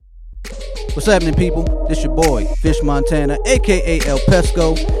What's happening, people? This your boy, Fish Montana, aka El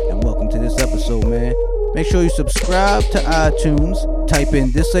Pesco, and welcome to this episode, man. Make sure you subscribe to iTunes, type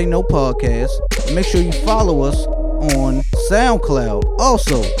in This Ain't No Podcast, and make sure you follow us on SoundCloud.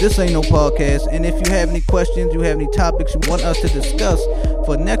 Also, This Ain't No Podcast, and if you have any questions, you have any topics you want us to discuss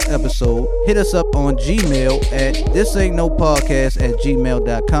for next episode, hit us up on Gmail at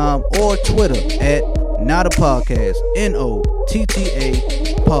thisaintnopodcast@gmail.com or Twitter at Not a Podcast,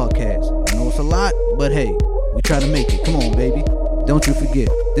 NOTTA Podcast. I know it's a lot, but hey, we try to make it. Come on, baby. Don't you forget,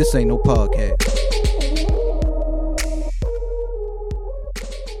 this ain't no podcast.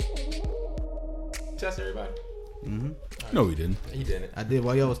 Test everybody. No, he didn't. He didn't. I did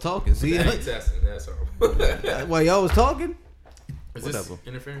while y'all was talking. See, I ain't testing. That's all. while y'all was talking. Is Whatever. this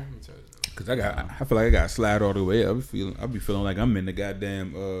interfering? Let me tell you. Cause I feel like I got to slide all the way up. I be feeling like I'm in the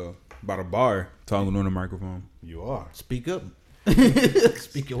goddamn by the bar talking on the microphone. You are. Speak up.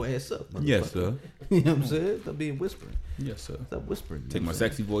 Speak your ass up. Yes, sir. You know what I'm saying? Stop being whispering. Yes, sir. Stop whispering. Take my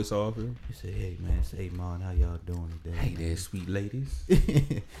sexy voice off here. You say, hey man, say, hey man, how y'all doing today? Hey there, sweet ladies. You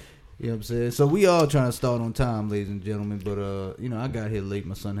know what I'm saying? So we all trying to start on time, ladies and gentlemen. But you know, I got here late.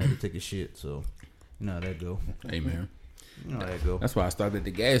 My son had to take a shit, so you know how that go. Hey man. You know how that go. That's why I stopped at the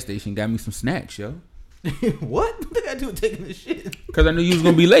gas station. Got me some snacks, yo. What? What they got to do with taking the shit? Cause I knew you was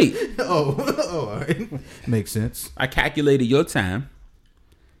gonna be late. Oh, all right. Makes sense. I calculated your time.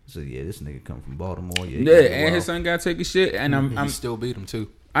 So yeah, this nigga come from Baltimore. Yeah, and his son got to take a shit, and I'm still beat him too.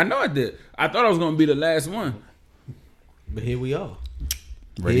 I know I did. I thought I was gonna be the last one. But here we are.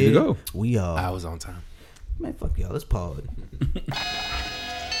 Ready to go. We are. I was on time. Man, fuck y'all. Let's party.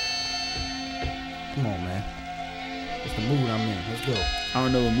 Come on, man. It's the mood I'm in. Let's go. I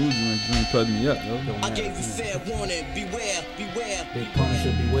don't know what mood you in. You ain't plugged me up, yo. Don't I matter. gave you fair warning, beware, beware. Big pun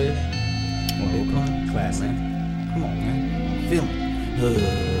should beware. Big pun. Classic. Man. Come on, man. Feel me.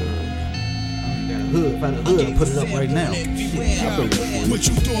 I got a hood. Find a hood and put it up right now. Shit. What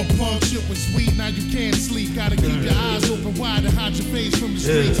you thought punk shit was sweet, now you can't sleep. Gotta keep your eyes open wide and hide your face from the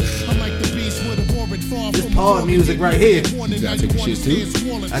streets. I'm like the beast with a warrant far This from pod music right here. You gotta take a shit too.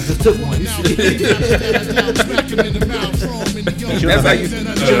 I just took one. That's how you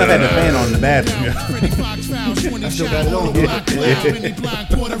You should have had the fan on in the bathroom. I still got it on.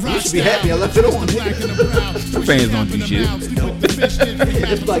 You should be happy I left it on. The fans don't do shit.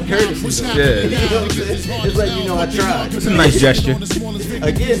 It's like courtesy. Yeah. You know what I'm saying? It's like, you know, I tried. It's a nice gesture.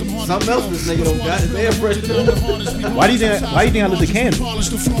 Again, something else this nigga don't got is air freshener. Why do you think I lit the candle?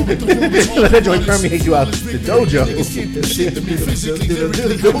 Let that joint permeate you out the dojo.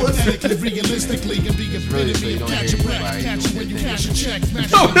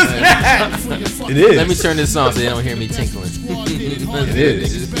 It is. Let me turn this on so they don't hear me tinkling. It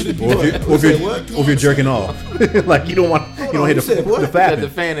is. Or if you're jerking off, like you don't hit the Got the fapping.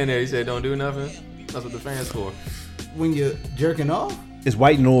 fan in there. He said, "Don't do nothing." That's what the fan's for. When you're jerking off? It's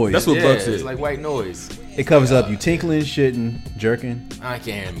white noise. That's what Yeah, Buck said. it's like white noise. It covers up you tinkling, shitting, jerking. I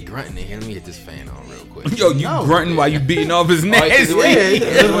can't hear me grunting in here. Let me get this fan on real quick. Yo, you grunting while you beating off his nasty.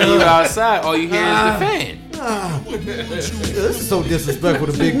 When you outside, all you hear is the fan. This is so disrespectful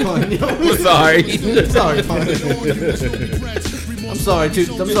to Big Pun. I'm sorry. Sorry, Pun. I'm sorry, too.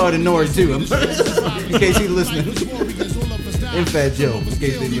 I'm sorry to Nori, too. In case he's listening. And Fat Joe, in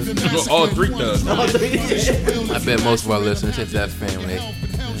case they listen. All three thugs. I bet most of our listeners hit that fan when they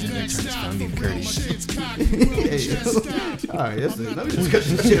turn this fan being courteous. Alright, that's it. Let me just cut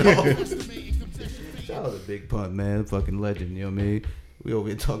this shit off. Shout out to Big Pun, man. Fucking legend, you know what I mean? We over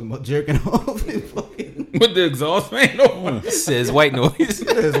here talking about jerking off and fucking. With the exhaust fan on. Says white noise.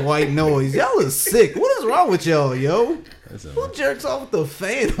 There's white noise. Y'all is sick. What is wrong with y'all, yo? Who jerks off with the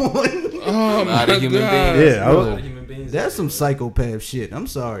fan on? Oh, Not a human being. Yeah, Not a human being. That's some psychopath shit. I'm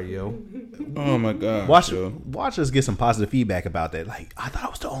sorry, yo. Oh my god. Watch us get some positive feedback about that. Like, I thought I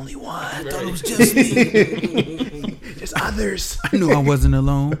was the only one. I thought it was just me. There's others. I knew I wasn't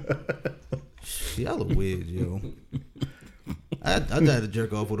alone. Y'all are weird, yo. I had to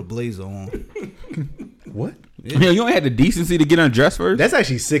jerk off with a blazer on. What? Yeah, you ain't had the decency to get undressed first. That's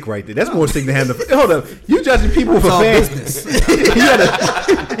actually sick right there. That's more sick than having the. Hold up, you judging people for It's all fans? business.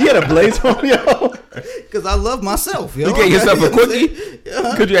 you had a blaze on, yo. Because I love myself, yo. You gave yourself a quickie?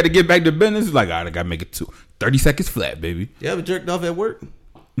 Yeah. Because you had to get back to business? Like, all right, I got to make it 30 seconds flat, baby. You ever jerked off at work?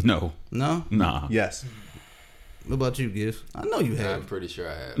 No. No? Nah. Yes. What about you, Gibbs? I know you I'm have. pretty sure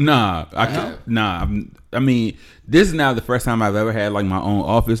I have. Nah. I mean, this is now the first time I've ever had, like, my own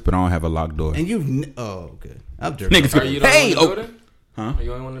office, but I don't have a locked door. And you've... Oh, okay. I've jerked Niggas off. Are you go, the hey! only one in the building? Huh? Are you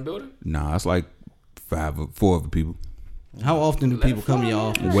the only one in the building? Nah, it's like 4 other people. How often do people come to your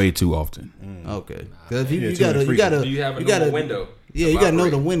office? Way too often. Okay. Because you Yeah, gotta... too You gotta... Do you have a you gotta normal window? Yeah, you gotta know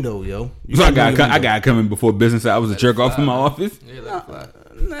the window, yo. So I got coming before business hours to jerk off in my office. Yeah, let it fly.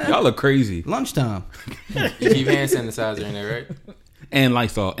 Y'all are crazy. Lunchtime. You keep hand sanitizer in there, right? And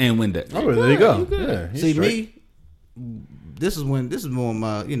Lysol and Windex. Oh, there you go. Yeah, he's See straight. me. This is more of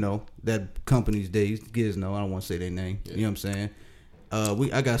my, that company's days. Gizmo. I don't want to say their name. Yeah. You know what I'm saying?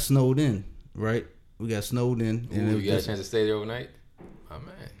 I got snowed in, right? We got snowed in, and Ooh, you got a chance to stay there overnight? Oh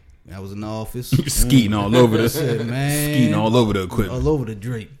man. I was in the office. Skeeting all over the said, man, skeeting all over the equipment. all over the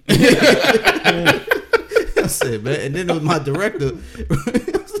drape. I said, man, and then it was my director.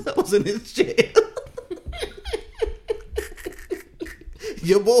 I was in his chair.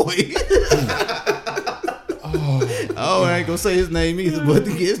 Your boy. Oh, I ain't gonna say his name either, but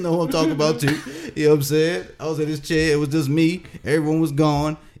the kids know who I'm talking about too. You know what I'm saying? I was in his chair. It was just me. Everyone was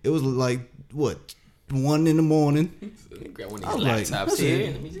gone. It was like what, 1 a.m. Got one I of was these like, laptops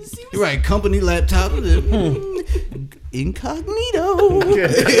here. Let me just see. You're right, company laptop. Incognito.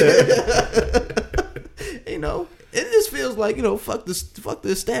 It just feels like, fuck the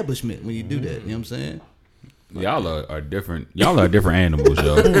establishment when you do that. You know what I'm saying? Y'all are different. Y'all are different animals,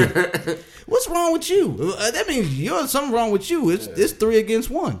 yo. What's wrong with you? That means you're something wrong with you. It's 3 against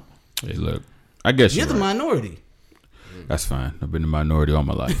 1. Hey, look. I guess You're you're the right. minority. That's fine. I've been the minority all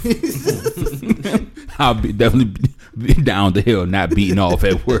my life. I'll definitely be down the hill, not beating off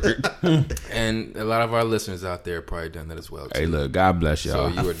at work. And a lot of our listeners out there probably done that as well. Too. Hey, look. God bless So y'all.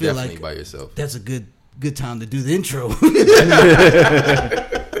 you were feel definitely like by yourself. That's a good time to do the intro.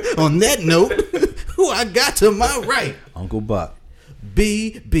 On that note, who I got to my right? Uncle Buck.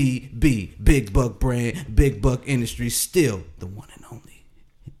 BBB, Big Buck Brand, Big Buck Industries, still the one and only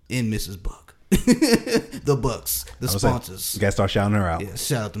in Mrs. Buck. The Bucks, the sponsors. You gotta start shouting her out. Yeah,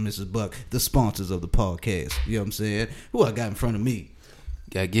 shout out to Mrs. Buck, the sponsors of the podcast. You know what I'm saying? Who I got in front of me?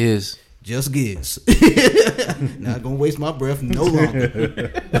 Got Giz. Just Giz. Not gonna waste my breath no longer.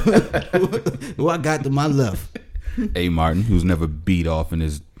 Who I got to my left? A. Martin, who's never beat off in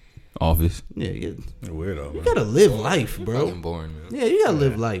his office. Yeah, You're a weirdo, you man. gotta live life, bro. Fucking boring, man. Yeah, you gotta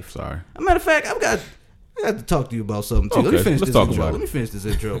live life. Sorry. As a matter of fact, I got to talk to you about something too. Let me Okay, finish let's this talk intro. about it. Let me finish this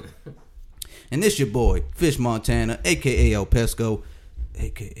intro. And this your boy, Fish Montana, aka El Pesco,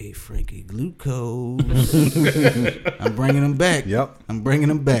 aka Frankie Glucose. I'm bringing him back. Yep. I'm bringing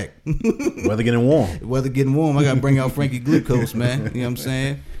him back. Weather getting warm. Weather getting warm. I gotta bring out Frankie Glucose, man. You know what I'm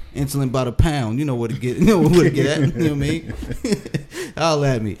saying? Insulin by the pound. You know where to get. You know where to get at. You know what I mean? Holla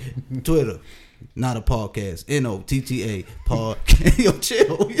at me. Twitter. Not a podcast. NOTTA podcast. Yo,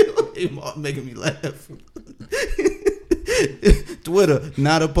 chill. Yo, hey, Mark, making me laugh. Twitter,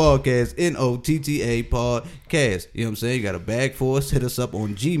 not a podcast. NOTTA podcast. You know what I'm saying? You got a bag for us? Hit us up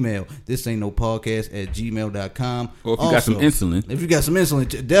on Gmail. This ain't no podcast at gmail.com. Or if you got some insulin. If you got some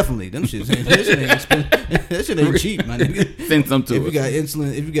insulin, definitely. Them shit ain't expensive. That shit ain't cheap, my nigga. Send some to If us. you got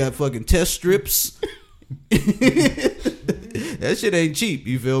insulin, if you got fucking test strips, that shit ain't cheap.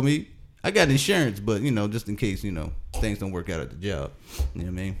 You feel me? I got insurance, but just in case things don't work out at the job. You know what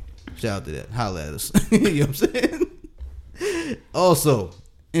I mean? Shout out to that. Holla at us. You know what I'm saying? Also,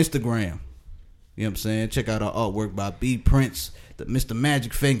 Instagram. You know what I'm saying? Check out our artwork by B Prince, the Mr.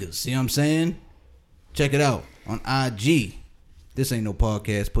 Magic Fingers. You know what I'm saying? Check it out on IG. This ain't no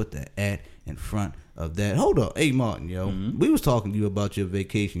podcast. Put the @ in front of that. Hold up. Hey, Martin, yo. We was talking to you about your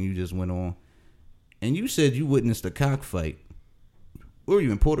vacation you just went on. And you said you witnessed a cockfight. Where were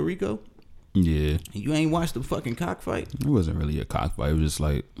you, in Puerto Rico? Yeah. And you ain't watched the fucking cockfight? It wasn't really a cockfight. It was just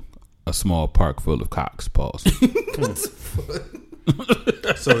like a small park full of cocks. Pause.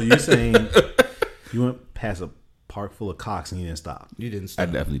 So you're saying you went past a park full of cocks and you didn't stop? You didn't I stop.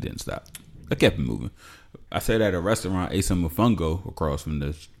 definitely didn't stop. I kept it moving. I sat at a restaurant, ate some mofongo across from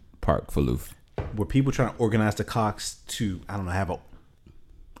this park full of. Were people trying to organize the cocks to, I don't know, have a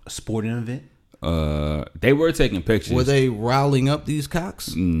sporting event? They were taking pictures. Were they riling up these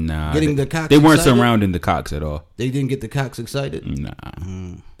cocks? Nah, Getting they, the cocks They weren't excited? surrounding the cocks at all. They didn't get the cocks excited? Nah,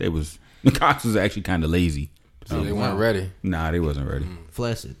 the cocks was actually kind of lazy. So they weren't ready. Nah, they wasn't ready.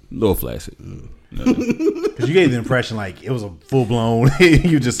 Flaccid. A little flaccid. Because you gave the impression like it was a full blown.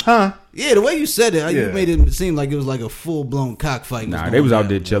 You just, huh? Yeah, the way you said it, you Yeah. made it seem like it was like a full blown cockfight. Nah, they was out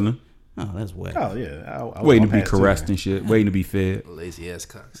there chilling, Oh, that's whack. Oh yeah, I waiting to be walked past caressed too. and shit, waiting to be fed. Lazy ass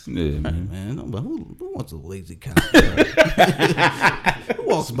cocks. Yeah, man. Man, no, but who wants a lazy cock? Who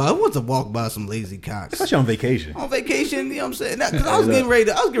wants to walk by some lazy cocks? Especially on vacation. On vacation, you know what I'm saying? Because I was getting ready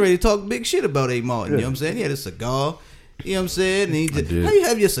to talk big shit about A. Martin. You know what I'm saying? He had a cigar. You know what I'm saying? And he just, did. how you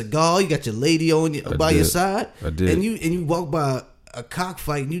have your cigar? You got your lady on by your did. side. I did. And you walk by a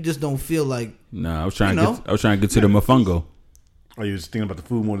cockfight and you just don't feel like. Nah, I was trying You to get to the mofongo. Or you was thinking about the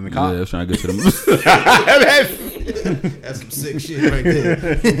food more than the Yeah, cock? I was trying to get to the. That's some sick shit right there.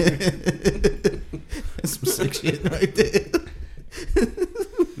 That's some sick shit right there.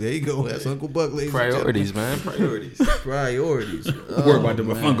 There you go. That's Uncle Buck, ladies. Priorities, man. Priorities. Priorities. Worry about the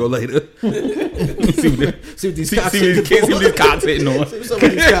mofongo later. See what these cocks See these cocks hitting on. See some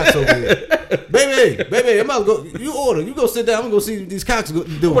of these cocks over here. Baby, I'm about to go. You order. You go sit down. I'm going to see what these cocks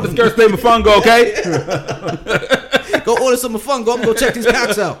doing. What the skirt say mofongo, okay? Go order some mofongo. I'm going to go check these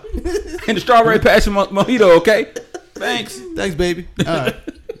cocks out. And the strawberry passion mojito, okay? Thanks. Thanks, baby. All right.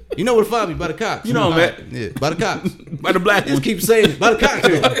 You know where to find me, by the cocks. You know, man. Yeah, by the cocks. By the black Just one. keep saying it. By the cocks.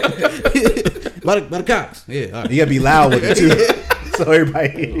 by the cocks. Yeah, all right. You gotta be loud with it too, so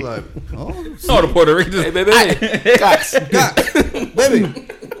everybody. Like, oh, Oh, the Puerto Ricans. Hey, baby. Cox. cocks. Baby.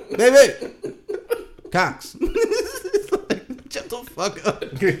 Cocks. Shut the fuck up.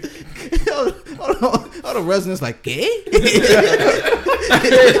 All the residents like, ¿qué?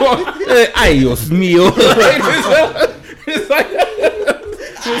 Ay, Dios mío. It's like,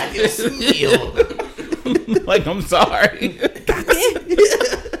 like, I'm sorry.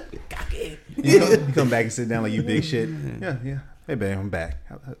 You come back and sit down like you big shit. Yeah. Hey, babe, I'm back.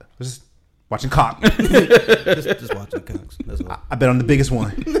 I was just watching cock. just watching cocks. That's all. I bet on the biggest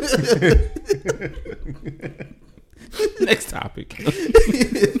one. Next topic.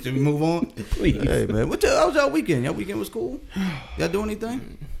 Should we move on? Please. Hey, man. How was y'all weekend? Y'all weekend was cool? Y'all do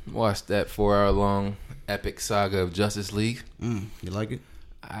anything? Watched that 4-hour-long epic saga of Justice League. You like it?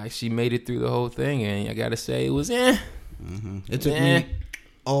 I actually made it through the whole thing, and I gotta say, it was It took me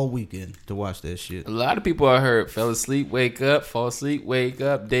all weekend to watch that shit. A lot of people I heard fell asleep, wake up, fall asleep, wake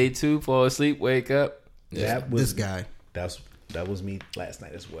up. Day 2, fall asleep, wake up. This guy. That was me last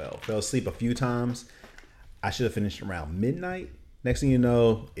night as well. Fell asleep a few times. I should have finished around midnight. Next thing you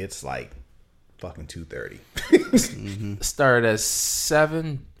know, it's like fucking 2:30. Started at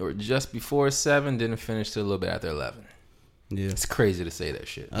 7 or just before 7, didn't finish till a little bit after 11. Yeah. It's crazy to say that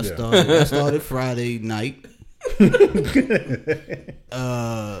shit. I started Friday night.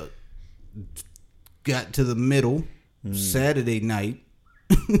 Got to the middle Saturday night.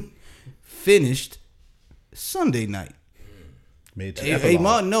 Finished Sunday night. Made it to Hey,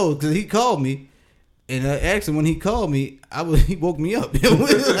 Martin knows because he called me, and I asked him when he called me. He woke me up. I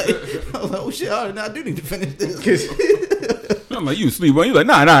was like, oh shit! I do need to finish this. I'm like, you sleep? You're like,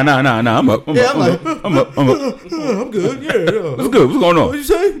 nah. I'm up. I'm up. I'm good. Yeah. What's good? What's going on? What you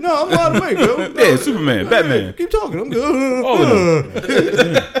say? No, I'm wide awake, yo. Yeah, Superman, Batman. Keep talking. I'm good. All of them.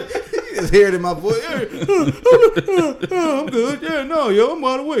 You just hear it in my voice. I'm good. Yeah, no, yo, I'm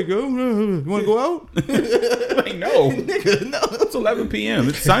wide awake, yo. You want to go out? Like, no. Nigga, no. It's 11 p.m.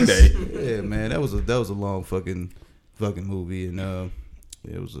 It's Sunday. Yeah, man, that was a long fucking movie, and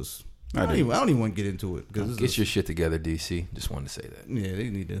it was just. I don't even want to get into it because Get your shit together, DC. Just wanted to say that. Yeah, they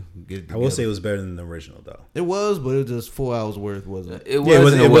need to get it together. I will say it was better than the original though. It was, but it was just 4 hours worth, wasn't it? It Yeah,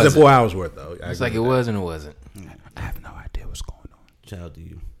 wasn't. it wasn't 4 hours worth though. It's like it was and it wasn't. I have no idea what's going on. Child to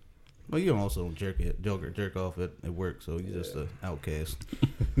you. Well, you also don't jerk off at work, so you're just an outcast.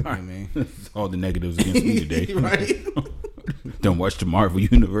 You know what I mean? All the negatives against me today. Right? Don't watch the Marvel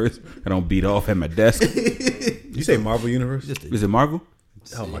Universe. I don't beat off at my desk. You say Marvel Universe? Is it Marvel?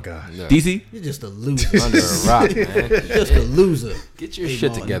 Oh my gosh. No. DC? You're just a loser. Under a rock, man. You're just a loser. Get your Hey,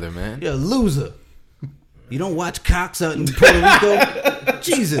 shit Martin. together, man. You're a loser. You don't watch cocks out in Puerto Rico?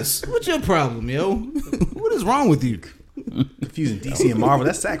 Jesus, what's your problem, yo? What is wrong with you? Confusing DC and Marvel.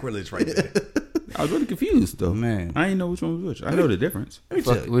 That's sacrilege right there. I was really confused though. Man. I didn't know which one was which. I know the difference. Let me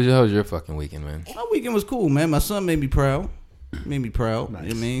tell you. How was your fucking weekend, man? My weekend was cool, man. My son made me proud. Nice. You know what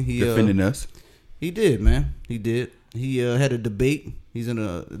I mean? He Defending us. He did, man. He did. He had a debate. He's on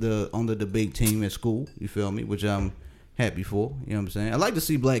the debate team at school. You feel me? Which I'm happy for. You know what I'm saying? I like to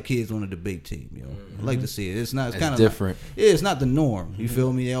see black kids on a debate team. You know, I like to see it. It's kind of different. It's not the norm. You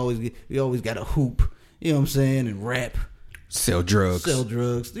feel me? We always got a hoop. You know what I'm saying? And rap. Sell drugs. Sell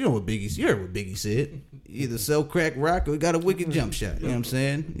drugs. You know what Biggie? You heard what Biggie said. Either sell crack rock or got a wicked jump shot. You know what I'm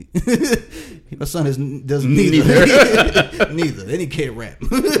saying? My son doesn't neither. Neither. And he can't rap.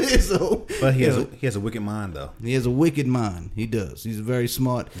 So, But he has a wicked mind though. he has a wicked mind. He does. He's a very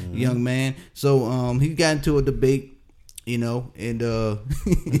smart young man. So he got into a debate, you know, and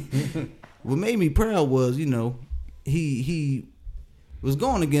what made me proud was, you know, he was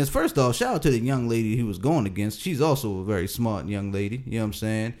going against, first off, shout out to the young lady he was going against. She's also a very smart young lady. You know what I'm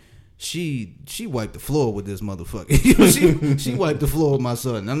saying? She wiped the floor with this motherfucker. she wiped the floor with my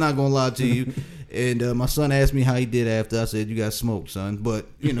son. I'm not gonna lie to you. And my son asked me how he did after. I said, "You got smoked, son." But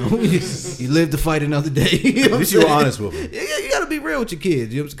you know, you live to fight another day. You know At least you were honest with him. Yeah, you gotta be real with your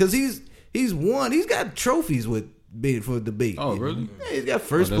kids. You know, because he's got trophies with for debate. Oh, really? Yeah, he's got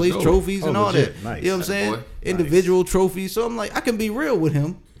first that's place dope. trophies and all legit. that. Nice. You know what I'm saying? boy. Individual trophies. So I'm like, I can be real with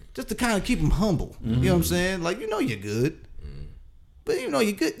him just to kind of keep him humble. You know what I'm saying? Like, you're good. But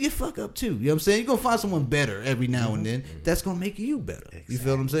you're good, you fuck up too. You know what I'm saying? You're going to find someone better every now and then. That's going to make you better. You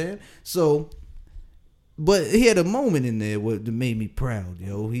feel what I'm saying? So, but he had a moment in there that made me proud,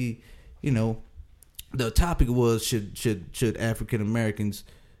 yo. He, the topic was should African Americans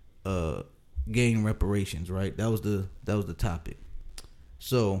gain reparations, right? That was the topic.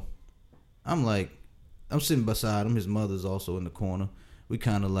 So I'm sitting beside him. His mother's also in the corner. We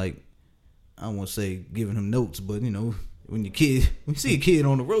kind of like, I don't want to say giving him notes, but when you see a kid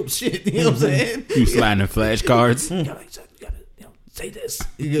on the ropes, shit, you know what I'm saying? You sliding flashcards. You gotta say this.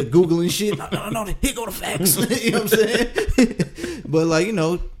 You're Googling shit. No, here go the facts. You know what I'm saying?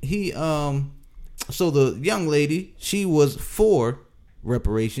 But he so the young lady, she was for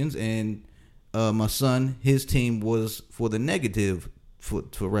reparations, and my son, his team was for the negative for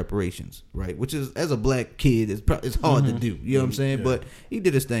reparations, right? Which is, as a black kid, it's hard to do. You know what I'm saying? Yeah. But he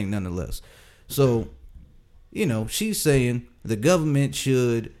did his thing nonetheless. So, she's saying the government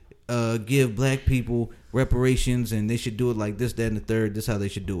should give black people reparations, and they should do it like this, that, and the third. This is how they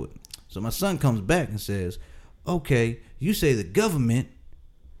should do it. So my son comes back and says, okay, you say the government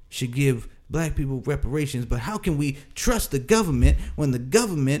should give black people reparations, but how can we trust the government when the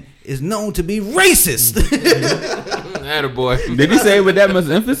government is known to be racist? Attaboy. Did he say it with that much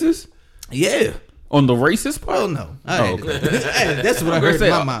emphasis? Yeah. On the racist part? Oh, no. Okay. That's what I heard in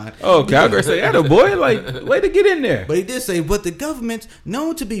my mind. Okay, I was going to say, attaboy, like, way to get in there. But he did say, but the government's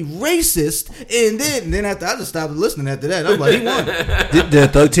known to be racist, and then after, I just stopped listening after that. I'm like, he won. Did the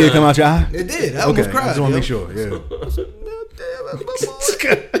thug tear come out your eye? It did. I almost cried. I just want to make sure. Yeah.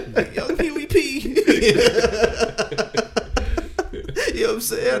 Young Huey P. You know what I'm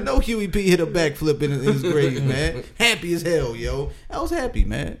saying? I know Huey P hit a backflip in his grave, man. Happy as hell, yo. I was happy,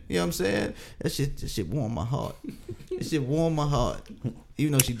 man. You know what I'm saying? That shit warmed my heart. That shit warmed my heart.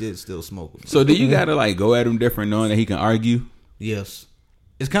 Even though she did still smoke with me. So do you gotta like go at him different knowing that he can argue? Yes.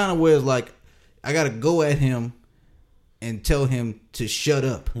 It's kind of where it's like I gotta go at him and tell him to shut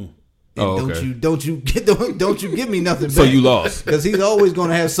up. And don't you give me nothing back. So you lost. Because he's always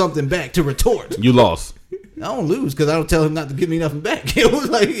gonna have something back to retort. You lost. I don't lose because I don't tell him not to give me nothing back. It was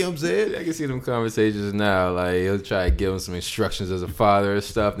like, you know what I'm saying? I can see them conversations now. Like, he'll try to give him some instructions as a father and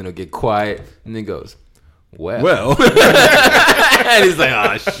stuff, then he'll get quiet, and then goes, well. And he's like,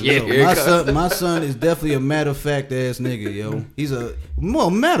 oh, shit. My son is definitely a matter-of-fact ass nigga, yo. He's a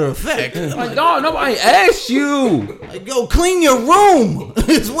matter-of-fact. Like, no, nobody asked you. Like, yo, clean your room.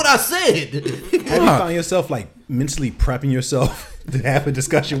 It's what I said. Have you found yourself, like, mentally prepping yourself to have a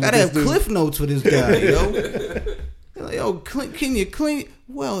discussion with this dude? Gotta have cliff notes for this guy, yo. Like, yo, can you clean?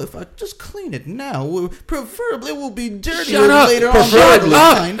 Well, if I just clean it now, preferably it will be dirtier later on down the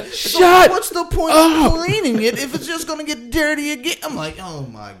line. So what's the point of cleaning it if it's just gonna get dirty again? I'm like, oh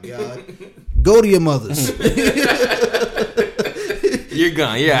my god. Go to your mother's. You're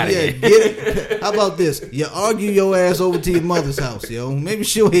gone. You're out of here. Get it. How about this? You argue your ass over to your mother's house, yo. Maybe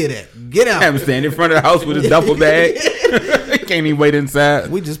she'll hear that. Get out. Have him stand in front of the house with his duffel bag. Can't even wait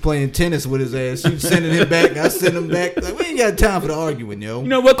inside. We just playing tennis with his ass. She sending him back. I send him back. Like, we ain't got time for the arguing, yo. You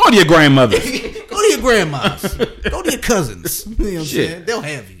know what? Go to your grandmother's. Go to your grandma's. Go to your cousins. You know what I'm saying? They'll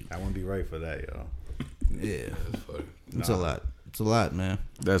have you. I wouldn't be right for that, yo. Yeah. It's a lot. It's a lot, man.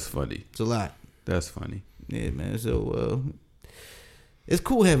 That's funny. It's a lot. That's funny. Yeah, man. So, it's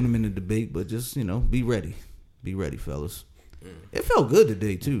cool having him in the debate, but just, be ready. Be ready, fellas. It felt good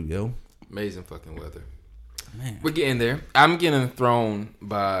today, too, yo. Amazing fucking weather. Man. We're getting there. I'm getting thrown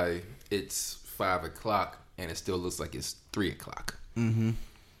by it's 5 o'clock and it still looks like it's 3 o'clock. Mm-hmm.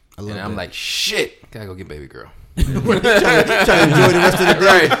 And I'm like, shit, gotta go get baby girl. trying to enjoy the rest of the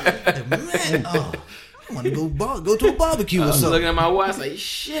day. Right. Man, I want to go to a barbecue or I'm something. looking at my watch like,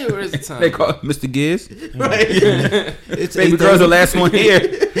 shit, where's the time? They call it Mr. Giz. Right. It's Baby 8:30. girl's the last one here.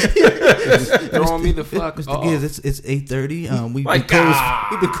 Throwing me the fuck Mr. off. Giz, it's 8:30. We've Like,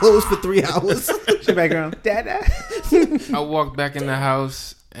 been closed for 3 hours. Your background. Dada. I walked back in the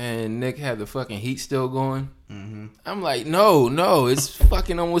house and Nick had the fucking heat still going. Mm-hmm. I'm like, no, it's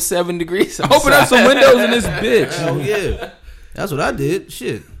fucking almost 7 degrees outside. Open up some windows in this bitch. Oh yeah, that's what I did.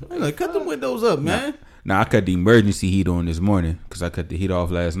 Shit, I'm like, cut the windows up, man. Nah, I cut the emergency heat on this morning because I cut the heat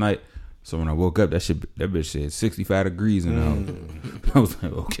off last night. So when I woke up, that bitch said 65 degrees in the house. I was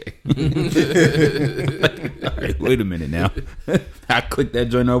like, okay. All right, wait a minute now. I clicked that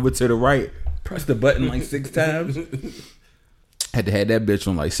joint over to the right, pressed the button like 6 times. Had to have that bitch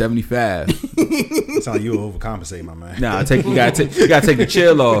on like 75. It's like you overcompensate, my man. Nah, you gotta take the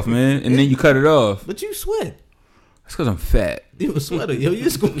chill off, man, and then you cut it off. But you sweat. It's because I'm fat. You a sweater, yo. You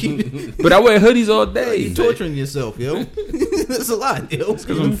just gonna keep it. But I wear hoodies all day. You torturing yourself, yo. That's a lot, yo.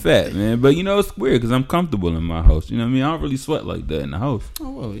 Because I'm fat, man. But you know, it's weird because I'm comfortable in my house. You know what I mean? I don't really sweat like that in the house.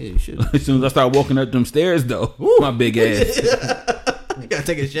 Oh, well, yeah, you should. As soon as I start walking up them stairs, though, my big ass. You gotta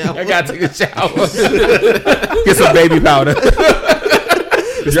take a shower. I gotta take a shower. Get some baby powder.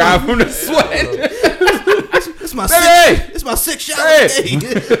 Dry from the sweat. It's my Hey! It's my sixth shower Hey!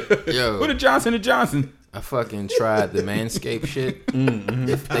 day. Yo, Put a Johnson & Johnson. I fucking tried the Manscaped shit.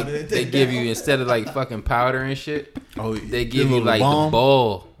 They give you, instead of like fucking powder and shit, they give you like the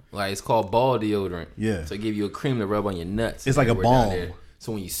ball. Like, it's called ball deodorant. Yeah. So they give you a cream to rub on your nuts. It's like a everywhere down balm. there.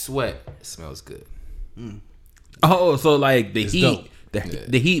 So when you sweat, it smells good. Oh, so like the It's heat. dope.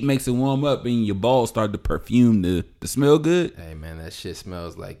 The heat makes it warm up and your balls start to perfume to smell good. Hey man, that shit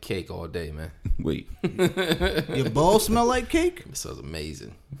smells like cake all day, man. Wait. Your balls smell like cake? It smells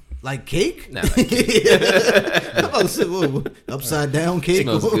amazing. Like cake? Not like cake. I'm about to say, upside down cake? It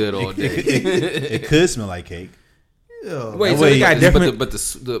smells good all day. It could smell like cake. Yo. Wait, so Wait, they got different.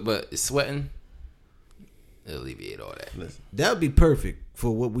 but sweating, it'll alleviate all that. That would be perfect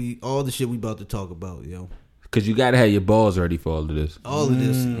for all the shit we about to talk about, yo. Because you got to have your balls ready for all of this. All of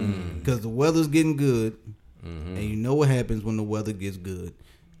this. Because the weather's getting good. And you know what happens when the weather gets good.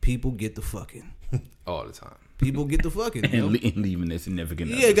 People get the fucking. All the time. People get the fucking. yo. And leaving their significant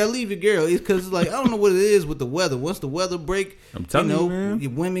Yeah, other. gotta leave your girl. It's because like I don't know what it is with the weather. Once the weather break, I'm telling you, man.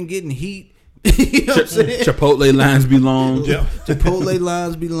 your women getting heat. You know what I'm saying? Chipotle lines be long. Yeah. Chipotle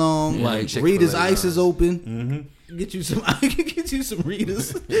lines be long. Yeah, Like Chick-fil-A Rita's ice lines. is open. Get you some. I can get you some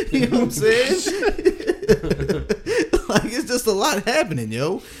Rita's. You know what I'm saying? Like it's just a lot happening,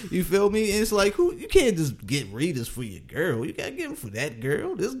 yo. You feel me? And it's like you can't just get Rita's for your girl. You gotta get them for that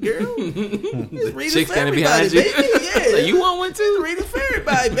girl. This girl. This Rita's Chick for standing everybody, behind you. baby. Yeah, Like, you want one too? Rita's for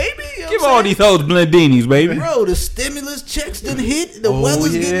everybody, baby. You know Give what I'm all saying? these hoes blendinis, baby. Bro, the stimulus checks done hit. The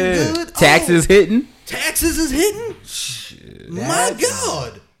weather's getting good. Taxes hitting. Taxes is hitting. My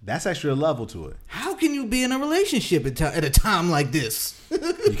God. That's extra level to it. How can you be in a relationship at a time like this?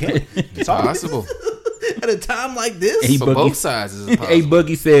 You can't. It's possible. At a time like this? Hey, For Boogie. both sides, it's possible. Hey,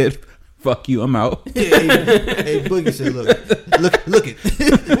 Boogie said, "Fuck you, I'm out." Hey, Boogie said, look it.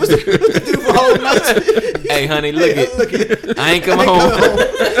 What's the dude for holding out? Hey, honey, look it. Look it. I ain't coming home.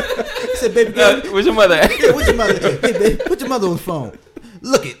 He said, baby girl, Where's your mother at? what's your mother? Hey, babe, put your mother on the phone.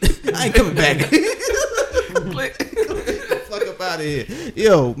 Look it. I ain't coming back. Fuck up out of here.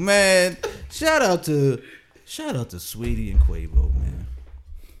 Yo, man. Shout out to Sweetie and Quavo, man.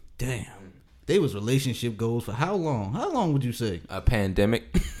 Damn. They was relationship goals for how long? How long would you say? A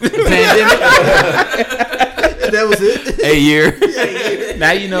pandemic. Pandemic? That was it? A year.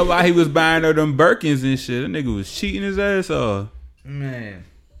 Now you know why he was buying her them Birkins and shit. That nigga was cheating his ass off. Man.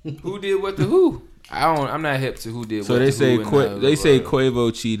 Who did what to who? I'm not hip to who did So what they to say who. and, they say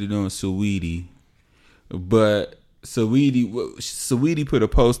Quavo cheated on Saweetie, but Saweetie put a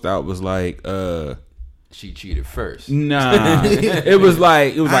post out was like, she cheated first. nah. it was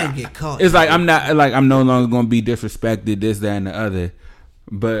like I ain't get caught. It's like I'm no longer gonna be disrespected, this, that, and the other.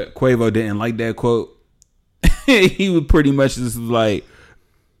 But Quavo didn't like that quote. He was pretty much just like,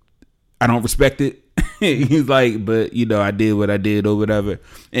 I don't respect it. He's like, but you know, I did what I did or whatever.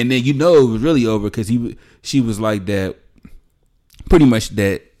 And then it was really over because she was like that. Pretty much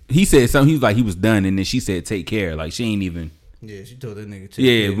that he said something. He was like he was done, and then she said take care. Like she ain't even. Yeah, she told that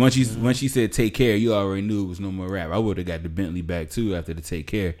nigga. Once she said take care, you already knew it was no more rap. I would have got the Bentley back too after the take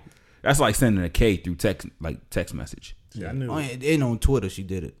care. That's like sending a K through text message. Yeah, I knew. And on Twitter, she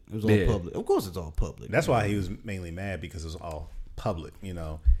did it. It was all public. Of course, it's all public. That's why he was mainly mad because it was all public. You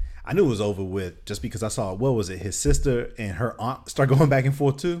know, I knew it was over with just because I saw what was it? His sister and her aunt start going back and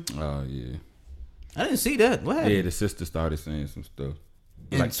forth too. Oh yeah, I didn't see that. What happened? yeah. The sister started saying some stuff.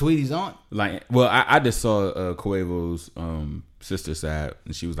 And Sweetie's aunt. I just saw Quavo's sister side,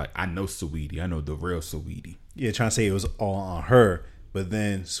 and she was like, "I know Saweetie. I know the real Saweetie." Yeah, trying to say it was all on her, but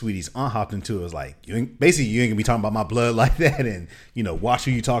then Sweetie's aunt hopped into it. Was like, you ain't gonna be talking about my blood like that, and you know, watch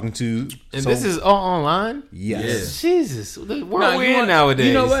who you talking to. And So- this is all online? yes. Jesus. The world we in nowadays.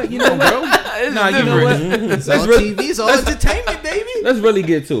 You know what? You know, bro. Nah, you know what? It's all TV. It's all entertainment, baby. Let's really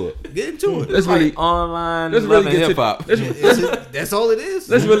get to it. Get into it. Let's Like really online let's love really and get hip to hop. That's all it is.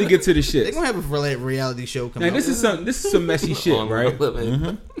 let's really get to the They're shit. gonna have a reality show coming Now out. this is some messy shit, right?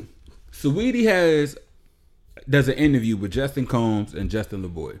 Saweetie does an interview with Justin Combs and Justin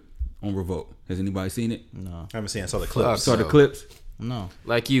LeBoy on Revolt. Has anybody seen it? No. I haven't seen. I saw the clips. Saw the clips. No.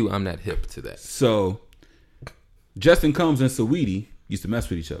 Like you, I'm not hip to that. So Justin Combs and Saweetie used to mess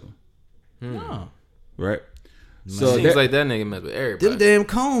with each other, No. right? So Seems like that nigga mess with everybody. Them damn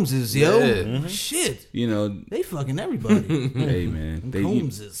Combses, yo. Yeah. Shit. you know, They fucking everybody. hey man, they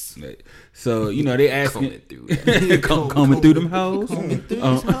Combses. so you know they asking Coming coming through through. them hoes. Combing through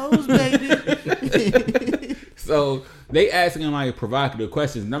these hoes, baby. So they asking like provocative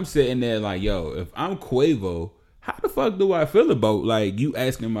questions, and I'm sitting there like, yo, if I'm Quavo, how the fuck do I feel about like you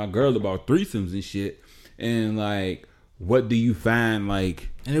asking my girl about threesomes and shit, and like what do you find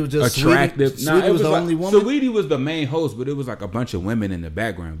like And it was just attractive? Sweetie it was the like, only woman? Sweetie was the main host, but it was like a bunch of women in the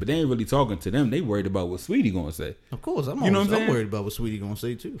background. But they ain't really talking to them. They worried about what Sweetie gonna say. Of course, I'm You know what I'm I'm saying? worried about what Sweetie gonna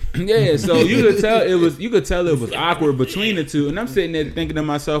say too. Yeah, so you could tell it was awkward between the two, and I'm sitting there thinking to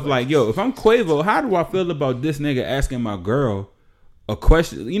myself like, yo, if I'm Quavo, how do I feel about this nigga asking my girl a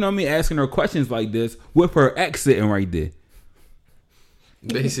question? You know what I mean? Asking her questions like this with her ex sitting right there.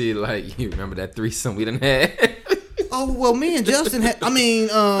 Basically, like, you remember that threesome we done had? Oh well, me and Justin had.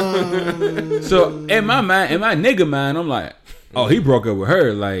 So in my mind, in my nigga mind, I'm like, oh, he broke up with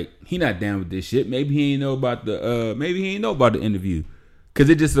her. Like he not down with this shit. Maybe he ain't know about the interview, because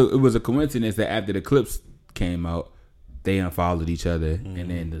it was a coincidence that after the clips came out, they unfollowed each other, and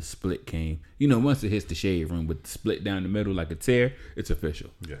then the split came. You know, once it hits the shade room with the split down the middle like a tear, it's official.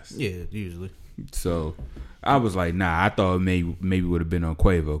 Yes. Yeah, usually. So I was like, nah, I thought maybe would have been on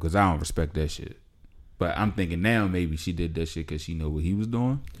Quavo because I don't respect that shit. But I'm thinking now maybe she did that shit because she know what he was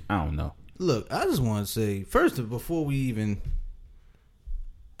doing. I don't know. Look, I just want to say first, before we even,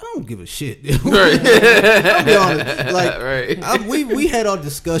 I don't give a shit. Right. I'll be honest. Like, Right. we had our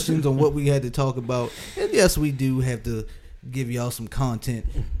discussions on what we had to talk about, and yes, we do have to give y'all some content,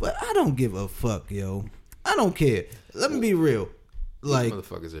 but I don't give a fuck, yo. I don't care. Let me be real. Like, These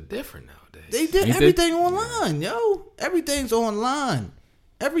motherfuckers are different nowadays. they did Ain't they? everything online, yo. Everything's online.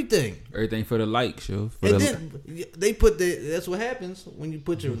 Everything. Everything for the likes, yo. For And the, then they put that's what happens when you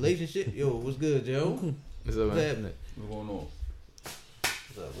put your relationship. Yo, what's good, yo? What's up, What's man? happening? what's going on?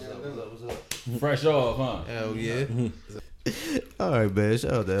 What's up? Fresh off, huh? Hell yeah. All right, man.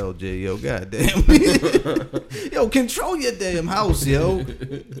 Shout out to LJ, yo. Goddamn. Yo, control your damn house, yo.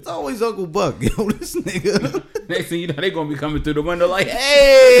 It's always Uncle Buck, yo. This nigga. Next thing you know, they gonna be coming through the window like,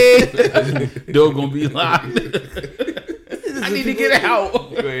 hey, door gonna be locked. I need to get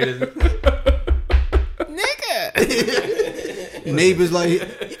out. Neighbors like,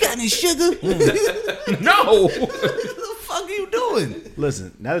 you got any sugar? No. What the fuck are you doing?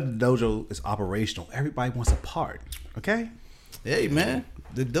 Listen, now that the dojo is operational, everybody wants a part. Okay? Hey, man.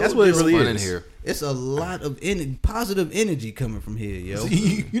 That's what it really Fun is. in here. It's a lot of positive energy coming from here, yo.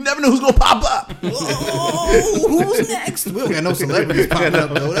 You never know who's gonna pop up. Oh, who's next? We don't got no celebrities popping up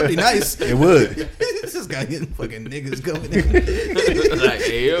though. That'd be nice. It would. This guy getting fucking niggas coming in. Like,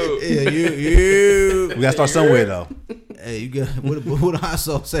 hey, yo. Yeah, you. We gotta start somewhere though. Hey, you got what hot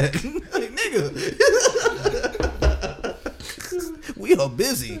sauce at? Like, nigga. We are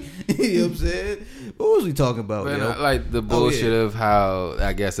busy. You know what I'm saying? What was we talking about, Man, yo? I like the bullshit of how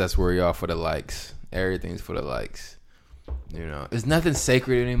I guess that's where you are for the likes. Everything's for the likes. You know, is nothing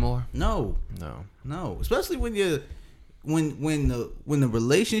sacred anymore? No. Especially when you're when the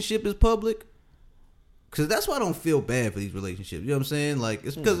relationship is public. Cause that's why I don't feel bad for these relationships. You know what I'm saying? Like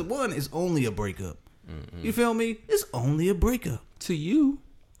it's because one, it's only a breakup. You feel me? It's only a breakup. To you.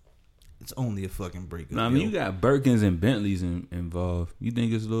 It's only a fucking breakup. No, I mean, yo. you got Birkins and Bentleys involved. You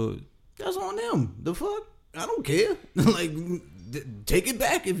think it's a little... That's on them. The fuck? I don't care. Like, take it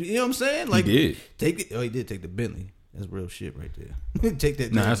back. If you know what I'm saying. Like, He did. Take it. Oh, he did take the Bentley. That's real shit right there. Take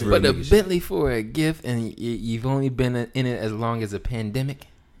that. Nah, damn that's Bentley. But the nigga shit. Bentley for a gift, and you've only been in it as long as a pandemic,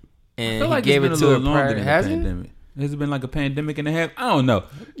 I and feel like he gave it's it been a to little her longer prior. than a Has it? pandemic. Has it been like a pandemic and a half? I don't know.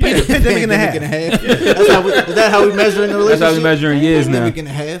 Pandemic and a half. Is that how we measuring the relationship? That's how we measuring years now. Pandemic and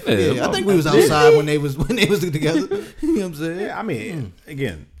a half. Yeah, Yeah, I think we was outside when they was together. You know what I'm saying? Yeah, I mean,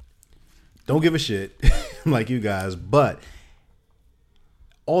 again, don't give a shit like you guys, but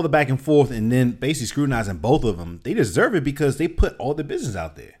all the back and forth and then basically scrutinizing both of them, they deserve it because they put all the business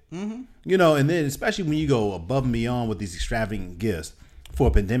out there. Mm-hmm. You know, and then especially when you go above and beyond with these extravagant gifts for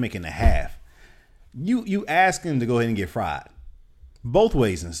a pandemic and a half, you ask him to go ahead and get fried both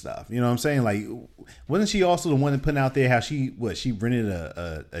ways and stuff. You know what I'm saying? Like, wasn't she also the one that put out there how she rented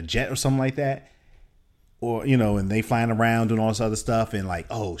a jet or something like that? Or, you know, and they flying around doing all this other stuff and like,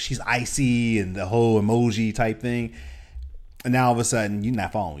 oh, she's icy and the whole emoji type thing. And now all of a sudden you're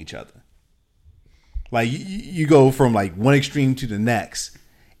not following each other. Like you go from like one extreme to the next,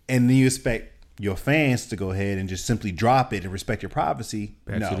 and then you expect your fans to go ahead and just simply drop it and respect your privacy.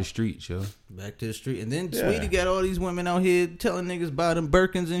 Back to the streets, yo. Back to the street, and then Yeah. Sweetie got all these women out here telling niggas buy them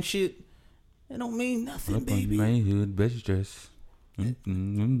Birkins and shit. It don't mean nothing, Up on baby. your manhood, best dress.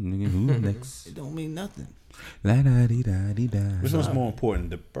 Who's next? It don't mean nothing. La da dee da dee da. Which one's more important,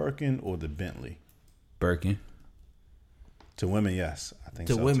 the Birkin or the Bentley? Birkin. To women, yes, I think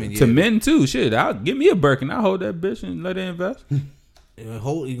To so women, too. yeah. To men too. Shit, I'll give me a Birkin. I'll hold that bitch and let it invest.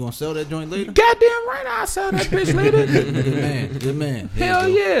 You gonna sell that joint later? Goddamn right, I'll sell that bitch later. Good man. Here Hell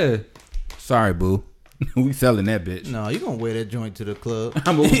you go. yeah. Sorry, boo. We selling that bitch. No, you gonna wear that joint to the club.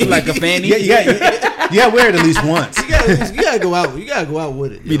 I'm like a fanny. Yeah, you gotta wear it at least once. You gotta go out. You gotta go out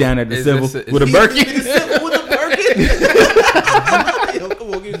with it. Be down at the Is Civil this- with a is- Birkin. with a Birkin. Yo,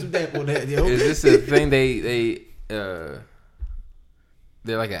 come on, give me some dap on that, yo. Is this a thing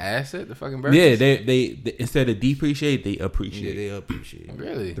they're like an asset, the fucking Birkins? Yeah, they instead of depreciate, they Yeah, appreciate. they appreciate it.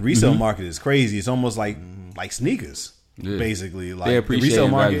 Really? The resale market is crazy. It's almost like sneakers, Yeah. basically. Like They the appreciate resale it,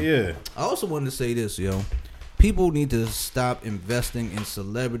 market, value. yeah. I also wanted to say this, yo. People need to stop investing in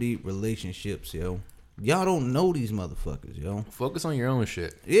celebrity relationships, yo. Y'all don't know these motherfuckers, yo. Focus on your own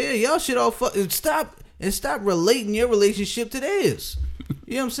shit. Yeah, y'all shit all stop relating your relationship to theirs.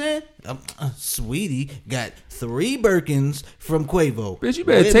 You know what I'm saying? Sweetie got 3 Birkins from Quavo. Bitch, you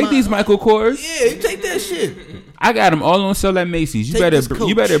better Where take my- these Michael Kors. Yeah, you take that shit. I got them all on sale at Macy's. You Take this better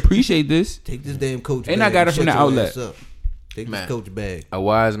Coach. appreciate this. Take this damn Coach And bag. I got it from Shut the your outlet. ass up. Take Man. this Coach bag. A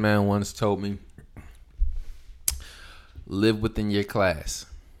wise man once told me, live within your class.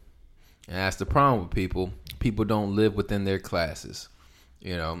 And that's the problem with people. People don't live within their classes.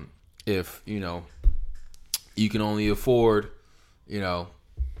 You know, if, you can only afford, the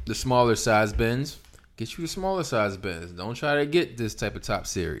smaller size Benz, get you the smaller size Benz. Don't try to get this type of top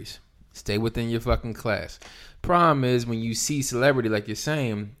series. Stay within your fucking class. Problem is, when you see celebrity, like you're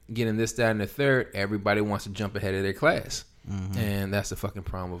saying, getting this, that, and the third, everybody wants to jump ahead of their class. And that's the fucking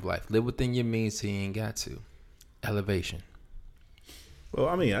problem of life. Live within your means so you ain't got to. Elevation. Well,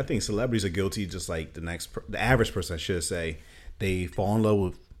 I mean, I think celebrities are guilty, just like the average person, I should say. They fall in love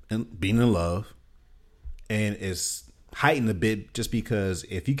with being in love, and it's heightened a bit just because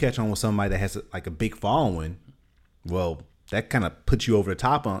if you catch on with somebody that has like a big following, well, that kind of puts you over the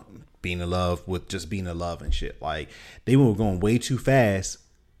top on being in love with just being in love and shit. Like, they were going way too fast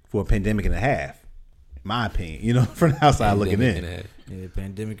for a pandemic and a half, in my opinion. From the outside looking in. Yeah,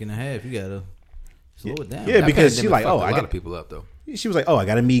 pandemic and a half. You gotta slow it down. Yeah, That because she pandemic like, fucked I a lot got of people up though. She was like, oh, I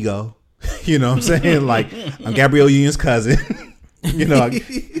got Amigo. You know what I'm saying? Like, I'm Gabrielle Union's cousin. I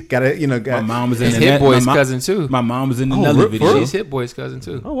gotta, My mom was in It's the Hit Net- Boy's my mo- cousin too. My mom was in the Oh, Nelly for video. real? She's Hit Boy's cousin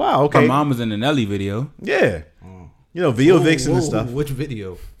too. Oh, wow, okay. My mom was in the Nelly video. Yeah. Video Vixen and stuff. Which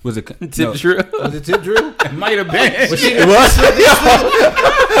video? Was it Tip no, Drill. Was it Tip Drill? It might have been. It was?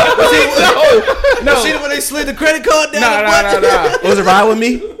 See when they slid the credit card down the butt? Nah. Was it Ride With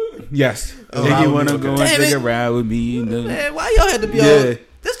Me? Yes. Oh, If Ride you With wanna Me, go and okay. take Damn a ride with me, Man, why y'all had to be Yeah. all...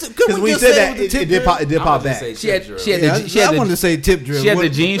 Because Because when you said that, it did pop I was gonna back. say She had Tip she Drill. had Yeah, the she I had wanted to the say Tip Drill. she had the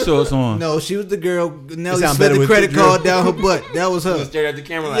What- jean shorts on. No, she was the girl. Nelly sound slid better the with credit Tip Drill. card down her butt. That was her. Stared at the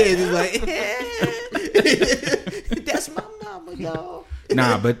camera Yeah, like, just like, that's my mama, y'all.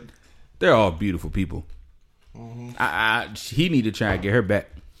 Nah, but they're all beautiful people. He need to try and get her back.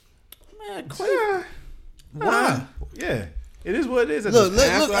 Man, Quavo. Why? Yeah. It is what it is. Look,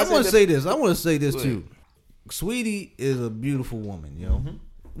 That's look, why I I said want that- to say this. I want to say this Go too. Sweetie is a beautiful woman, yo.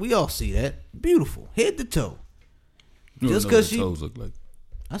 We all see that. Beautiful. Head to toe. You Just don't know 'cause what she- toes look like.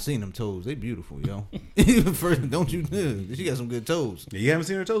 I seen them toes. They beautiful, yo. First, don't you? She got some good toes. You haven't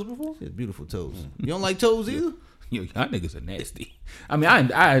seen her toes before? She has beautiful toes. You don't like toes either? Yo, y'all niggas are nasty. I mean, I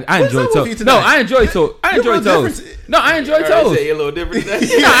enjoy wrong with you toes. No, tonight? I enjoy toes. I enjoy real toes. different. No, I enjoy Alright, toes. say you're a little different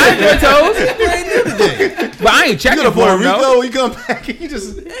today. No, I enjoy toes. But I ain't checking You go to for Puerto them though. Rico, you come back and you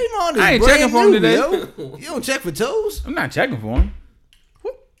just... Hey, man, I ain't checking for 'em today. Yo. You don't check for toes? I'm not checking for them.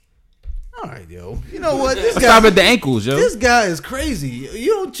 All right, yo. You know what? This Stop guy, at the ankles, yo. this guy is crazy.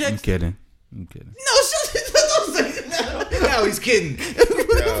 You don't check. I'm kidding. No, shut don't say that. Now he's kidding.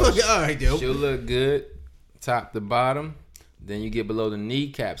 All right, yo. She'll look good, top to bottom. Then you get below the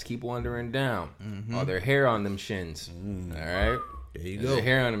kneecaps. Keep wandering down. Are there hair on them shins? All right. There you Is go. there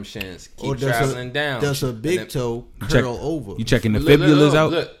hair on them shins? Or Keep traveling down. Does her And big then- toe Check- curl over? You checking the Look, fibulas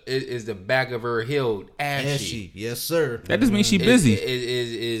out? Look, is the back of her heel ashy? Ashy. Yes, sir. That just means she busy.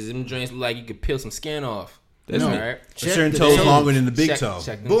 Is them joints look like you could peel some skin off? That's All me. right. Check certain the toes toes. longer than the big check, toe.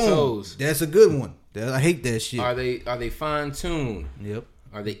 Check them Boom. toes. That's a good one. I hate that shit. Are they fine tuned? Yep.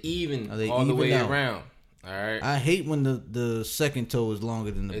 Are they even Are they all the even way out? around? All right. I hate when the second toe is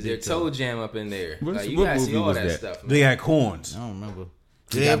longer than the Is big there toe. toe jam up in there? What- Like, you what gotta see movie all was that that? stuff. Man. They got corns. I don't remember.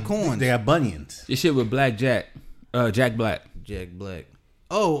 They have corns. They got bunions. This shit with Black Jack. Jack Black. Jack Black.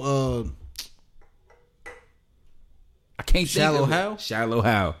 Oh, I can't Shallow think of Hal? it. Shallow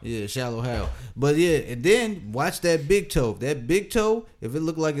Hal. Yeah, Shallow Hal. But yeah, and then watch that big toe. That big toe, if it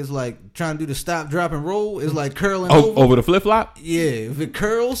look like it's like trying to do the stop, drop, and roll, it's like curling Over the flip flop. Yeah, if it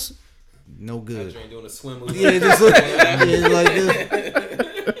curls, no good. Ain't doing a swim move. Yeah, just look, yeah, like this.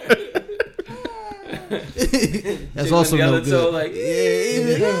 That's also the no other good. toe, like,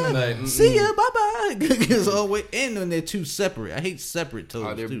 yeah. See ya, bye bye. It's always, and then they're too separate. I hate separate toes.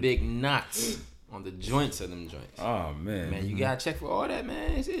 Oh, they're too. big knots on the joints of them joints. Oh man, Man, you gotta check for all that,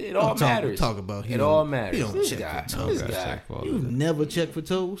 man. It all Talk matters. about it all matters. He don't This check guy, for toes. this guy. Check for all You of that. never check for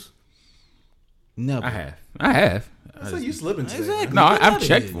toes. Never. I have. So you slipping today. Exactly. No, Get I've outta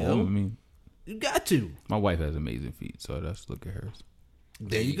checked here, for yo. them. I mean, You got to. my wife has amazing feet, so let's look at hers.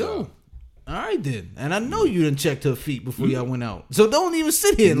 There you go. All right then, and I know you done checked her feet before y'all went out, so don't even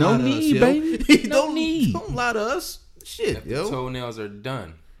sit here and No lie to need, us, yo. baby. No don't, need. Don't lie to us. Shit, The yo. toenails are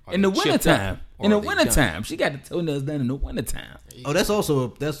done. Are In the they chipped up, wintertime. or In the are they wintertime. She got the toenails done in the wintertime. Oh, that's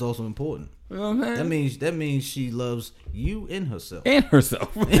also important. You know what I'm saying? That means she loves you and herself. And herself.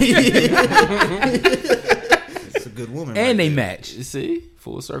 It's a good woman. And they there. match. You see,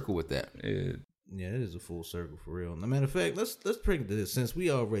 full circle with that. Yeah, it is a full circle for real. As a matter of fact, let's bring it to this, since we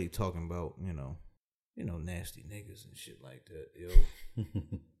already talking about you know nasty niggas and shit like that, yo.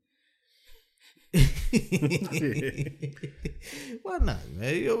 Why not,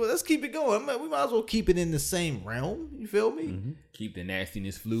 man? Yo, let's keep it going. We might as well keep it in the same realm. You feel me? Keep the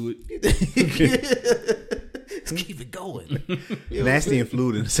nastiness fluid. Let's keep it going. Yo, Nasty and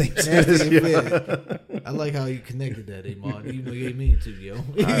fluid in the same nasty sentence. and fed. I like how you connected that, Amon. Even though you ain't mean to, yo.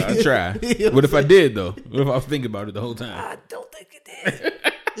 I try. What if I did though? What if I was thinking about it the whole time? I don't think it did.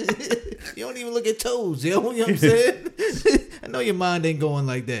 You don't even look at toes, yo. You know what I'm saying? I know your mind ain't going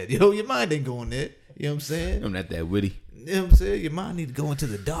like that, yo. Your mind ain't going there. You know what I'm saying? I'm not that witty. You know what I'm saying? Your mind need to go into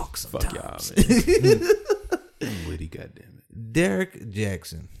the dark sometimes. Fuck y'all, man. I'm witty, goddamn it. Derek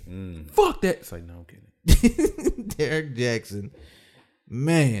Jackson. Fuck that. It's like, no, I'm kidding. Derek Jackson.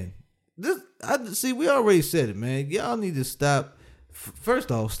 Man. See, we already said it, man. Y'all need to stop.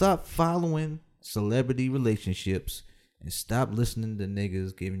 First off, stop following celebrity relationships and stop listening to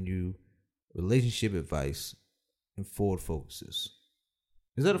niggas giving you relationship advice and Ford Focuses.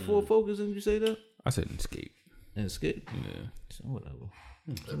 Is that a Ford Focus? Didn't you say that? I said escape. And Escape? Yeah. So whatever.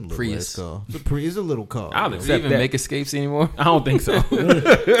 Some Prius. little ass car. It's a little car. I'll yo. Do we accept even that. make escapes anymore? I don't think so.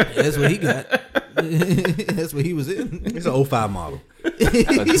 That's what he got. That's what he was in. It's an 05 model. A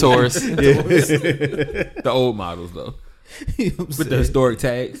Taurus. The old models though. You know what I'm With the saying? historic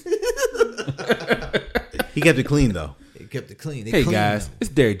tags. He kept it clean though. They kept it clean. They Hey clean guys, now. it's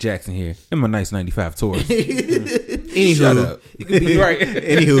Derek Jackson here in my nice 95 Taurus. Anywho, Shut up. It could be Right.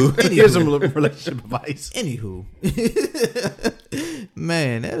 Anywho, here's some relationship advice. Anywho,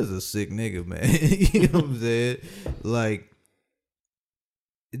 man, that is a sick nigga, man. You know what I'm saying? Like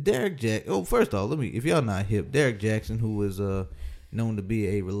Derek Jackson. Oh, first off, if y'all not hip, Derek Jackson, who is known to be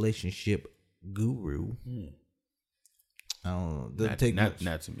a relationship guru. I don't know. Doesn't take much.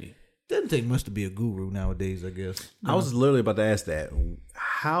 Not to me. Doesn't take much to be a guru nowadays, I guess. I was literally about to ask that.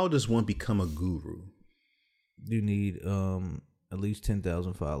 How does one become a guru? You need at least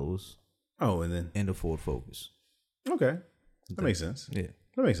 10,000 followers Oh, and then and a Ford Focus. okay, that makes sense. Yeah.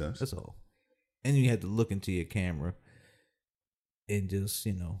 That makes sense. That's all. And you have to look into your camera and just,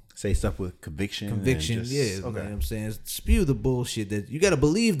 Say stuff with conviction. and conviction. just- Yeah, you know Okay. what I'm saying? Spew the bullshit that you got to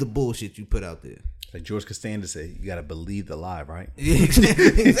believe the bullshit you put out there. Like George Costanza said, you got to believe the lie, right?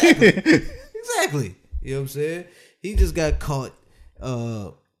 Exactly. Exactly. You know what I'm saying? He just got caught.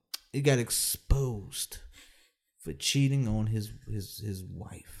 He got exposed for cheating on his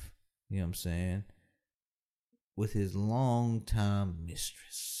wife. You know what I'm saying? With his longtime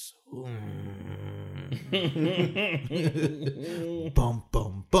mistress. Bum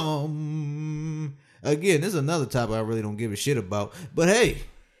bum bum. Again, this is another topic I really don't give a shit about. But hey,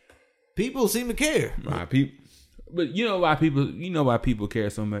 people seem to care. My people. But you know why people care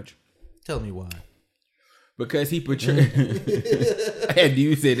so much? Tell me why. Because he portrayed. And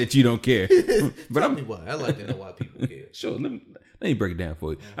you said that you don't care. But Tell me why. I like to know why people care. Sure, let me break it down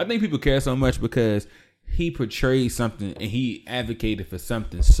for you. I think people care so much because he portrayed something and he advocated for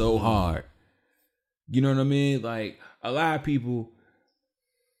something so hard. You know what I mean? Like, a lot of people,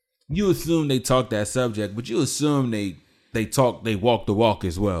 you assume they talk that subject, but you assume they walk the walk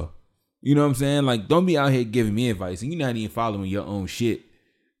as well. You know what I'm saying? Like, don't be out here giving me advice and you're not even following your own shit.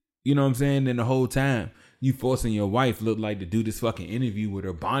 You know what I'm saying? Then the whole time you forcing your wife look like to do this fucking interview with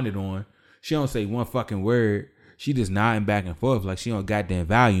her bonnet on. She don't say one fucking word. She just nodding back and forth like she on goddamn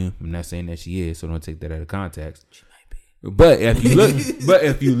volume. I'm not saying that she is, so don't take that out of context. She might be. But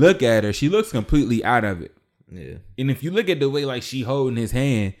if you look at her, she looks completely out of it. Yeah. And if you look at the way like she holding his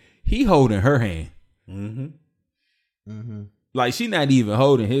hand, he holding her hand. Like she not even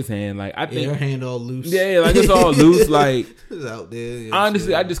holding his hand. Like I think her hand all loose. Yeah, like it's all loose. Like it's out there. You know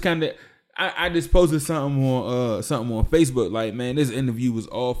honestly, what I I'm just kind of I just posted something on Facebook. Like, man, this interview was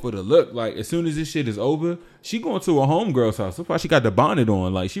all for the look. Like, as soon as this shit is over, she going to her homegirl's house. That's why she got the bonnet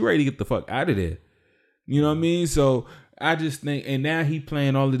on. Like, she ready to get the fuck out of there. You know what I mean? So I just think, and now he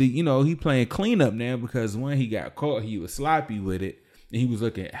playing all of the, you know, he playing cleanup now because when he got caught, he was sloppy with it. And he was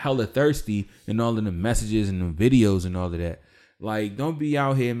looking hella thirsty in all of the messages and the videos and all of that. Like, don't be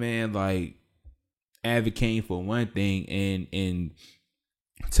out here, man, like, advocating for one thing and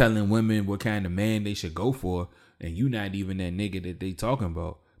telling women what kind of man they should go for, and you not even that nigga that they talking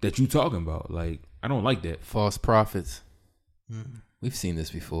about, that you talking about. Like, I don't like that. False prophets. We've seen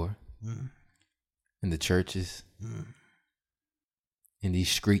this before. In the churches. In these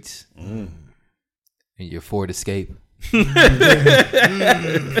streets. In your Ford Escape.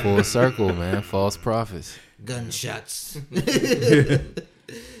 Full circle, man. False prophets. Gunshots.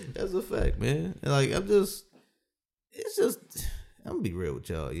 That's a fact, man. Like, I'm gonna be real with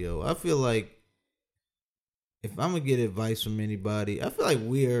y'all, yo. I feel like if I'm gonna get advice from anybody, I feel like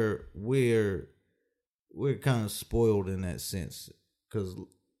we're kind of spoiled in that sense. Cause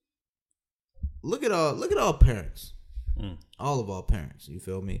look at our parents. All of our parents, you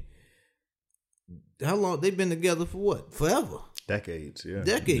feel me? How long they've been together for what? Forever. Decades, yeah.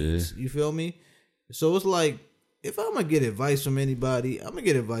 Decades. You feel me? So it's like, if I'm gonna get advice from anybody, I'm gonna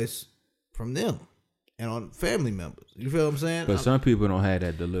get advice from them and on family members. You feel what I'm saying? But some people don't have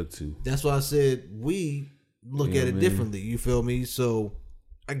that to look to. That's why I said we look at it differently. You feel me? So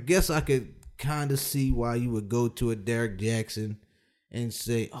I guess I could kind of see why you would go to a Derek Jackson and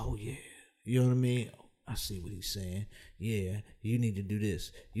say, "Oh yeah," you know what I mean? I see what he's saying. Yeah, you need to do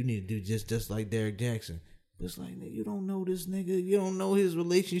this. You need to do just like Derek Jackson. But it's like, you don't know this nigga. You don't know his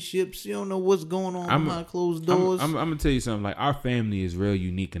relationships. You don't know what's going on behind closed doors. I'm gonna tell you something. Like, our family is real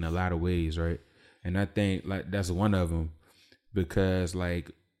unique in a lot of ways, right? And I think like that's one of them, because like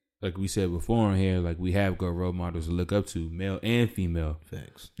we said before on here, like we have good role models to look up to, male and female.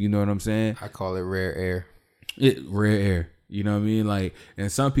 Facts. You know what I'm saying? I call it rare air. Rare air. You know what I mean? Like,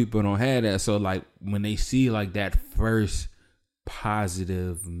 and some people don't have that. So like when they see like that first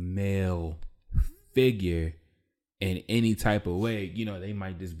positive male figure in any type of way, you know, they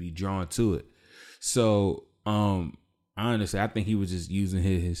might just be drawn to it. So honestly, I think he was just using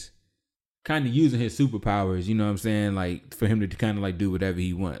his superpowers, you know what I'm saying? Like, for him to kind of like do whatever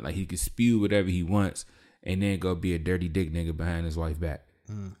he wants. Like, he could spew whatever he wants and then go be a dirty dick nigga behind his wife back.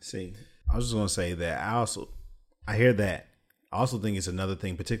 See, I was just gonna say that I hear that. I also think it's another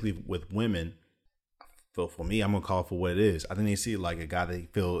thing, particularly with women. For me, I'm gonna call it for what it is. I think they see it like a guy they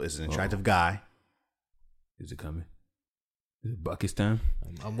feel is an attractive guy. Is it coming? Is it Buckets time?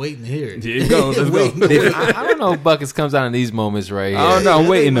 I'm waiting to hear it. Here it goes. Let's go. I don't know if Buckets comes out in these moments right here. I don't know. I'm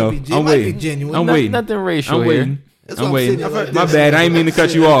waiting though. I'm waiting. Genuine. I'm waiting. Nothing racial I'm waiting. here. I'm waiting. My bad. I ain't mean to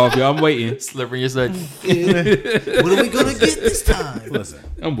cut you off, yo. I'm waiting. Slippery yourself. What are we gonna get this time? Listen,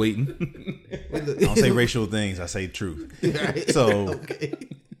 I'm waiting. I don't say racial things. I say truth. So,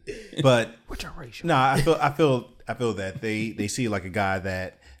 but What's your racial? no, I feel that they see like a guy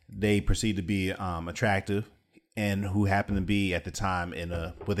that they perceive to be attractive and who happened to be at the time in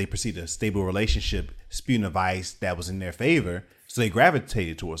what they perceived a stable relationship, spewing advice that was in their favor. So they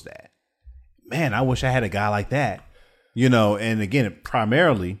gravitated towards that. Man, I wish I had a guy like that. You know, and again,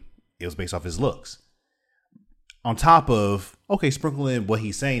 primarily it was based off his looks. On top of, okay, sprinkle in what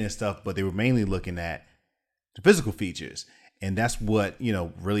he's saying and stuff, but they were mainly looking at the physical features. And that's what, you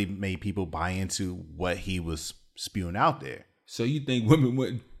know, really made people buy into what he was spewing out there. So you think women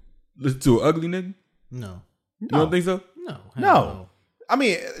wouldn't listen to an ugly nigga? No. You don't think so? No. I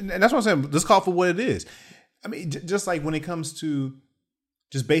mean, and that's what I'm saying. Let's call it for what it is. I mean, just like when it comes to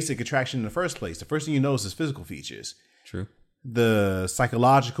just basic attraction in the first place, the first thing you notice is physical features. True. The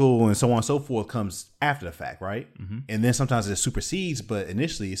psychological and so on and so forth comes after the fact, right? And then sometimes it supersedes, but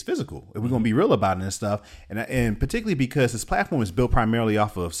initially it's physical. If we're going to be real about it and stuff, and particularly because this platform is built primarily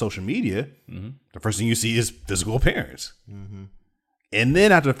off of social media, the first thing you see is physical appearance. And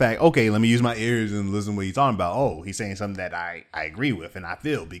then after the fact, okay, let me use my ears and listen to what he's talking about. Oh, he's saying something that I agree with and I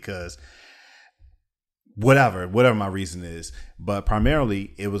feel because whatever my reason is. But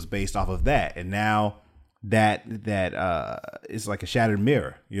primarily it was based off of that. And now that it's like a shattered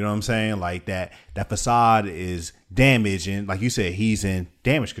mirror. You know what I'm saying? Like that facade is damaged, and like you said, he's in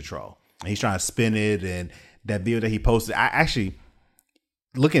damage control. And he's trying to spin it, and that video that he posted,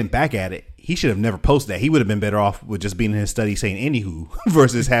 looking back at it, he should have never posted that. He would have been better off with just being in his study saying anywho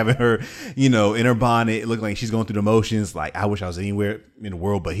versus having her, in her bonnet, looking like she's going through the motions. Like, I wish I was anywhere in the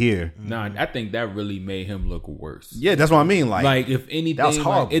world but here. Nah, I think that really made him look worse. Yeah, that's what I mean. Like if anything, that was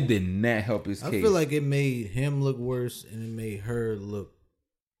horrible. it did not help his case. I feel like it made him look worse, and it made her look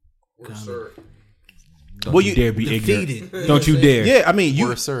Don't you dare be defeated. ignorant. Don't you dare. Yeah, I mean,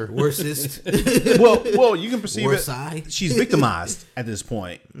 Worsest. well, you can perceive Worse it. eye. She's victimized at this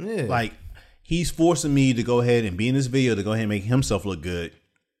point. Yeah. Like, he's forcing me to go ahead and be in this video to go ahead and make himself look good.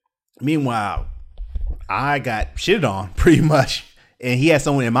 Meanwhile, I got shitted on pretty much, and he had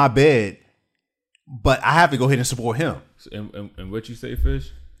someone in my bed, but I have to go ahead and support him. And what you say,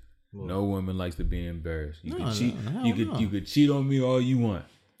 Fish? No woman likes to be embarrassed. You can cheat. You could cheat on me all you want.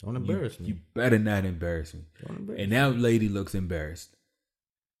 Don't embarrass me. You better not embarrass me. And that lady looks embarrassed.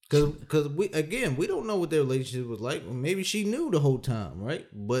 Because we don't know what their relationship was like. Maybe she knew the whole time, right?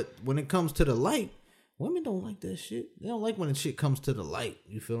 But when it comes to the light, women don't like that shit. They don't like when the shit comes to the light.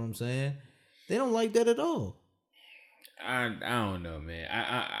 You feel what I'm saying? They don't like that at all. I don't know, man.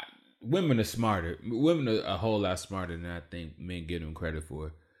 Women are smarter. Women are a whole lot smarter than I think men give them credit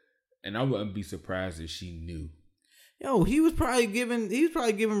for. And I wouldn't be surprised if she knew. Yo, he was probably giving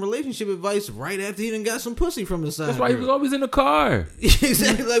relationship advice right after he done got some pussy from the side. That's why he was always in the car.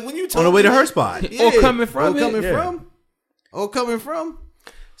 Exactly. Like when you On the way to her spot. Or coming from Or coming from.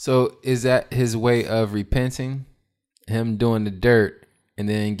 So is that his way of repenting? Him doing the dirt and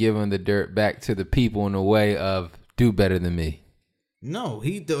then giving the dirt back to the people in a way of do better than me? No,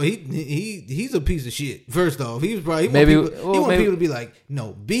 he's a piece of shit. First off, he was probably Maybe want people to be like,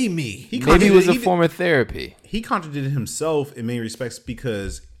 no, be me. Maybe it was a form of therapy. He contradicted himself in many respects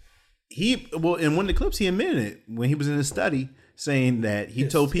because in one of the clips he admitted it when he was in his study, saying that he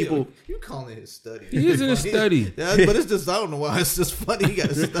told people. You calling it his study? He is in a study. But it's just, I don't know why it's just funny. He got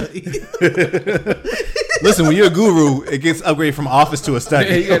a study. Listen, when you're a guru, it gets upgraded from office to a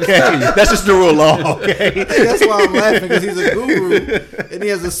study. Yeah, Okay, that's just the rule of law. Okay, That's why I'm laughing, because he's a guru and he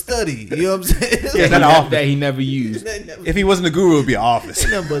has a study. You know what I'm saying? Yeah, not an office. That he never used. If he wasn't a guru, it'd be an office.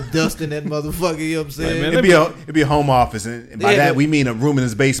 Nothing but dust in that motherfucker. You know what I'm saying? man, It'd be a home office, and by that we mean a room in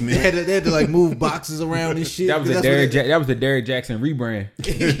his basement. They had to like move boxes around and shit. That was the Derrick Jackson rebrand.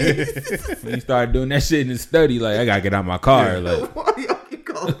 When he started doing that shit in his study, like, I gotta get out my car. Like, Why y'all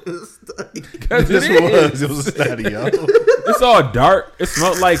call it a study? It was a study, yo. it's all dark. It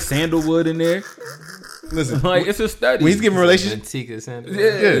smelled like sandalwood in there. Listen, Like, it's a study. when he's giving relationship, Antique sandal.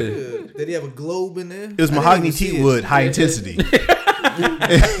 yeah. Did he have a globe in there? it was mahogany teak wood, high intensity.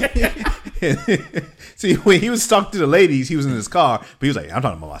 See, when he was talking to the ladies, he was in his car, but he was like, I'm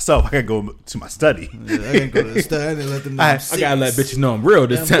talking about myself. I gotta go to my study. I didn't go to the study. I didn't let them know. I gotta let bitches know I'm real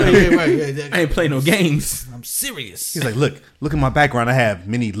this time. Right. I ain't play no games. I'm serious. He's like, look at my background. I have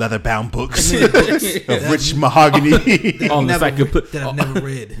many leather-bound books of rich mahogany. On the that I've never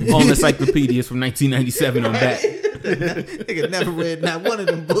read. on the encyclopedias from 1997 on that. Nigga never read not one of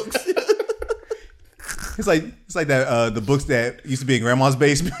them books. It's like that the books that used to be in grandma's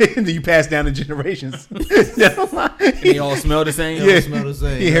basement that you pass down to generations. They all smell the same. Yeah. Smell the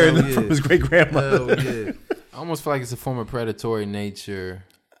same. He inherited Hell them from yeah. his great grandmother. Hell yeah. I almost feel like it's a form of predatory nature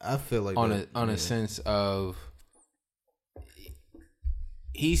I feel like on a sense of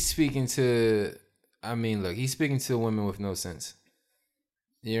he's speaking to. I mean, look, he's speaking to women with no sense.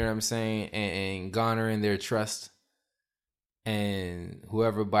 You know what I'm saying? And garnering their trust. And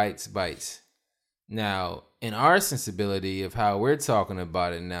whoever bites, bites. Now, in our sensibility of how we're talking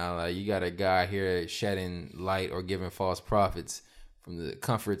about it now, like you got a guy here shedding light or giving false prophets from the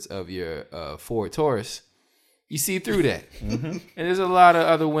comforts of your Ford Taurus. You see through that. Mm-hmm. And there's a lot of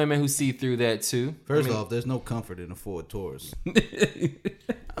other women who see through that too. First off, there's no comfort in a Ford Taurus.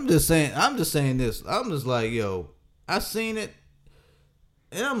 I'm just saying this. I'm just like, yo, I seen it,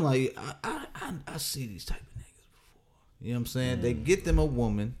 and I'm like, I see these type of niggas before. You know what I'm saying? They get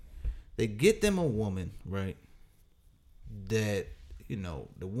them a woman, right? That, you know,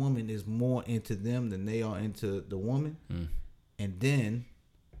 the woman is more into them than they are into the woman, and then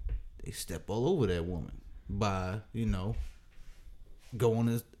they step all over that woman by, you know, going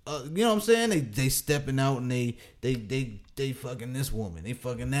to. You know what I'm saying? They stepping out and they fucking this woman, they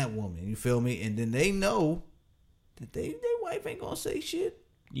fucking that woman. You feel me? And then they know that they wife ain't gonna say shit.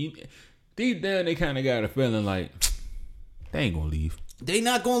 Deep down, they kind of got a feeling like they ain't gonna leave. They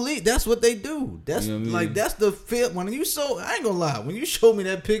not gonna leave. That's what they do. That's You know what I mean? like that's the feel. When you I ain't gonna lie. When you showed me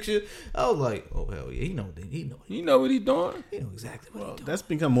that picture, I was like, oh hell yeah, he know what he's doing. he know exactly what he doing. That's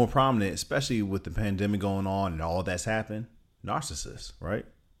become more prominent, especially with the pandemic going on and all that's happened. Narcissists, right?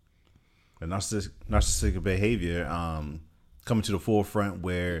 The narcissistic behavior. coming to the forefront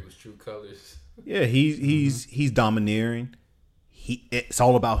where True colors. yeah, he's domineering. It's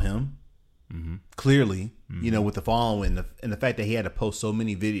all about him. Clearly, you know, with the following and the fact that he had to post so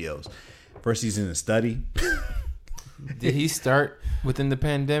many videos. First, he's in a study. Did he start within the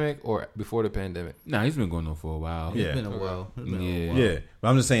pandemic or before the pandemic? Nah, he's been going on for a while. Yeah. It's been a while. Yeah. Yeah, but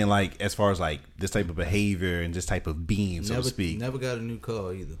I'm just saying, like, as far as like this type of behavior and this type of being, so to speak. Never got a new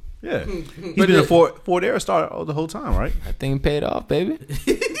car either. Yeah, he's been a Ford Aerostar the whole time, right? That thing paid off, baby.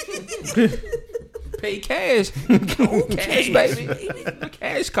 Pay cash. Cash, baby.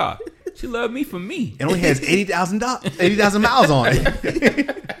 Cash car. She loved me for me. It only has 80,000 miles on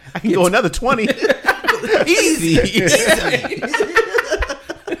it. I can go another 20. Easy.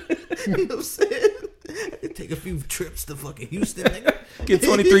 You know what I'm saying? I could take a few trips to fucking Houston, nigga. Get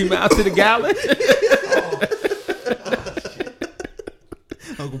 23 miles to the gallon.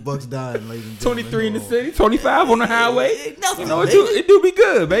 Uncle Buck's dying, ladies and gentlemen. 23 in the city, 25 on the highway. Ain't nothing, You know, baby. it do be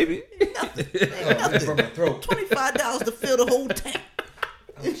good, baby. Ain't nothing. From my throat. $25 to fill the whole tank.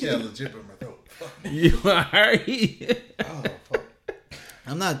 I'm still legit from my throat. You alright? Oh, fuck.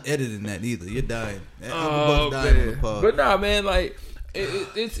 I'm not editing that either. You're dying. Uncle Oh, Buck's dying on the man. pod. But nah, man, like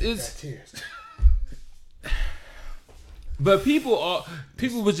it's. Tears. But people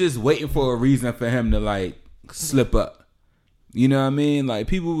was just waiting for a reason for him to like slip up. You know what I mean? Like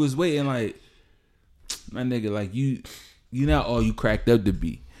people was waiting, like my nigga, like you not all you cracked up to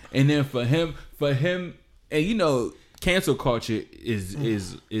be. And then for him, and you know, cancel culture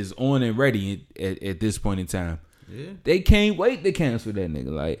is on and ready at this point in time. Yeah. They can't wait to cancel that nigga.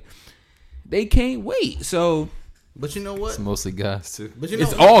 Like they can't wait. So But you know what? It's mostly guys too. But you know,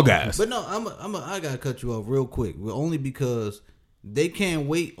 it's all guys. But no, I gotta cut you off real quick. Only because they can't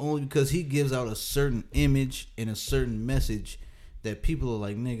wait. Only because he gives out a certain image and a certain message that people are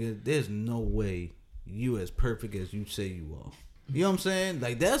like, nigga, there's no way you as perfect as you say you are. You know what I'm saying?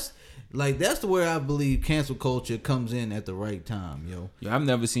 Like that's the where I believe cancel culture comes in at the right time, yo. Yo, I've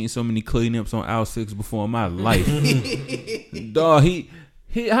never seen so many cleanups on Al 6 before in my life. Dog, he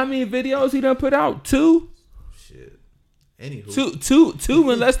how many videos he done put out? 2? Shit. Anywho,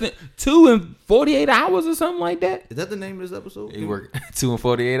 Two in less than 2 in 48 hours or something like that. is that the name of this episode? He worked 2 and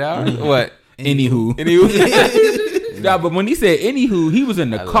 48 hours. What? Anywho. Nah, but when he said anywho, he was in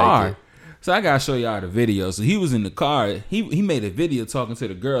the I like car. it. So I gotta show y'all the video. So he was in the car. He made a video talking to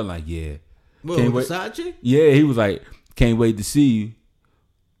the girl like, yeah. What, Can't the wait. side chick? Yeah, he was like, can't wait to see you.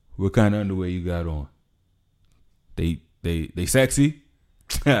 What kind of underwear you got on? They sexy?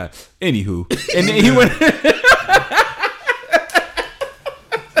 Anywho. And then he went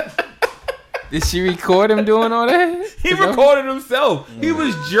Did she record him doing all that? he recorded himself. He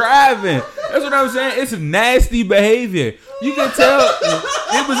was driving. That's what I'm saying. It's nasty behavior. You can tell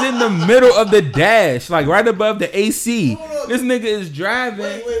it was in the middle of the dash, like right above the AC. This nigga is driving.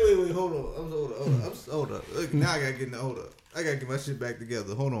 Wait, hold on. Hold up. Look, now I gotta get hold up. I gotta get my shit back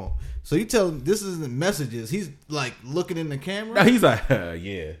together. Hold on. So you tell him this isn't messages. He's like looking in the camera. Now he's like,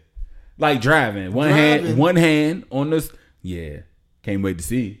 yeah. Like driving. One hand on this. Yeah. Can't wait to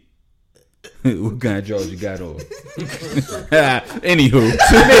see. What kind of drawers you got on? Anywho.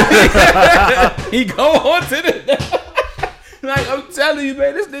 He go on to the like, I'm telling you,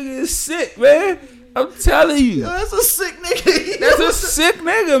 man, this nigga is sick, man. I'm telling you. Yo, that's a sick nigga. That's a sick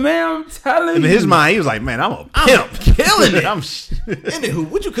nigga, man. I'm telling you. In his mind, he was like, "Man, I'm a pimp, killing it." Anywho,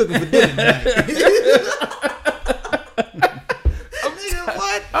 what you cooking for dinner tonight? Nigga,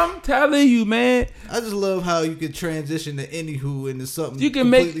 what? I'm telling you, man. I just love how you can transition to anywho into something You can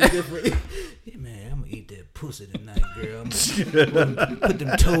make- completely different. Yeah, man, I'm gonna eat that pussy tonight, girl. I'm gonna put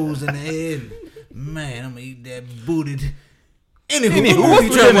them toes in the head. Man, I'm gonna eat that booted. Anywho, what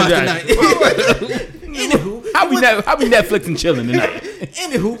you trying to watch tonight? Anywho, How we Netflix and chilling tonight?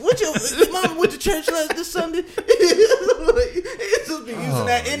 Anywho, what your mama went to church this Sunday? It's just be using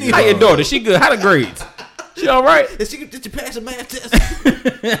that anywho. How your daughter? She good? How the grades? She all right? Did you pass a math test?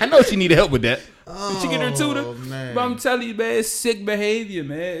 I know she need help with that. Did she get her tutor? Man. But I'm telling you, man, it's sick behavior,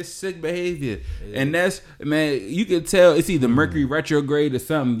 man. It's sick behavior. And that's, man, you can tell it's either Mercury retrograde or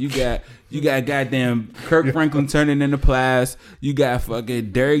something. You got goddamn Kirk Franklin turning into Plies. You got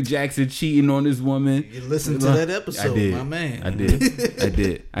fucking Derek Jackson cheating on this woman. You listened to that episode, I did. my man. I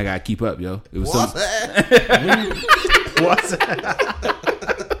did. I gotta keep up, yo. It was What's some, that? What?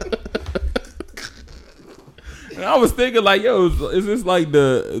 and I was thinking like, yo, is this like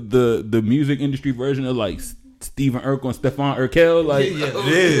the music industry version of like Stephen Urkel and Stefan Urkel? Like, It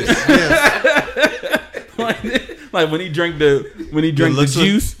is. like when he drank the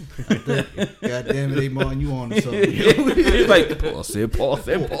juice. God damn it, Amon, you on to something. He's like, pause it.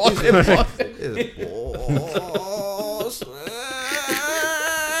 Boss.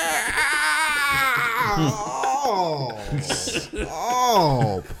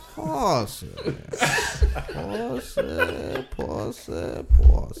 Pause it.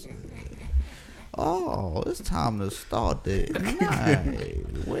 Oh, it's time to start the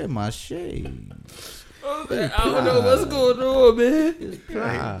night. Where my shades? I don't know what's going on, man.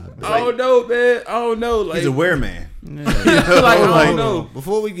 I don't know, man. I don't know. Like, He's a wear man. like, I don't know.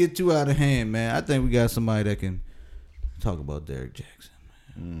 Before we get too out of hand, man, I think we got somebody that can talk about Derek Jackson.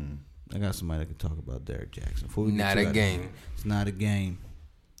 I got somebody that can talk about Derek Jackson. Before we get Not too a out of game. hand. It's not a game.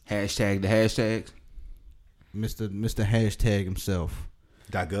 Hashtag the hashtags. Mr. Hashtag himself.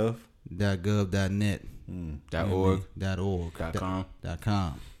 .gov. .gov.net. .org. .org. .com.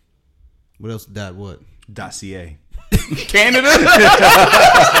 .com. What else? .what? .ca. Canada.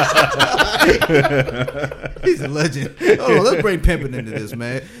 He's a legend. Oh, let's bring pimping into this,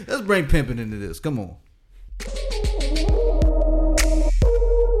 man. Let's bring pimping into this. Come on.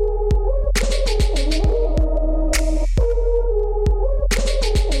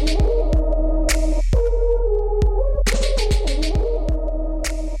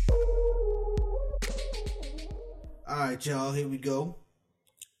 All right, y'all. Here we go.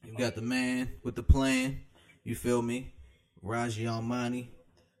 You got the man with the plan. You feel me? Raji Almani,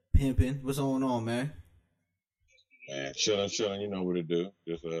 pimping. What's going on, man? Man, chilling, you know what to do.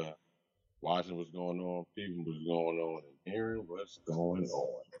 Just watching what's going on, peeping what's going on, and hearing what's going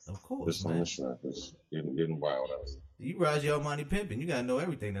on. Of course, Just on man. the shrimp. It's getting wild out You Raji Almani pimping. You gotta know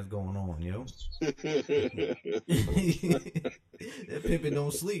everything that's going on, yo. here. That pimping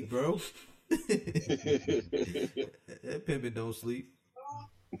don't sleep, bro. That pimping don't sleep.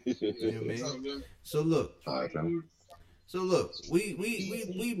 You know what I mean? So look, All right, fam.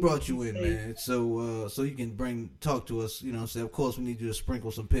 we brought you in, man. So you can talk to us. You know what I'm saying? Of course, we need you to sprinkle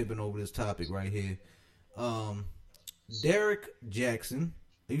some pimping over this topic right here. Derek Jackson.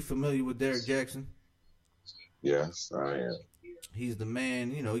 Are you familiar with Derek Jackson? Yes, I am. He's the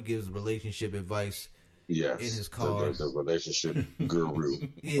man. You know, he gives relationship advice. Yes. In his car. The relationship guru.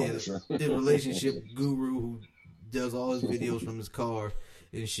 Yeah, the relationship guru who does all his videos from his car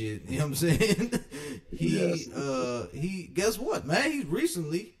and shit. You know what I'm saying? He guess what, man? He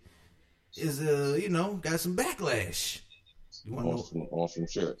recently is got some backlash. You want to know? On some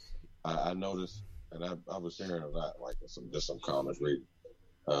shit. I noticed, and I was hearing a lot, like some comments reading.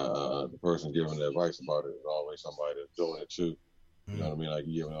 The person giving the advice about it is always somebody that's doing it too. You know what I mean? Like,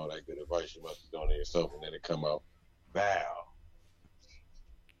 you giving all that good advice, you must be doing it yourself, and then it come out, bow.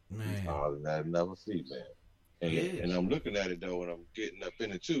 Man. That never see, man. And I'm looking at it, though, and I'm getting up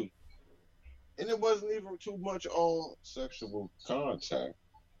in it, too. And it wasn't even too much on sexual contact.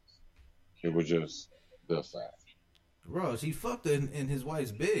 It was just the fact. Ross, he fucked her in his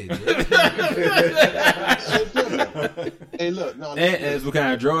wife's bed. Hey, look. No, And asked what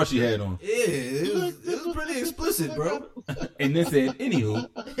kind of draw she had on. Yeah, it was pretty explicit, bro. And then said, anywho.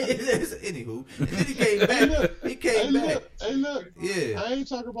 Anywho. And then he came back. Hey, look. Yeah. I ain't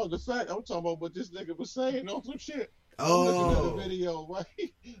talking about the fact. I'm talking about what this nigga was saying on some shit. Oh. I'm looking at the video, right?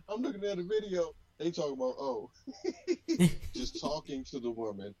 I'm looking at the video. They talking about, just talking to the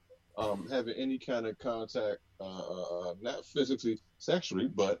woman, having any kind of contact, not physically, sexually,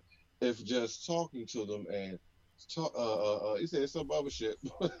 but if just talking to them and he said some other shit.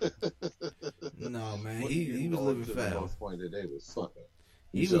 No, man, he was living foul. Point that they was fucking.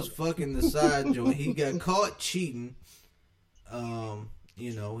 He was fucking the side joint. He got caught cheating.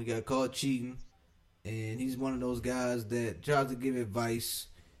 He got caught cheating, and he's one of those guys that tries to give advice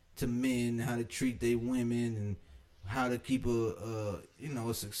to men how to treat their women and how to keep a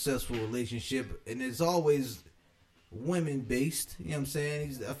successful relationship, and it's always women based. You know what I'm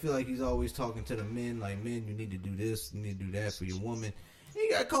saying? I feel like he's always talking to the men, like, men, you need to do this, you need to do that for your woman. He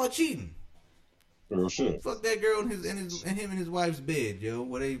got caught cheating. Real shit. Fuck that girl in him and his wife's bed, yo.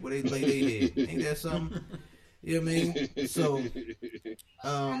 Where they lay their head. Ain't that something? You know what I mean? So,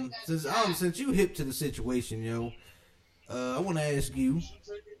 since you hip to the situation, yo, I want to ask you,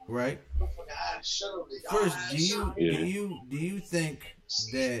 right? First, do you think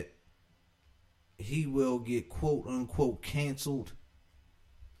that he will get quote unquote canceled,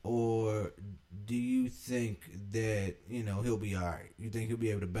 or do you think that he'll be all right? You think he'll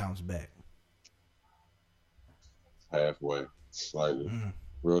be able to bounce back? Halfway, slightly.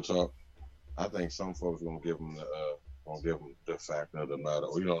 Real talk. I think some folks gonna give him the fact of the matter,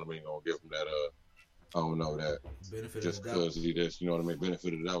 or you know what I mean, gonna give him that I don't know, that benefit just because he just, you know what I mean,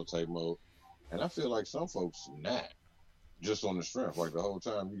 benefit of the doubt type mode. And I feel like some folks not just on the strength, like the whole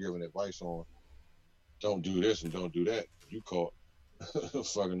time you giving advice on don't do this and don't do that, you caught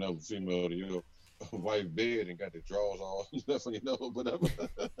fucking up a female to your wife bed and got the drawers all left on your nose, whatever.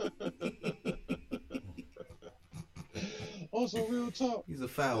 on some real talk. He's a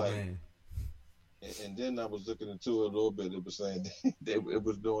foul Like, man. And then I was looking into it a little bit. It was saying it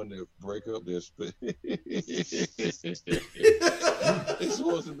was doing their breakup, their split. It's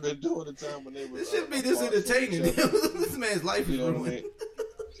supposed to have been during the time when they were. This shouldn't be this entertaining. This man's life is You know what I ruined.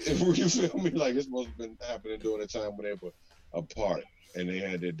 mean? You feel me? Like it's supposed to have been happening during the time when they were apart and they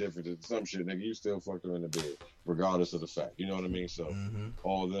had their differences. Some shit, nigga, you still fucked her in the bed, regardless of the fact. You know what I mean? So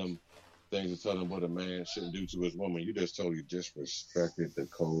all them things to tell them what a man shouldn't do to his woman, you just totally disrespected the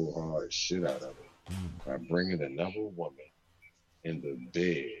cold hard shit out of it by bringing another woman in the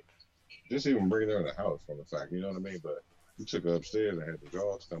bed. Just even bringing her in the house from the fact, you know what I mean? But you took her upstairs and had the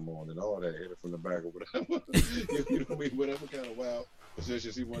jaws come on and all that, hit her from the back or whatever. You know what I mean? Whatever kind of wild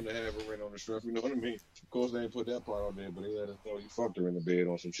positions he wanted to have her in on the strength, you know what I mean? Of course, they didn't put that part on there, but he let us know he fucked her in the bed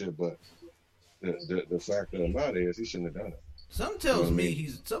on some shit. But the fact of the matter is, he shouldn't have done it. Something tells me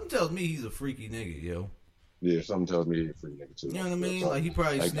he's a freaky nigga, yo. Yeah, something tells me he's a freak nigga too. You know what I mean? Like he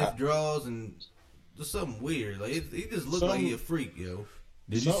probably sniffed draws and just something weird. Like he just looked like he a freak, yo.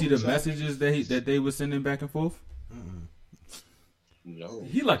 Did you see the messages that they were sending back and forth? No.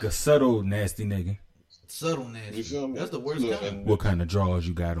 He like a subtle nasty nigga. Subtle nasty. You feel me? That's the worst Look, kind. What kind of drawers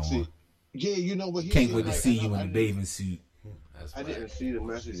you got on? See, yeah, you know what? Can't wait to see you in a bathing suit. I didn't see the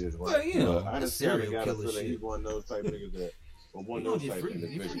messages. Right? Well, yeah. But I That's just kind of serial got a killer feeling shit. he's one of those type niggas that, or one You of those gonna type get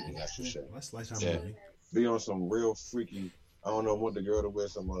freaky. individuals. That's for sure. That's lifetime Yeah. movie. Be on some real freaky. I don't know, want the girl to wear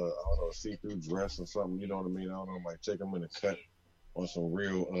some, I don't know, see-through dress or something. You know what I mean? I don't know, like take them in a cut on some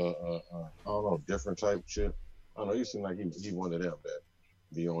real, I don't know, different type shit. I don't know. He seemed like he one of them that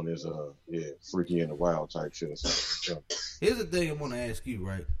be on his, freaky and the wild type shit or something. Here's the thing I want to ask you,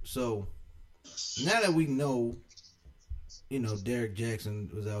 right? So now that we know, you know, Derek Jackson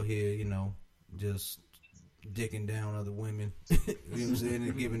was out here, you know, just dicking down other women, you know what I'm saying,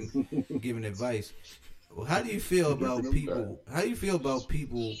 and giving advice. Well, how do you feel about people? How do you feel about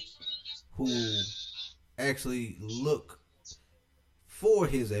people who actually look for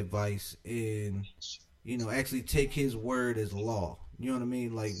his advice and, you know, actually take his word as law? You know what I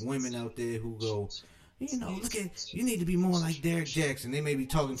mean? Like women out there who go, you know, you need to be more like Derek Jackson. They may be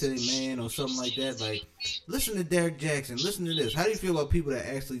talking to their man or something like that. Like, listen to Derek Jackson. Listen to this. How do you feel about people that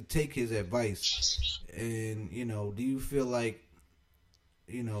actually take his advice? And, you know, do you feel like,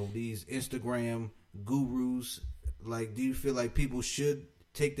 you know, these Instagram gurus, like, do you feel like people should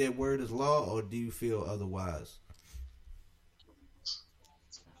take their word as law, or do you feel otherwise?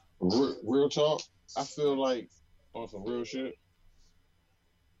 Real talk, I feel like on some real shit,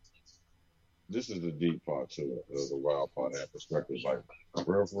 this is the deep part to it, the wild part of that perspective. Like,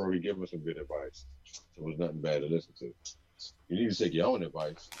 real for real, he gave us some good advice. So there's nothing bad to listen to. You need to take your own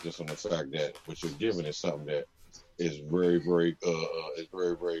advice just on the fact that what you're giving is something that is very, very,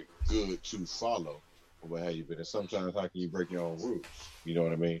 very good to follow or what have you been. And sometimes how can you break your own rules? You know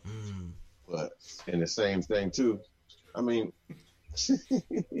what I mean? But in the same thing too, I mean,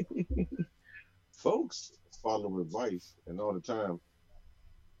 folks follow advice and all the time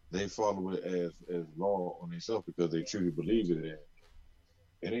they follow it as law on themselves because they truly believe it in.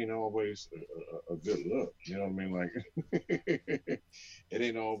 It ain't always a good look. You know what I mean? Like, it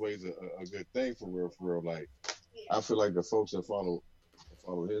ain't always a good thing for real. Like, I feel like the folks that follow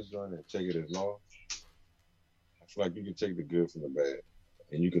his journey and take it as law, I feel like you can take the good from the bad.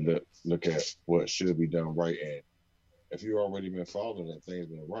 And you can look at what should be done right. And if you've already been following and things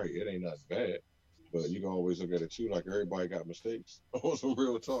been right, it ain't nothing bad. But you can always look at it too, like everybody got mistakes. On some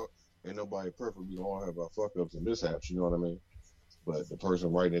real talk, ain't nobody perfect. We all have our fuck ups and mishaps. You know what I mean? But the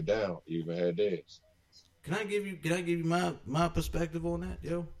person writing it down even had theirs. Can I give you my perspective on that,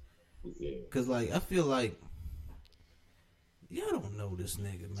 yo? Yeah. Cause like I feel like y'all don't know this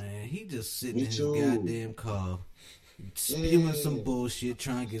nigga, man. He just sitting Me in his too. goddamn car, spewing some bullshit,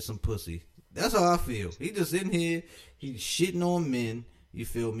 trying to get some pussy. That's how I feel. He just in here, he's shitting on men. You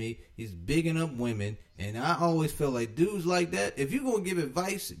feel me? He's bigging up women, and I always felt like dudes like that. If you're gonna give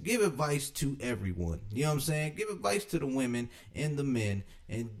advice to everyone. You know what I'm saying? Give advice to the women and the men,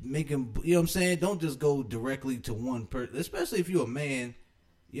 and make them. You know what I'm saying? Don't just go directly to one person, especially if you're a man.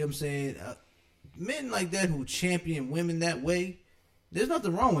 You know what I'm saying? Men like that who champion women that way. There's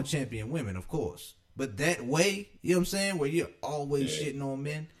nothing wrong with champion women, of course, but that way, you know what I'm saying? Where you're always shitting on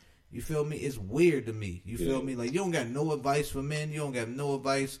men. You feel me? It's weird to me. You feel me? Like, you don't got no advice for men. You don't got no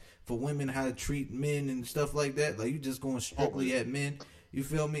advice for women, how to treat men and stuff like that. Like, you just going strictly at men. You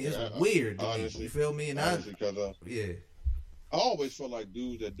feel me? It's weird to me. You feel me? And honestly, I always feel like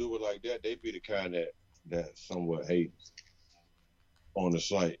dudes that do it like that, they be the kind that somewhat hate on the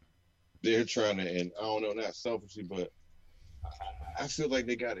site. They're trying to, and I don't know, not selfishly, but I feel like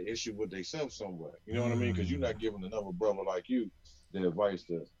they got an issue with themselves somewhere. You know what I mean? Because you're not giving another brother like you the advice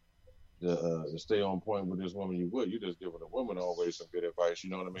to stay on point with this woman you would. You're just giving a woman always some good advice. You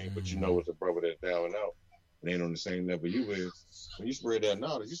know what I mean? But you know it's a brother that's down and out and ain't on the same level you is. When you spread that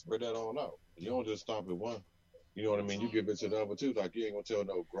knowledge, you spread that all out. You don't just stop at one. You know what I mean? You give it to the other too. Like you ain't gonna tell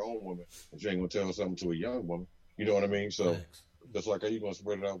no grown woman, but you ain't gonna tell something to a young woman. You know what I mean? So just like how you gonna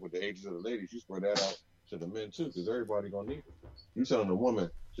spread it out with the ages of the ladies, you spread that out to the men too, because everybody gonna need it. You telling a woman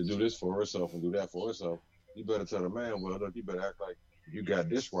to do this for herself and do that for herself, you better tell the man, well, look, you better act like you got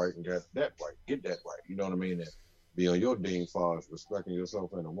this right and got that right. Get that right. You know what I mean? And be on your ding far as respecting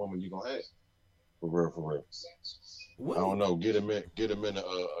yourself and the woman you gonna have. For real, for real. What? I don't know. Get him in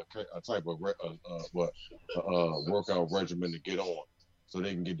a type of workout regimen to get on, so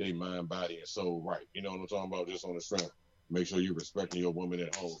they can get their mind, body, and soul right. You know what I'm talking about? Just on the strength. Make sure you're respecting your woman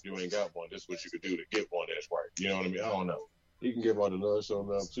at home. If you ain't got one, this is what you could do to get one that's right. You know what I mean? I don't know. You can give all the love, show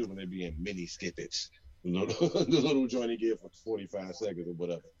love too, when they be in mini snippets. The little joint he give for 45 seconds or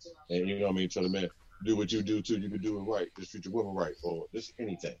whatever. And you know what I mean? Tell the man, do what you do too. You can do it right. Just treat your woman right, or just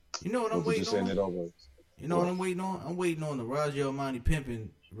anything. You know what I'm waiting on? You know what I'm waiting on? I'm waiting on the Raja Almani pimping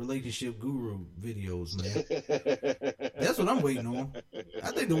relationship guru videos, man. That's what I'm waiting on.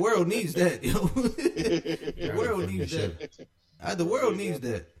 I think the world needs that, yo. The world needs that. The world needs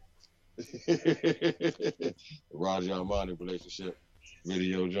that. Raja Almani relationship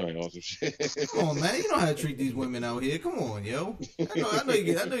video joint on some shit. Come on, man. You know how to treat these women out here. Come on, yo. I know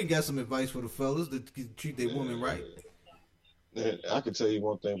you got some advice for the fellas to treat their women right. I can tell you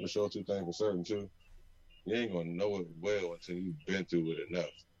one thing for sure, two things for certain too. You ain't gonna know it well until you've been through it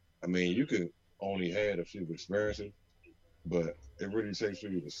enough. I mean, you can only had a few experiences, but it really takes for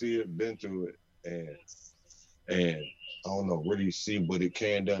you to see it, been through it, and I don't know, really see what it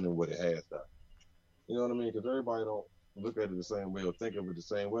can done and what it has done. You know what I mean? Because everybody don't look at it the same way or think of it the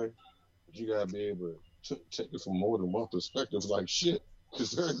same way. But you gotta be able to take it from more than one perspective, like shit.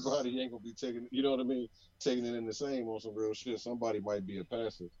 Because everybody ain't gonna be taking, you know what I mean, taking it in the same on some real shit. Somebody might be a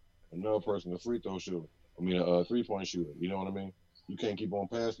passer, another person a free throw shooter. I mean, a 3-point shooter. You know what I mean? You can't keep on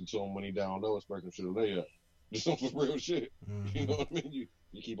passing to him when he down low, expect him to shoot a layup. Just on some real shit. Mm-hmm. You know what I mean?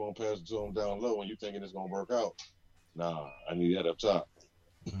 You keep on passing to him down low and you thinking it's gonna work out. Nah, I need that up top.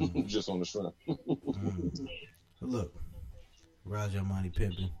 Mm-hmm. Just on the strength. Mm-hmm. Look, Raja Almani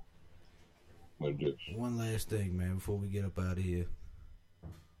pimping. What do? One last thing, man, before we get up out of here.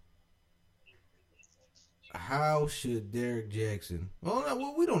 How should Derek Jackson?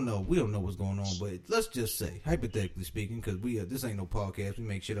 Well, we don't know. We don't know what's going on, but let's just say, hypothetically speaking, because this ain't no podcast. We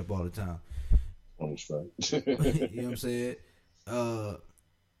make shit up all the time. That's right. You know what I'm saying? How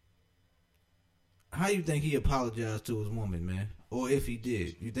you think he apologized to his woman, man? Or if he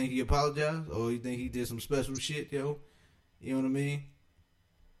did, you think he apologized, or you think he did some special shit, yo? You know what I mean?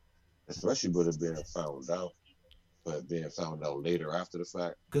 Especially with it being found out. But being found out later after the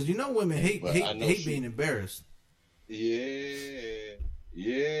fact. Because you know women hate being embarrassed. Yeah,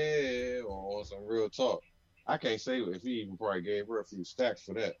 on some real talk. I can't say if he even probably gave her a few stacks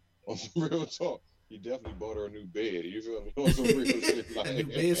for that. On some real talk. He definitely bought her a new bed. You feel me? On some real shit. Like, a new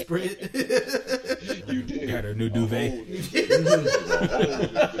bedspread. You did. Got her new duvet.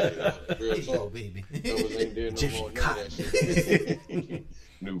 Real talk. Baby. Those ain't there no more. None of that shit.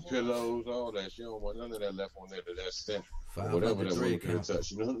 New pillows, all that. She don't want none of that left on there. That stamp, whatever that woman could touch.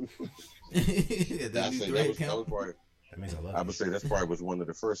 You know what I mean? That was probably. That means I would say that's probably was one of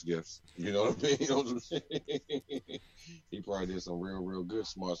the first gifts. You know what I mean? You know what I'm saying? He probably did some real good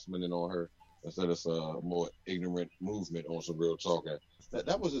smart spending on her instead of some more ignorant movement on some real talking.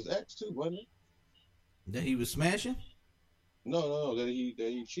 That was his ex too, wasn't it? That he was smashing? No, that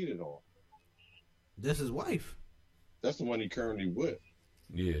he cheated on. That's his wife. That's the one he currently with.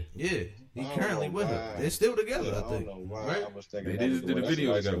 Yeah. He currently with her. They're still together, I think. I don't know why. Right? I was thinking they just did a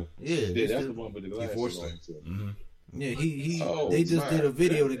video together. Yeah, that's the one with the glasses on too. Mm-hmm. Yeah, they just did a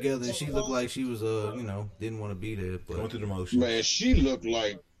video together, and she looked like she was, didn't want to be there. But going through the motions. Man, she looked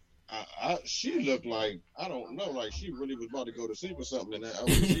like, she looked like, I don't know, like she really was about to go to sleep or something. And that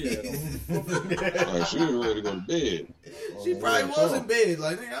she had on. Like she was ready to go to bed. She probably was in bed.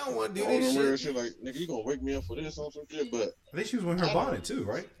 Like, nigga, I don't want to do this shit. Like, nigga, you gonna wake me up for this or some shit? But I think she was wearing her bonnet too,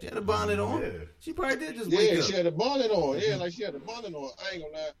 right? She had a bonnet on. Yeah. She probably did just wake up. Yeah, she had a bonnet on. Yeah, like she had a bonnet on. I ain't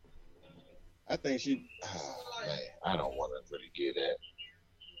gonna lie. I think she. Man, I don't want to really get that.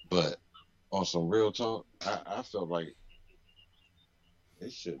 But on some real talk, I felt like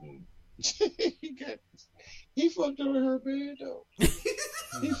it shouldn't. He fucked her in her bed though.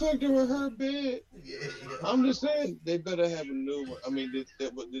 He fucked her in her bed. I'm just saying they better have a new one. I mean,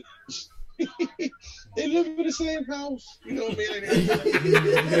 They live in the same house. You know what I mean?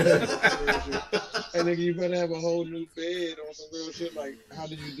 And then you better have a whole new bed or some real shit. Like, how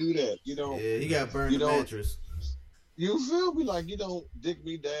did you do that? You know? Yeah, he got burned You the don't- mattress. You feel me? Like, you don't dick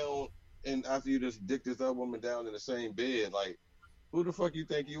me down, and after you just dick this other woman down in the same bed, like, who the fuck you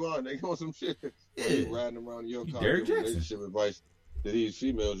think you are? Nigga, on some shit. Or you riding around in your car Derrick giving Jackson. relationship advice to these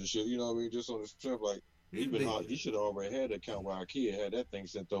females and shit. You know what I mean? Just on the strength, like, He he should have already had an account where IKEA had that thing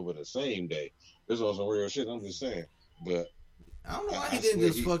sent over the same day. This on some real shit. I'm just saying. But I don't know why I he didn't swear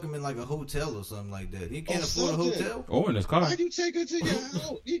just he- fuck him in like a hotel or something like that. He can't Or afford a something. hotel. Or in his car. why'd you take her to your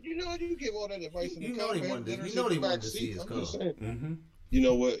house? You know you give all that advice in the You know car. they man. wanted to- Let her you sit know in they the wanted back to see seat. his I'm just car. saying. Mm-hmm. You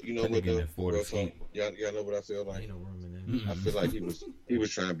know what? You know That what? nigga in Though? that Ford Real Escape. talk. Y'all know what I feel like. Ain't no room in there. I feel like he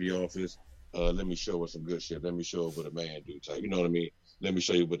was trying to be off his let me show her some good shit. Let me show her what a man do type. You know what I mean? Let me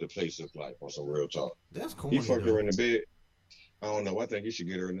show you what the place is like on some real talk. That's corny. He fucked though. her in the bed. I don't know. I think you should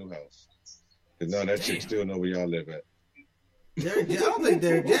get her a new house. Cause now that chick still know where y'all live at. I don't think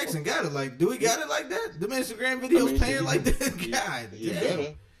Derrick Jackson got it like. Do he got it like that? Them Instagram videos I mean, paying like that? He God he damn.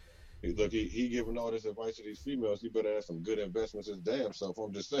 better. Look, he giving all this advice to these females. He better have some good investments his damn self.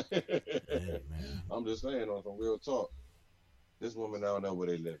 I'm just saying. Yeah, man. I'm just saying on some real talk. This woman now know where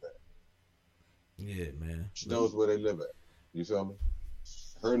they live at. Yeah, man. She knows where they live at. You feel me?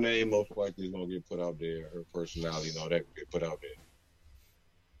 Her name most likely is gonna get put out there. Her personality and all that will get put out there.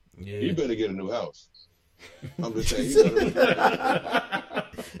 Yeah. You better get a new house. I'm just saying. You better,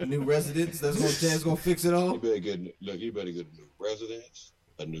 A new residence that's gonna fix it you all. better get you better get a new residence,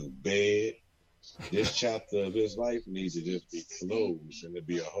 a new bed. This chapter of his life needs to just be closed and to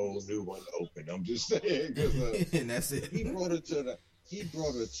be a whole new one open. I'm just saying, 'cause, And that's it. he brought her to the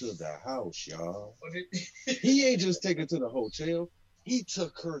house, y'all. He ain't just take her to the hotel. He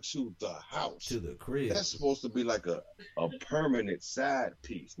took her to the house. To the crib. That's supposed to be like a permanent side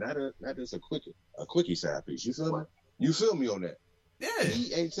piece, not just a quickie side piece. You feel me? You feel me on that? Yeah.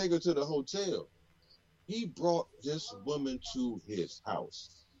 He ain't take her to the hotel. He brought this woman to his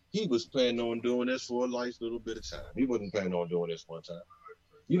house. He was planning on doing this for a nice little bit of time. He wasn't planning on doing this one time.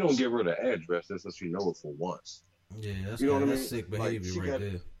 You don't give her the address just so she know it for once. Yeah, that's, You know what I that's mean? sick Like, behavior she right got-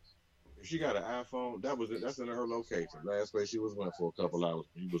 there. If she got an iPhone, that's in her location. Last place she was went for a couple hours.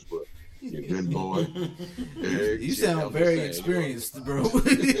 He was with your good boy. Eric, You shit, sound I'm very just saying, experienced, bro.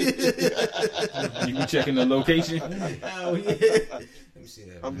 You be checking the location. Oh yeah. Let me see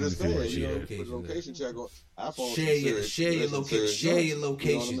that. I'm just Let me saying, see you what know, she put location check on iPhone. Share your serious- share your some location. serious Share your joints. You know what I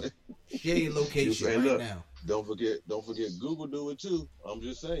location. mean? Share your location Hey, right look. now. Don't forget Google do it too. I'm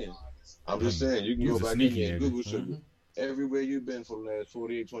just saying. You can He go was a back in sneaky there and nigga. Google show you everywhere you've been for the last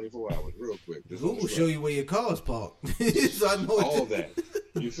 48, 24 hours, real quick. Just Google on the show you where your car's parked, so I know all what that.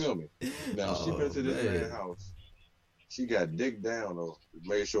 You feel me? Now she Oh, went to this man. man's house. She got digged down or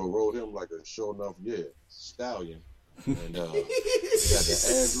made sure rode him like a sure enough, stallion. And got the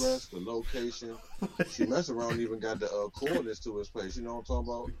address, the location. She messed around and even got the coordinates to his place. You know what I'm talking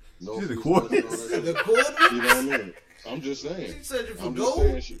about? No The food coordinates? stamps and all The that coordinates? shit. You know what I mean? I'm just saying. She searching for I'm just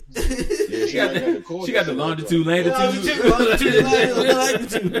gold. saying. She got the coordinates. She got the longitude, latitude. Longitude.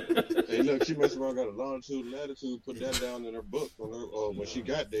 Hey, look, she messed around, got a longitude, latitude, put that down in her book on her when she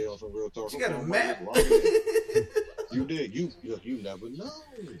got there on some real talk. She got a Her map. phone was wrong. You did. You never know.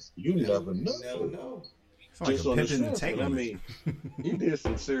 You never know. Never know. It's like Just a on the pimping and strength, and I tangling. mean, he did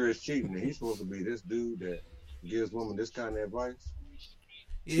some serious cheating, and he's supposed to be this dude that gives women this kind of advice.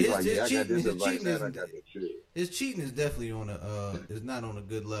 She's Yeah, like, his I got cheating, this his advice cheating and I is got this shit. his cheating is definitely on a is not on a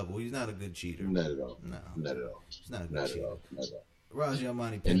good level. He's not a good cheater. Not at all. No, Not at all. he's not a good Not at cheater. all. Not at all. Raji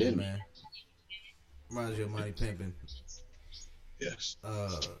Amani And pimping, then- man. Raji Amani pimping. Yes.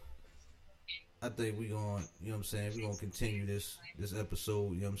 I think we gonna, you know what I'm saying, we're gonna continue this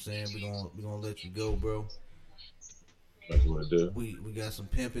episode, you know what I'm saying? We're gonna let you go, bro. That's what I do. We got some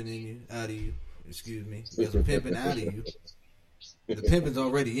pimping in you, out of you. Excuse me. We got some pimping out of you. The pimping's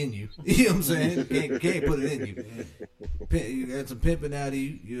already in you. You know what I'm saying? Can't put it in you. You got some pimping out of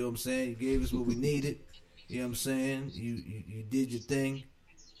you. You know what I'm saying? You gave us what we needed. You know what I'm saying? You did your thing.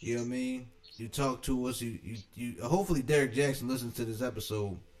 You know what I mean? You talked to us. You hopefully Derrick Jackson listens to this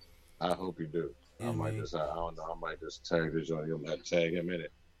episode. I hope you do. Yeah, I might man. just, I don't know, I might just tag this on. You'll have to tag him in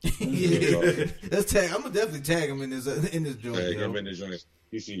it. Yeah. Let's tag. I'm gonna definitely tag him in this joint. Tag Yo. him in the joint.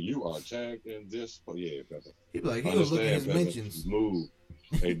 You see, you are tagged in this. Oh, yeah, Pepper. He be like, he gonna look at his Pepper. mentions. Move.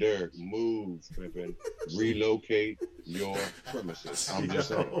 Hey, Derek, move, Pimpin. Relocate your premises. I'm just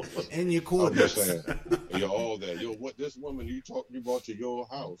saying. And your I'm just coordinates. saying. You're all that. Yo, what this woman you brought to your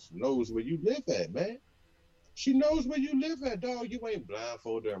house knows where you live at, man. She knows where you live at, dog. You ain't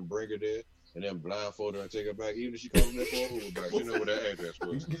blindfolded and bring her there. and then blindfold her and take her back, even if she comes there for a Uber back. You know where that address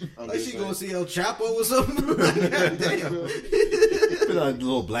was. I'm Like just she saying. gonna see El Chapo or something? God damn. Put on a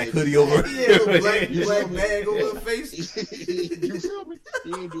little black hoodie over. Yeah, a black bag over her face. You feel me? He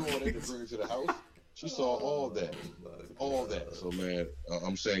ain't doing all that to bring her to the house. She saw all that. All that. So, man,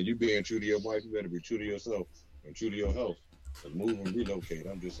 I'm saying you being true to your wife, you better be true to yourself and true to your health. And move and relocate.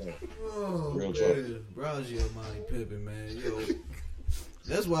 I'm just saying. Oh, Real man. Browse Monty Pippin, man. Yo.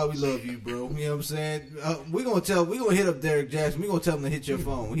 That's why we love you, bro. You know what I'm saying? We're gonna hit up Derek Jackson. We're gonna tell him to hit your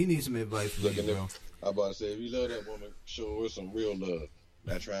phone. He needs some advice from you, bro. I'm about to say, if you love that woman, show her some real love.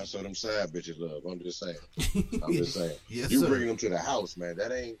 Not trying to show them side bitches love. I'm just saying. Yes, you sir. bring them to the house, man.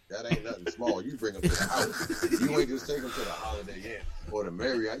 That ain't nothing small. You bring them to the house. You ain't just take them to the Holiday Inn or the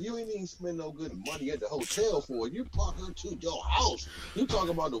Marriott. You ain't even spend no good money at the hotel for it. You park her to your house. You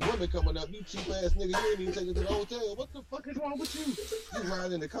talking about the women coming up. You cheap ass nigga. You ain't even take her to the hotel. What the fuck is wrong with you? You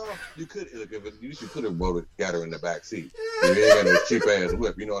riding in the car. You could have got her in the back seat. You ain't got no cheap ass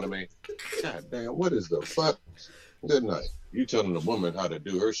whip. You know what I mean? God damn. What is the fuck? Good night. You telling the woman how to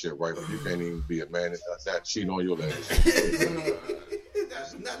do her shit right, but you can't even be a man that cheat on your ladies.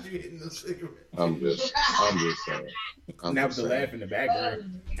 That's not you hitting the cigarette. I'm just saying. Now with the laugh in the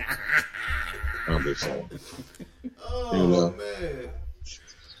background. I'm just saying. Oh, You know. man.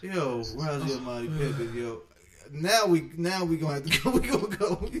 Yo, Rousey Monty Pippin, yo. Now we gonna have to go. We gonna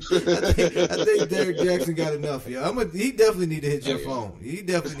go. I think Derek Jackson got enough, yo. He definitely need to hit your phone. He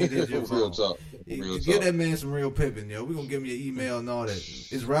definitely need to hit your phone. Real talk. Give that man some real Pippin, yo. We gonna give him your email and all that.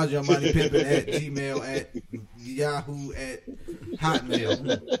 It's Roger Monty Pippin at Gmail at Yahoo at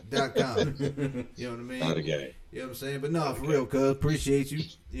Hotmail.com. You know what I mean? Not a game. You know what I'm saying? But no, for real, cuz. Appreciate you.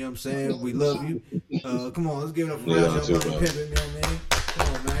 You know what I'm saying? We love you. Come on, let's give it up for Roger Monty Pippin, you know what I mean?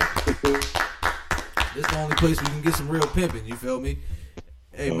 Come on, man. This is the only place we can get some real pimping, you feel me?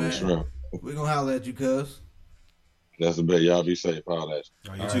 Hey, man. Sure. We're gonna holler at you, cuz. That's the bet. Y'all be safe. Holla at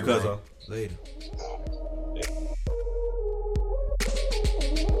you. You too, cuz. Later.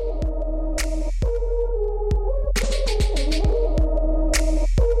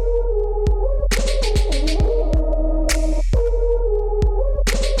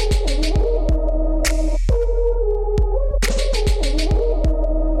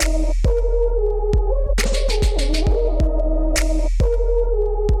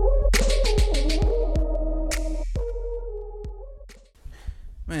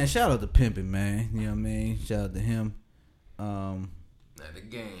 Man, shout out to Pimpin', man. You know what I mean? Shout out to him. Not a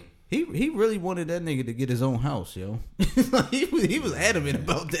game. He really wanted that nigga to get his own house, yo. he was adamant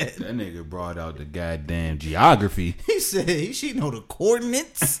about that. That nigga brought out the goddamn geography. He said she know the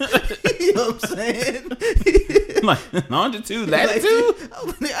coordinates. You know what I'm saying? Like longitude, latitude.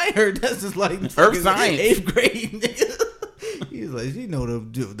 I heard that's just like Earth science. 8th grade, nigga. He's like, she know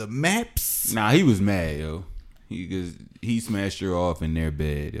the maps. Nah, he was mad, yo. He smashed her off in their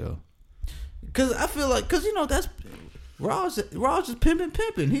bed, yo. Cause I feel like, you know, that's Raj is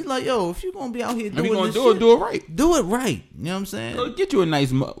pimping. He's like, yo, if you gonna be out here doing If you gonna this do shit, it, do it right. do it right. You know what I'm saying? Go get you a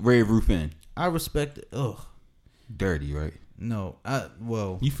nice red roof in. I respect it. Ugh, Dirty, right? no,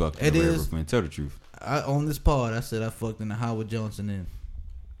 You fucked in it the red is. roof in. Tell the truth. On this pod, I said I fucked in the Howard Johnson in.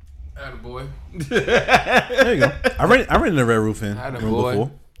 Attaboy. There you go. I rented a Red Roof in Attaboy. room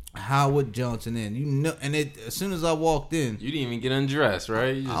before. Howard Johnson in. You know, and as soon as I walked in, You didn't even get undressed,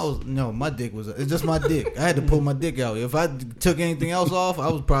 right? You just, my dick was, it's just my dick. I had to pull my dick out. If I took anything else off, I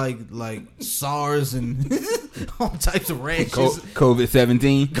was probably like SARS and all types of rashes.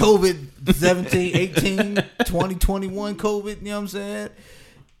 COVID-17. COVID 17, 18, 2021 COVID, you know what I'm saying?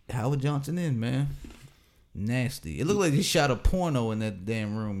 Howard Johnson in, man. Nasty. It looked like he shot a porno in that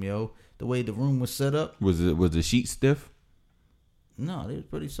damn room, yo. The way the room was set up. Was the sheet stiff? No, they was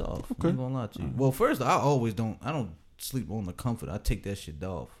pretty soft. I ain't gonna lie to you. Well, first, I don't sleep on the comfort. I take that shit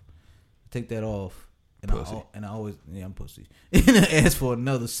off. I take that off. And I always, I'm pussy. And I ask for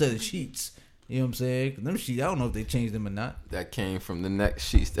another set of sheets. You know what I'm saying? Them sheets, I don't know if they changed them or not. that came from the next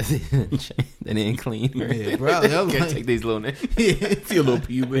sheets that they didn't change, that they didn't clean. Yeah, probably. I was Can't like, take these little names. See a little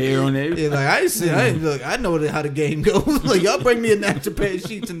pubic hair on there. yeah, like I know how the game goes. Like, y'all bring me an extra pair of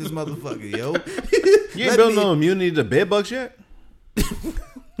sheets in this motherfucker, yo. You ain't built no immunity to bed bugs yet?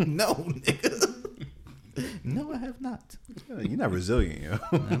 No, nigga. No, I have not. You're not resilient, yo.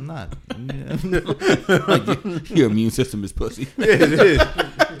 I'm not. Like your immune system is pussy. Yeah, it is.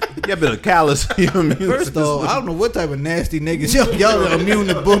 You got a bit of callous. Your immune First system. off, I don't know what type of nasty niggas y'all are immune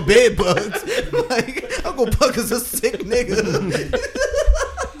to bed bugs. Like, I'm gonna fuck as a sick nigga.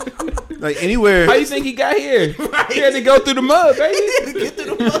 Like anywhere. How you think he got here? He had to go through the mud, baby. Get to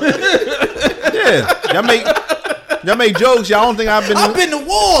the mud. Yeah, y'all make Y'all make jokes. Y'all don't think I've been. I've been to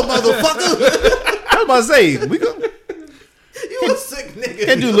war, motherfucker. I was about to say we go. You a sick nigga.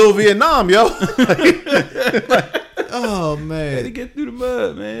 Can't do Little Vietnam, yo. Oh Had to man, get through the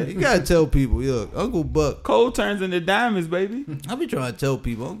mud, you man. gotta tell people, look, Uncle Buck. Coal turns into diamonds, baby. I be trying to tell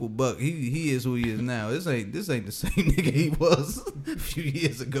people, Uncle Buck, he is who he is now. This ain't the same nigga he was a few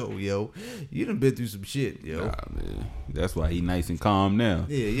years ago, yo. You done been through some shit, yo. Nah, man. That's why he nice and calm now.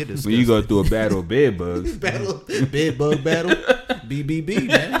 Yeah, you're disgusting. When you go through a battle of bed bugs, bed bug battle, BBB,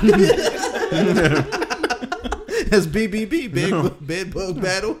 man. That's BBB, bed bug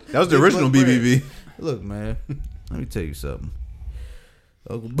battle. That was the Big original Bug BBB. brand. Look, man, let me tell you something.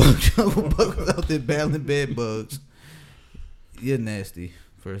 Uncle Buck was out there battling bed bugs. You're nasty,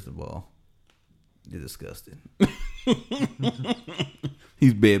 first of all. You're disgusting.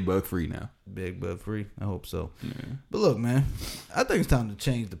 he's bed bug free now. Big bug free. I hope so. Yeah. But look, man, I think it's time to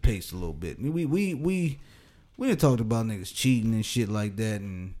change the pace a little bit. We done talked about niggas cheating and shit like that,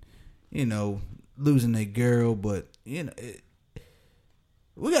 and you know losing their girl, but you know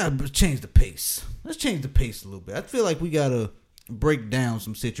we gotta change the pace. Let's change the pace a little bit. I feel like we gotta break down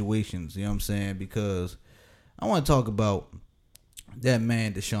some situations. You know what I'm saying? Because I want to talk about that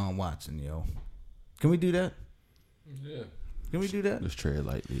man, Deshaun Watson. Yo, can we do that? Yeah. Can we do that? Let's tread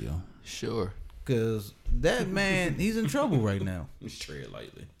lightly, yo. Sure. Cause that man, he's in trouble right now. Let's tread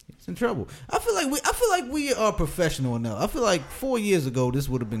lightly. He's in trouble. I feel like we are professional enough. I feel like 4 years ago this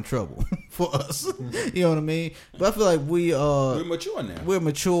would have been trouble for us. You know what I mean? But I feel like We're mature now. we're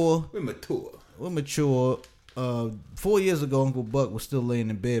mature. We're mature. We're mature. 4 years ago, Uncle Buck was still laying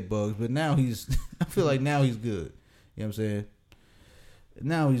in bed bugs, but now he's. I feel like now he's good. You know what I'm saying?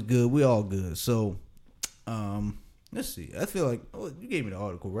 Now he's good. We all good. So, let's see. I feel like you gave me the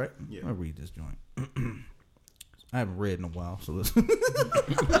article, right? Yeah. I'll read this joint. I haven't read in a while, so let's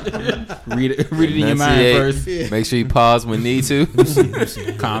read it in your mind first. Yeah. Make sure you pause when need to.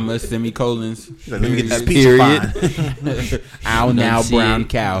 Commas, semicolons. Let me get this Period. Ow now, Enunciate. brown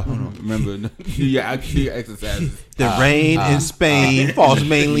cow. Remember, do your exercises. The rain in Spain falls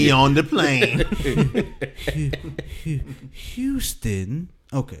mainly on the plain. Houston.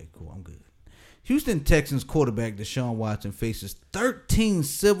 Okay, cool. I'm good. Houston Texans quarterback Deshaun Watson faces 13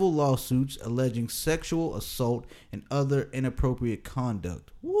 civil lawsuits alleging sexual assault and other inappropriate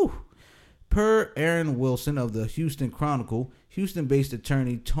conduct. Woo. Per Aaron Wilson of the Houston Chronicle, Houston-based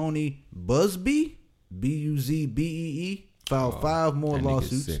attorney Tony Buzbee, Buzbee, filed 5 more That nigga's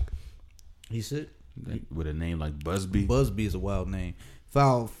lawsuits. sick. He said? With a name like Busby. Busby is a wild name.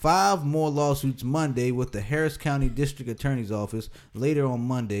 Filed 5 more lawsuits Monday with the Harris County District Attorney's Office later on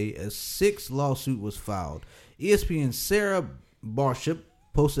Monday. A 6th lawsuit was filed. ESPN's Sarah Barship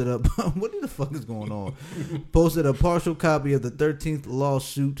posted up. What the fuck is going on? Posted a partial copy of the 13th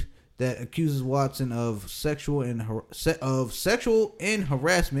lawsuit that accuses Watson of sexual and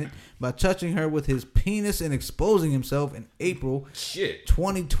harassment by touching her with his penis and exposing himself in April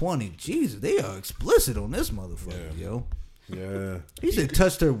 2020. Jesus, they are explicit on this motherfucker, yo. Yeah. He said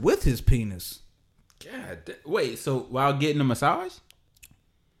touched her with his penis. God, wait, so while getting a massage?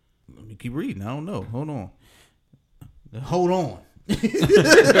 Let me keep reading. I don't know. Hold on.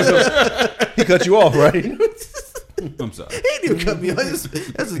 He cut you off, right? I'm sorry. He didn't even cut me off. That's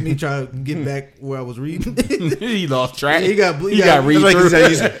just me trying to get back where I was reading. He lost track. He got read Like through.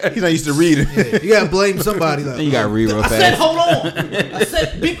 he's not used to reading. You gotta blame somebody. Like, You got to read real I fast. said, hold on. I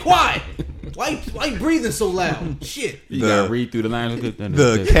said, be quiet. Why you breathing so loud? Shit. You got to read through the lines.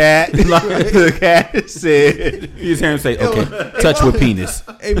 The cat said. You just hear him say, okay, touch with penis.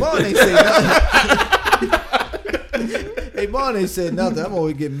 Hey, Vaughn ain't say nothing. Hey, Vaughn ain't said nothing. I'm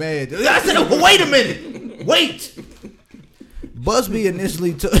always getting mad. I said, oh, wait a minute. Wait. Busby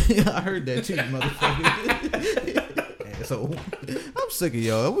initially took. I heard that too, motherfucker. Asshole. I'm sick of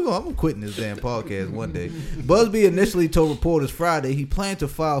y'all. I'm quitting this damn podcast one day. Busby initially told reporters Friday he planned to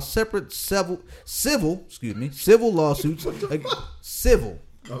file separate civil lawsuits. Civil.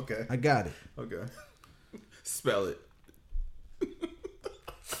 Okay. I got it. Okay. Spell it.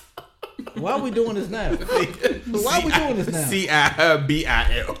 Why are we doing this now? Why are we doing this now?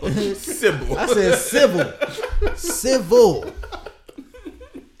 Cibil. Sybil. I said civil. Civil.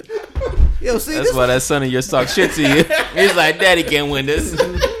 Yo, see, That's why that son of yours talk shit to you. He's like, Daddy can't win this.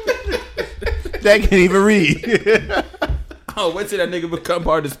 Dad can't even read. Oh, wait till that nigga become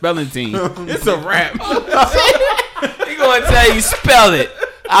part of the spelling team. It's a rap. He gonna tell you spell it.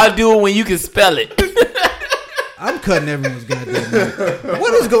 I'll do it when you can spell it. I'm cutting everyone's goddamn mic.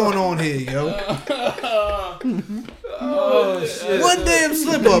 What is going on here, yo? Oh shit. One damn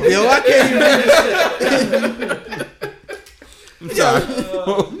slip up, yo. I can't even do this shit. I'm sorry.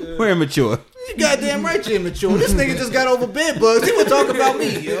 We're immature. You goddamn right you're immature. This nigga just got over bed bugs. He was talking about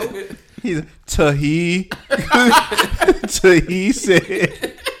me, yo. He's Tahi. Tahi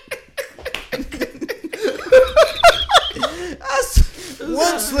said.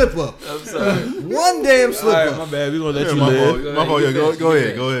 One slip up. I'm sorry. One damn slip All right, up. my bad. We gonna let Yeah, you my live. fault. My fault. Yeah, go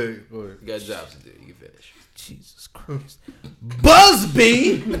ahead. Go ahead. You got jobs to do. You can finish. Jesus Christ.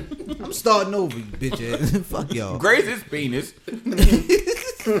 Busby! I'm starting over, you bitch ass. Fuck y'all. Grace his penis.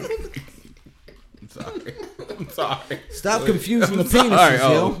 I'm sorry. Stop confusing the penises, All right,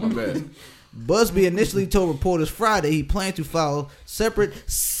 yo. my bad. Busby initially told reporters Friday he planned to file separate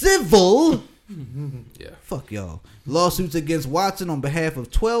civil fuck y'all lawsuits against Watson on behalf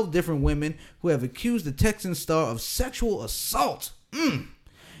of 12 different women who have accused the Texan star of sexual assault.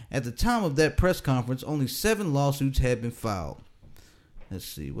 At the time of that press conference, only 7 lawsuits had been filed. Let's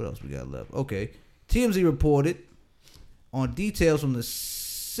see, what else we got left? Okay. TMZ reported on details from the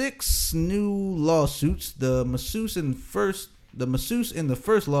 6 new lawsuits. The masseuse in the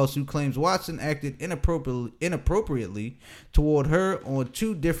first lawsuit claims Watson acted inappropriately toward her on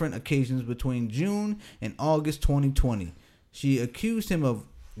 2 different occasions between June and August 2020. She accused him of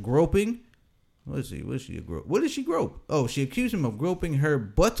groping. What did she grope? Oh, she accused him of groping her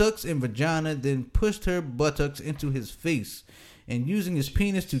buttocks and vagina, then pushed her buttocks into his face and using his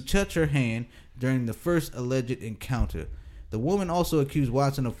penis to touch her hand during the first alleged encounter. The woman also accused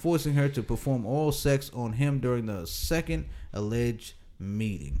Watson of forcing her to perform oral sex on him during the second alleged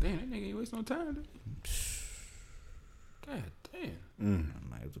meeting. Damn, that nigga ain't waste no time. Dude. God damn. I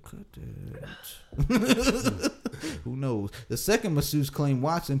might have to cut that. Who knows? The second masseuse claimed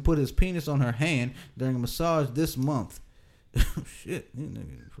Watson put his penis on her hand during a massage this month. Shit, these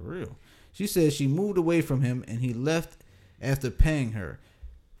niggas for real. She says she moved away from him and he left after paying her.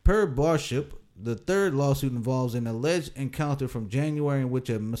 Per Barship, the third lawsuit involves an alleged encounter from January in which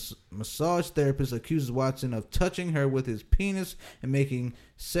a massage therapist accuses Watson of touching her with his penis and making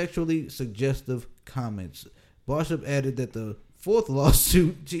sexually suggestive comments. Barship added that the fourth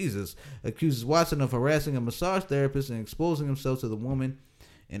lawsuit, accuses Watson of harassing a massage therapist and exposing himself to the woman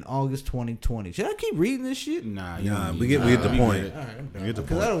in August 2020. Should I keep reading this shit? Nah, we get the point. All right, I'm done. Get the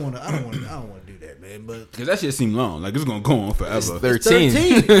Because point. I don't want to do that, man. But Because that shit seem long. Like, it's going to go on forever. It's 13.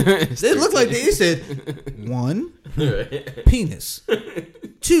 13. They look like they said 1 penis,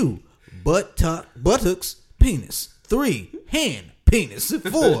 2 buttocks, penis, 3 hand, penis,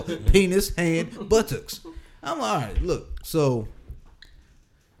 4 penis, hand, buttocks. I'm all right. Look, so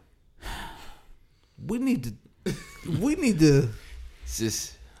we need to. It's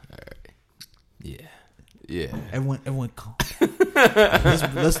just, all right. Yeah. Everyone, calm down.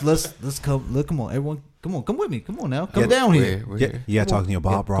 let's come. Look, come on, everyone, come with me. Come on now, come down here. We're here. Yeah, talking to your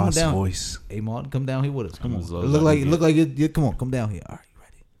Bob Come Ross down. voice. Hey, Martin, come down here with us. Come on. as low It as look I like can look like it. Come on, come down here. All right, you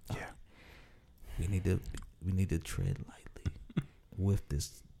ready? Yeah. We need to tread lightly with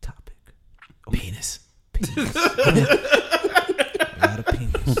this topic. Penis. Penis. A lot of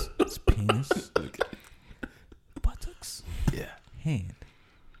penis. It's penis. Buttocks. Yeah. Hand.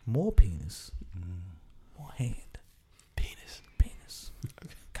 More penis. More hand. Penis.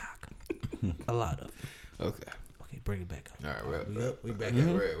 Cock. A lot of it. Okay. Okay, bring it back up. All right, We up? We back Yeah,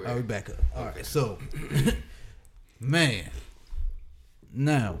 up. we're- All right, we back up. All right, so, man.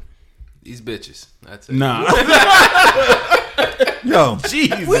 Now, These bitches. That's it. Nah. Yo, we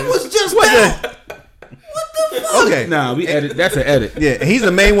was just down. okay. Nah, we edit. That's an edit. Yeah, he's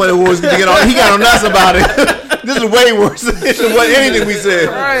the main one who was going to get on. He got on us about it. This is way worse than what anything we said.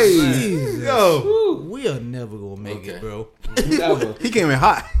 Jesus. Yo, We are never gonna make it, Okay. bro. he came in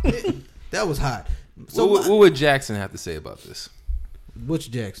hot. That was hot. So, What would Jackson have to say about this?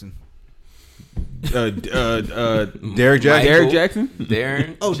 Butch Jackson. Derek Jackson. Derek Jackson?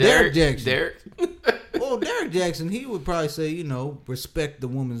 Darren? Oh, Derek Jackson. Derek? Well, Derek Jackson, he would probably say, respect the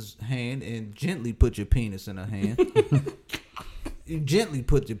woman's hand and gently put your penis in her hand. You gently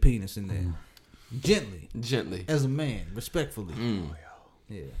put your penis in there. Gently. As a man, respectfully.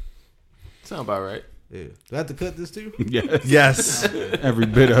 Yeah. Sound about right. Yeah. Do I have to cut this too? Yes. Yes. Every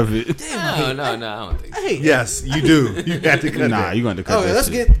bit of it. No, I don't think so. Hey. Yes, you do. You got to cut Nah, that. you going to cut Okay, that let's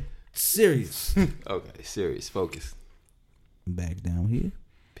shit. get serious. Okay, serious. Focus. Back down here.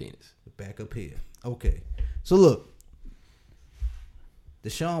 Penis. Back up here. Okay. So look.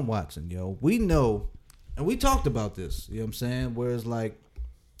 Deshaun Watson, yo. We know, and we talked about this, you know what I'm saying? Whereas like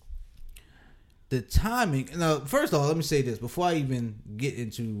the timing. Now, first of all, let me say this before I even get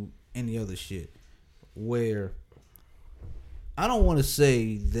into any other shit. Where I don't want to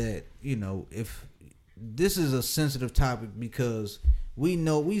say that, if this is a sensitive topic because we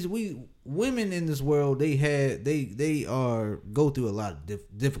know we women in this world they go through a lot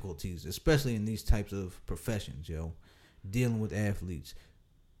of difficulties, especially in these types of professions, yo, dealing with athletes,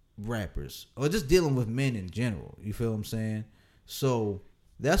 rappers, or just dealing with men in general. You feel what I'm saying? So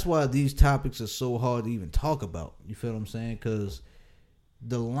that's why these topics are so hard to even talk about. You feel what I'm saying? Because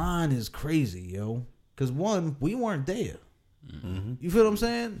the line is crazy, yo. Because one, we weren't there. Mm-hmm. You feel what I'm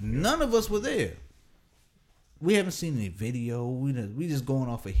saying? None of us were there. We haven't seen any video. We just going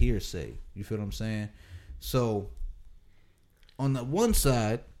off of hearsay. You feel what I'm saying? So on the one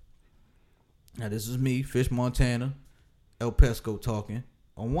side, now this is me, Fish Montana, El Pesco talking.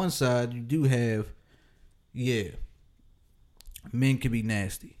 On one side, you do have, men can be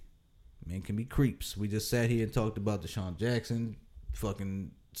nasty. Men can be creeps. We just sat here and talked about Deshaun Jackson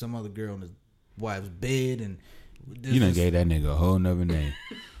fucking some other girl in his wife's bed, and you done gave that nigga a whole nother name.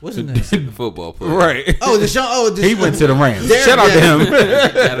 What's his name? Football player. Right. Oh, Deshaun. Oh, he went to the Rams. Derek Shout out to him.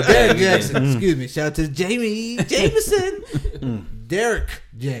 Derek Jackson. Excuse me. Shout out to Jamie Jameson. Derek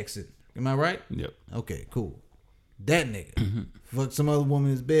Jackson. Am I right? Yep. Okay, cool. That nigga. Fuck some other woman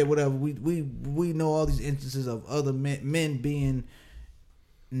in his bed, whatever. We know all these instances of other men being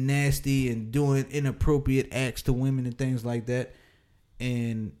nasty and doing inappropriate acts to women and things like that.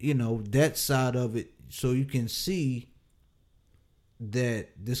 And, you know, that side of it, so you can see that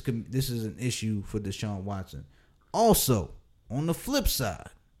this is an issue for Deshaun Watson. Also, on the flip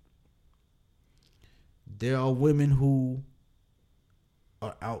side, there are women who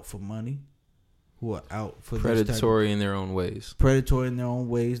are out for money, who are out for predatory in their own ways. Predatory in their own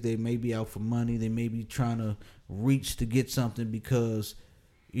ways. They may be out for money. They may be trying to reach to get something because,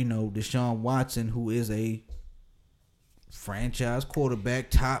 you know, Deshaun Watson, who is a franchise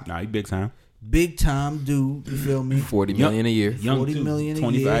quarterback, he big time dude. You feel me? $40 million a year. $40 million a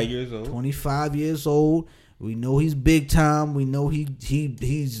 25 year. years old. 25 years old. We know he's big time. We know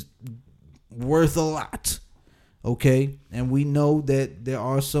he's worth a lot. Okay? And we know that there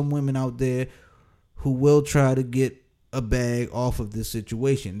are some women out there who will try to get a bag off of this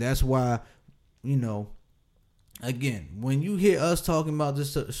situation. That's why, you know, again, when you hear us talking about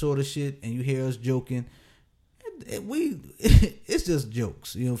this sort of shit and you hear us joking, it's just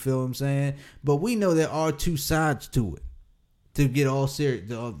jokes. You know, feel what I'm saying? But we know there are two sides to it. To get all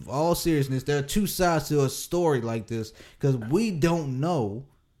seriousness, there are two sides to a story like this because we don't know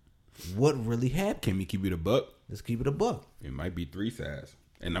what really happened. Can we keep it a buck? Let's keep it a buck. It might be three sides,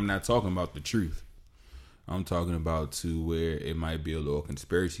 and I'm not talking about the truth. I'm talking about to where it might be a little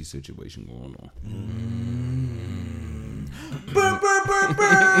conspiracy situation going on.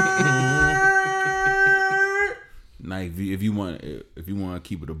 Like if you want to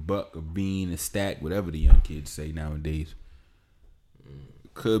keep it a buck, a bean, a stack, whatever the young kids say nowadays,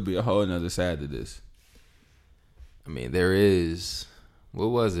 could be a whole another side to this. I mean, there is, what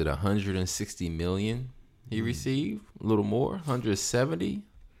was it, 160 million he received? A little more, 170.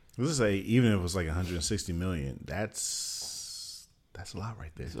 Let's say even if it was like 160 million, that's a lot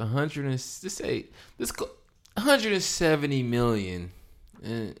right there. 170 million.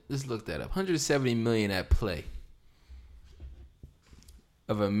 Let's look that up. 170 million at play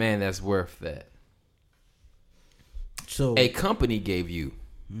of a man that's worth that. So a company gave you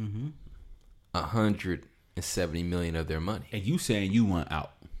 170 million of their money, and you saying you want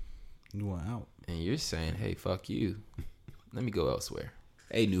out. You want out, and you're saying, "Hey, fuck you. Let me go elsewhere."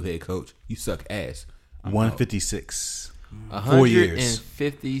 Hey, new head coach, you suck ass. 156. 4 years.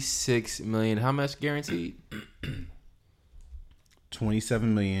 156 million. How much guaranteed?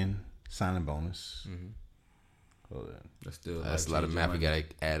 27 million signing bonus. Hold on. That's a lot of math we gotta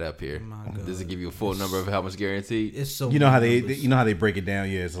add up here. Does it give you a full number of how much guaranteed? It's so you know how they break it down.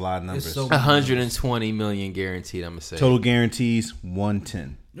 Yeah, it's a lot of numbers. 120 million guaranteed. I'm gonna say total guarantees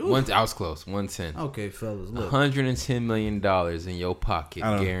 110. I was close. 110. Okay, fellas, look. $110 million in your pocket,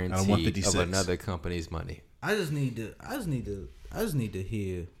 guaranteed of another company's money. I just need to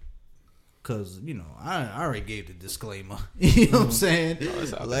hear, cause you know I already gave the disclaimer. You know what I'm saying?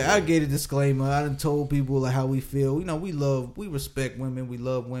 Like I gave the disclaimer. I done told people like how we feel. You know, we respect women, we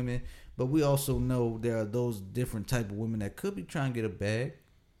love women, but we also know there are those different type of women that could be trying to get a bag,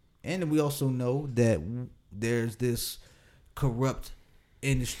 and we also know that there's this corrupt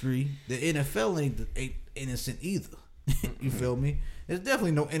industry. The NFL ain't innocent either. You feel me? There's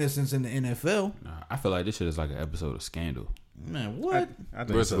definitely no innocence in the NFL. Nah, I feel like this shit is like an episode of Scandal. Man, what? I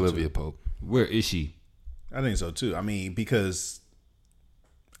think Where's so Olivia too. Pope? Where is she? I think so too. I mean, because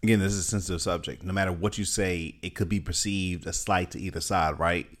again, this is a sensitive subject. No matter what you say, it could be perceived a slight to either side,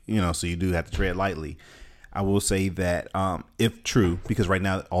 right? You know, so you do have to tread lightly. I will say that if true, because right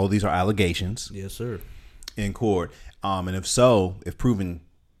now all these are allegations. Yes, sir. in court. And if so, if proven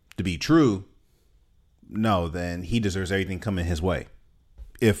to be true, no, then he deserves everything coming his way.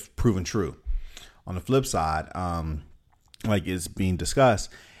 If proven true. On the flip side, like it's being discussed,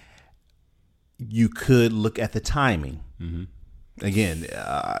 you could look at the timing. Again,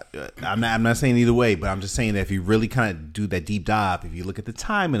 I'm not saying either way, but I'm just saying that if you really kind of do that deep dive, if you look at the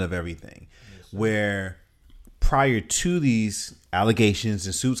timing of everything, where prior to these allegations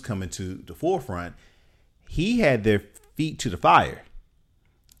and suits coming to the forefront, he had their feet to the fire.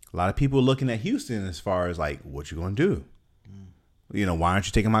 A lot of people are looking at Houston as far as like, what you going to do? You know, why aren't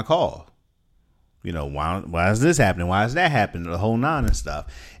you taking my call? You know, why is this happening? Why is that happening? The whole nine and stuff.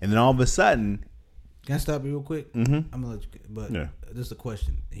 And then all of a sudden, can I stop you real quick? I'm gonna let you. But this is a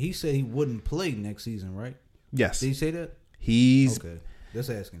question. He said he wouldn't play next season, right? yes, Did he say that? he's Okay, just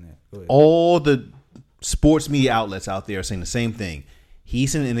asking that. Go ahead. all the sports media outlets out there are saying the same thing.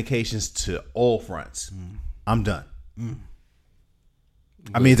 He's sending indications to all fronts. I'm done.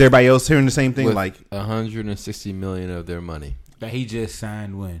 I mean, is everybody else hearing the same thing? With Like, $160 million of their money. That he just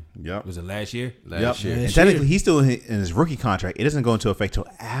signed when? Yep. Was it last year? Last year. And technically, he's still in his rookie contract. It doesn't go into effect till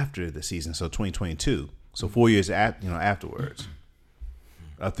after the season, so 2022. So 4 years afterwards,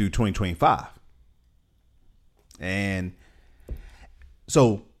 through 2025. And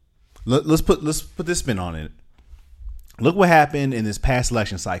so let's put this spin on it. Look what happened in this past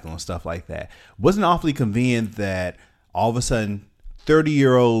election cycle and stuff like that. Wasn't it awfully convenient that all of a sudden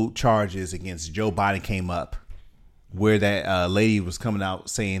 30-year-old charges against Joe Biden came up, where that lady was coming out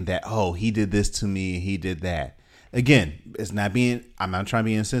saying that, oh, he did this to me, he did that. Again, I'm not trying to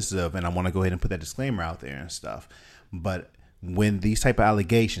be insensitive, and I want to go ahead and put that disclaimer out there and stuff. But when these type of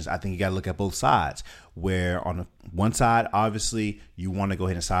allegations, I think you got to look at both sides. Where on the one side, obviously, you want to go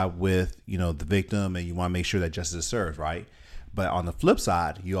ahead and side with, the victim, and you want to make sure that justice is served, right? But on the flip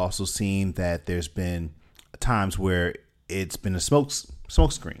side, you also seen that there's been times where it's been a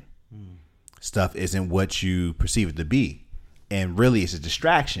smokescreen. Stuff isn't what you perceive it to be, and really it's a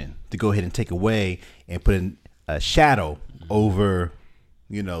distraction to go ahead and take away and put in a shadow over,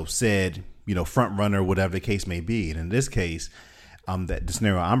 said, front runner, whatever the case may be. And in this case, that the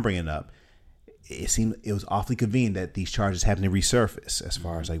scenario I'm bringing up, it was awfully convenient that these charges happened to resurface as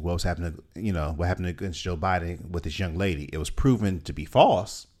far as like what was happening, what happened against Joe Biden with this young lady. It was proven to be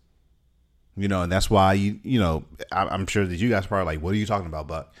false, and that's why I'm sure that you guys are probably like, what are you talking about,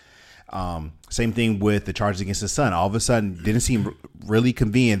 Buck? Same thing with the charges against his son. All of a sudden, didn't seem really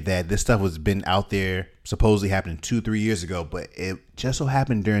convenient that this stuff was been out there, supposedly happening 2-3 years ago, but it just so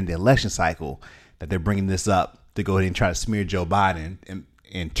happened during the election cycle that they're bringing this up to go ahead and try to smear Joe Biden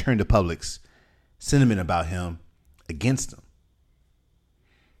and turn the public's sentiment about him against him.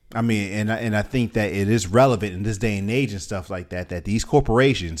 I mean, and I think that it is relevant in this day and age and stuff like that, that these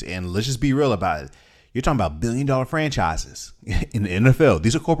corporations, and let's just be real about it, you're talking about billion-dollar franchises in the NFL.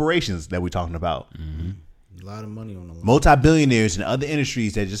 These are corporations that we're talking about. A lot of money on the line. Multi-billionaires in other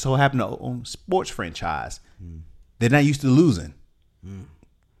industries that just so happen to own sports franchise. They're not used to losing.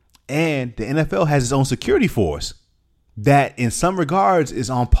 And the NFL has its own security force that in some regards is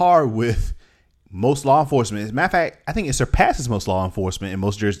on par with most law enforcement. As a matter of fact, I think it surpasses most law enforcement in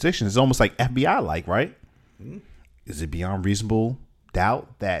most jurisdictions. It's almost like FBI-like, right? Is it beyond reasonable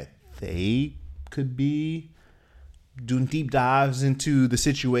doubt that they could be doing deep dives into the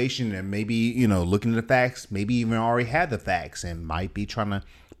situation and maybe, looking at the facts, maybe even already had the facts and might be trying to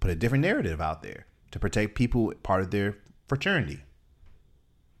put a different narrative out there to protect people, part of their fraternity?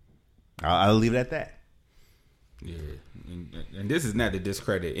 I'll leave it at that. Yeah, and this is not to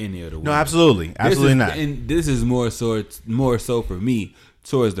discredit any of the. No, absolutely, absolutely not. And this is more so for me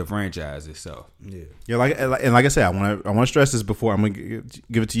towards the franchise itself. Yeah, like I said, I want to stress this before I'm gonna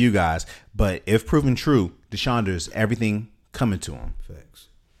give it to you guys. But if proven true, Deshaun, there's everything coming to him.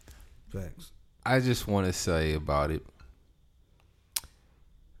 Facts. I just want to say about it,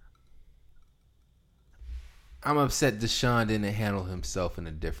 I'm upset Deshaun didn't handle himself in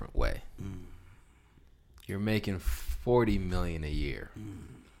a different way. You're making $40 million a year.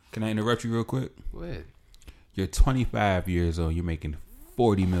 Can I interrupt you real quick? Go ahead. You're 25 years old. You're making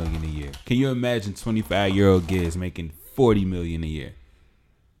 $40 million a year. Can you imagine 25-year-old kids making $40 million a year?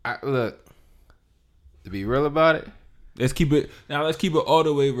 Look, to be real about it, let's keep it all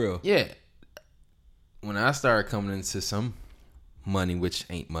the way real. Yeah. When I started coming into some money, which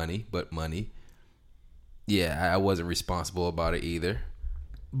ain't money, but money, yeah, I wasn't responsible about it either.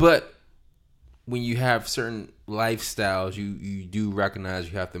 But when you have certain lifestyles, you do recognize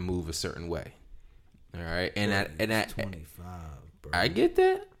you have to move a certain way. All right, and at 25, bro. I get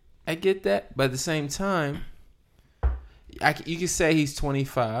that, but at the same time, you can say he's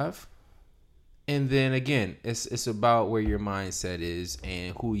 25, And then again, it's about where your mindset is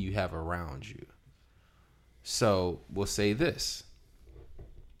and who you have around you. So we'll say this.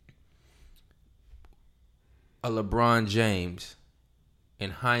 A LeBron James,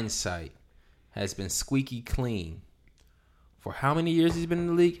 in hindsight, has been squeaky clean for how many years he's been in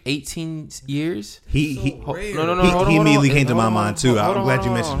the league? 18 years? No. He He immediately came to my mind too. I'm glad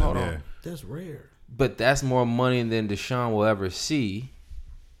you mentioned him. Yeah. That's rare. But that's more money than Deshaun will ever see,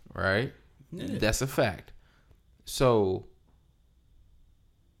 right? Yeah. That's a fact. So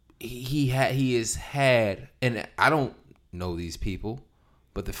he has had, and I don't know these people,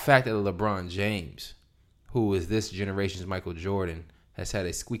 but the fact that LeBron James, who is this generation's Michael Jordan, has had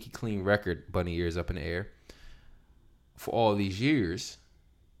a squeaky clean record, bunny ears up in the air, for all these years,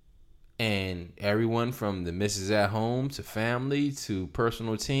 and everyone from the missus at home to family to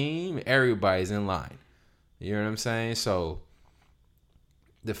personal team, everybody's in line. You know what I'm saying? So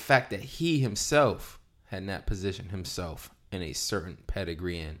the fact that he himself had not positioned himself in a certain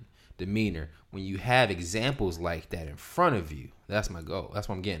pedigree and demeanor, when you have examples like that in front of you, that's my goal. That's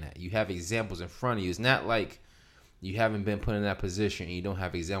what I'm getting at. You have examples in front of you. It's not like you haven't been put in that position and you don't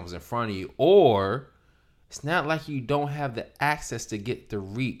have examples in front of you, or it's not like you don't have the access to get the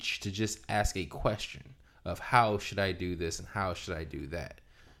reach to just ask a question of how should I do this and how should I do that.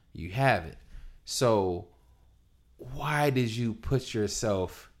 You have it. So why did you put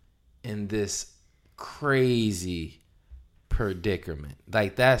yourself in this crazy predicament?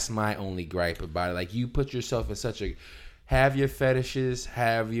 Like, that's my only gripe about it. Like, you put yourself in such a, have your fetishes,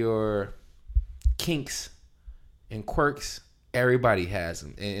 have your kinks and quirks. Everybody has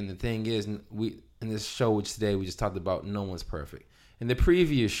them. And the thing is, we in this show, which today we just talked about, no one's perfect. In the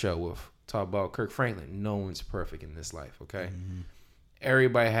previous show, we'll talk about Kirk Franklin. No one's perfect in this life, okay? Mm-hmm.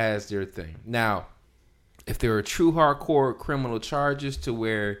 Everybody has their thing. Now, if there are true hardcore criminal charges to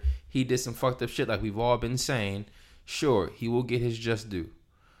where he did some fucked up shit like we've all been saying, sure, he will get his just due.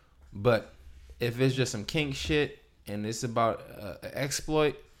 But if it's just some kink shit and it's about an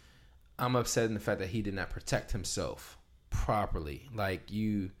exploit, I'm upset in the fact that he did not protect himself properly. Like,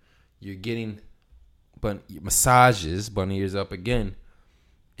 you're getting massages, bunny ears up again,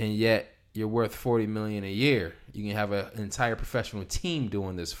 and yet you're worth $40 million a year. You can have an entire professional team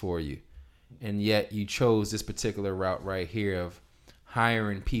doing this for you, and yet you chose this particular route right here of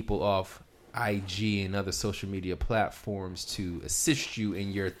hiring people off IG and other social media platforms to assist you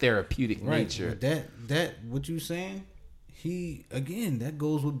in your therapeutic nature. That what you saying? He, again, that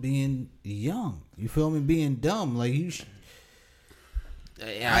goes with being young. You feel me? Being dumb. Like, you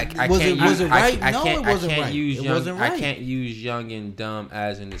I can't use young and dumb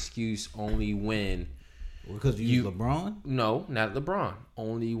as an excuse only when, because you use LeBron? No, not LeBron.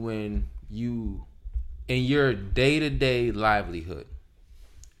 Only when you, in your day-to-day livelihood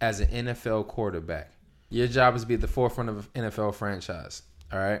as an NFL quarterback, your job is to be at the forefront of an NFL franchise.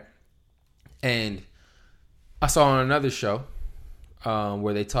 All right. And I saw on another show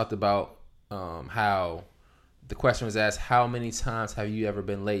where they talked about how the question was asked, how many times have you ever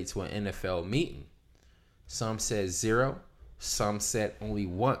been late to an NFL meeting? Some said 0. Some said only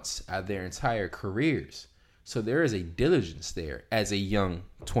once out of their entire careers. So there is a diligence there as a young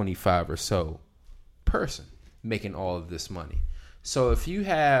 25 or so person making all of this money. So if you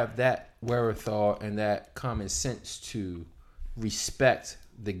have that wherewithal and that common sense to respect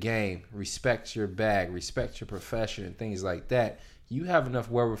the game, respect your bag, respect your profession and things like that, you have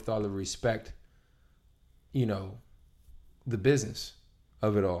enough wherewithal to respect, you know, the business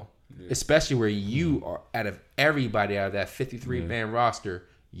of it all. Yeah. Especially where you are, out of everybody out of that 53-man roster,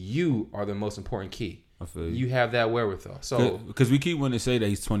 you are the most important key. I feel you have that wherewithal. So because we keep wanting to say that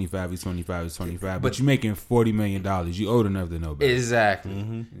he's 25, but you're making $40 million. You old enough to know better. Exactly.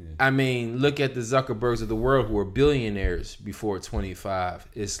 Mm-hmm. Yeah. I mean, look at the Zuckerbergs of the world who are billionaires before 25.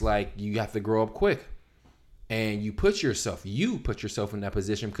 It's like you have to grow up quick. And you put yourself in that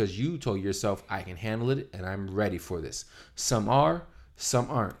position because you told yourself, I can handle it and I'm ready for this. Some are, some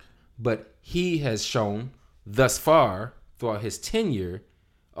aren't. But he has shown thus far throughout his tenure,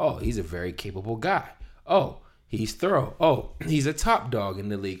 oh, he's a very capable guy. Oh, he's thorough. Oh, he's a top dog in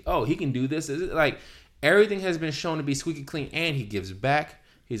the league. Oh, he can do this. Like, everything has been shown to be squeaky clean, and he gives back.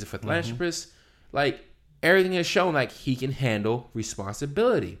 He's a philanthropist. Mm-hmm. Like, everything has shown like he can handle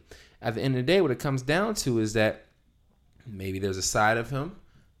responsibility. At the end of the day, what it comes down to is that maybe there's a side of him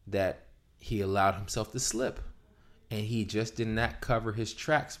that he allowed himself to slip, and he just did not cover his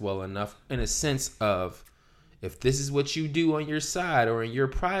tracks well enough, in a sense of, if this is what you do on your side or in your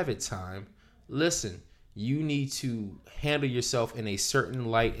private time, listen, you need to handle yourself in a certain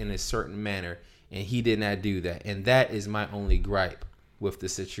light, in a certain manner, and he did not do that. And that is my only gripe with the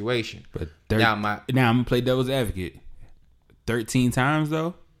situation. But now now I'm gonna play devil's advocate. 13 times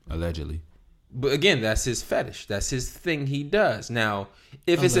though, allegedly. But again, that's his fetish. That's his thing he does. Now,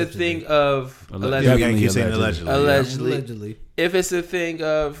 if it's a thing of Definitely allegedly, if it's a thing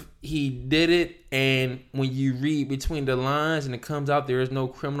of he did it, and when you read between the lines and it comes out there is no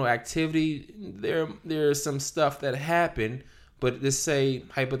criminal activity, there is some stuff that happened. But let's say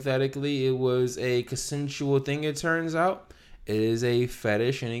hypothetically it was a consensual thing. It turns out it is a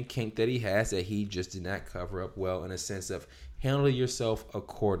fetish and a kink that he has that he just did not cover up well, in a sense of handle yourself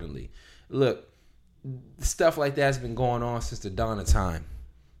accordingly. Look, stuff like that's been going on since the dawn of time.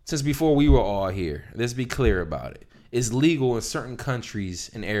 Since before we were all here. Let's be clear about it. It's legal in certain countries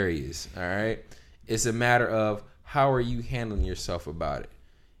and areas, all right? It's a matter of how are you handling yourself about it.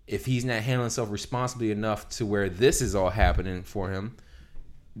 If he's not handling himself responsibly enough to where this is all happening for him,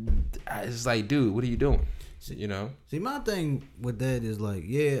 it's like, dude, what are you doing? You know? See, my thing with that is like,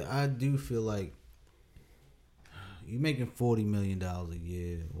 yeah, I do feel like you're making $40 million a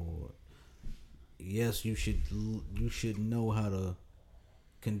year, or yes, you should know how to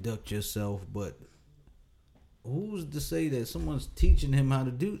conduct yourself, but who's to say that someone's teaching him how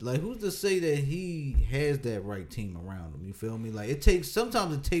to do? Like, who's to say that he has that right team around him? You feel me? Like,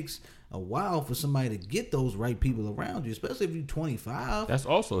 sometimes it takes a while for somebody to get those right people around you, especially if you're 25. That's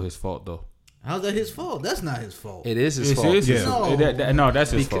also his fault though. How's that his fault? That's not his fault. It is his fault. No, that's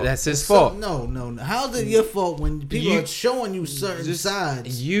his fault. That's his fault. No. How's it your fault when people are showing you certain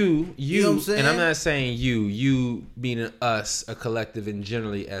sides? You know what I'm saying? And I'm not saying you meaning us, a collective, and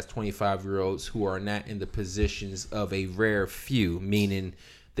generally as 25-year-olds who are not in the positions of a rare few, meaning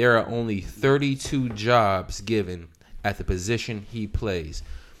there are only 32 jobs given at the position he plays.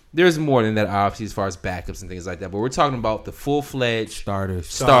 There's more than that, obviously, as far as backups and things like that. But we're talking about the full-fledged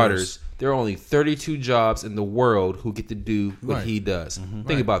starters. There are only 32 jobs in the world who get to do what he does. Mm-hmm.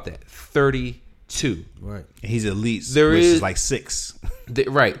 Think about that. 32. Right. He's elite, which is like 6.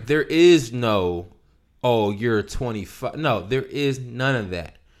 Right. There is no, you're 25. No, there is none of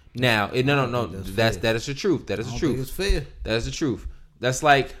that. Now, no. That is the truth. That is the truth. It's fair. That is the truth. That's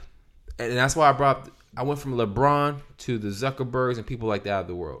like, and that's why I went from LeBron to the Zuckerbergs and people like that out of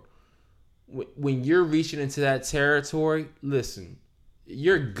the world. When you're reaching into that territory, listen,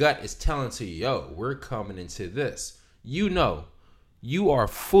 your gut is telling to you, yo, we're coming into this. You know, you are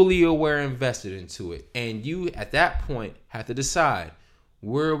fully aware, invested into it. And you, at that point, have to decide,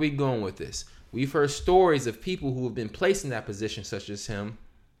 where are we going with this? We've heard stories of people who have been placed in that position, such as him.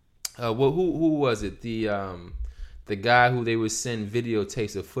 Who was it? The guy who they would send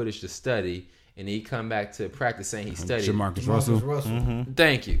videotapes of footage to study, and he'd come back to practice saying he studied. Jamarcus Russell. Mm-hmm.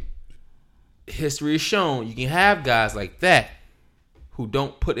 Thank you. History has shown you can have guys like that who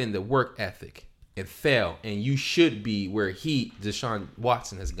don't put in the work ethic and fail, and you should be where Deshaun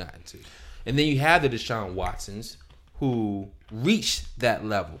Watson has gotten to. And then you have the Deshaun Watsons who reached that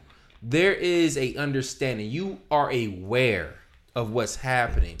level. There is a understanding. You are aware of what's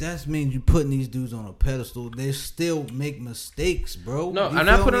happening. That means you putting these dudes on a pedestal. They still make mistakes, bro. No, I'm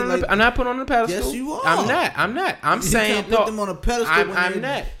not putting on the pedestal. Yes, you are. I'm not. I'm saying put them on a pedestal. I'm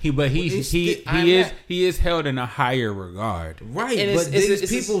not. He is held in a higher regard. Right, but these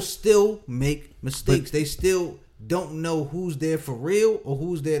people still make mistakes. They still don't know who's there for real or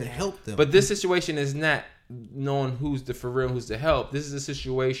who's there to help them. But this situation is not knowing who's the for real, who's to help. This is a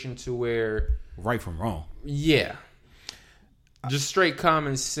situation to where right from wrong. Yeah. Just straight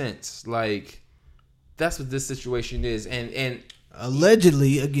common sense. Like, that's what this situation is. And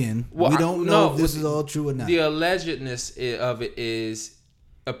allegedly, again, we don't know if this is all true or not. The allegedness of it is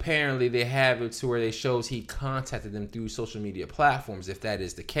apparently they have it to where they shows he contacted them through social media platforms. If that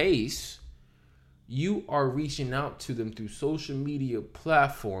is the case, you are reaching out to them through social media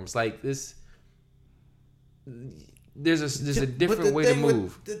platforms. Like this, there's a different way to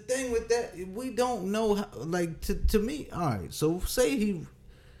move. The thing with that, we don't know how, like, to me, all right, so say he,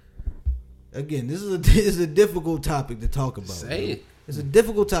 again, this is a difficult topic to talk about. Say it. It's a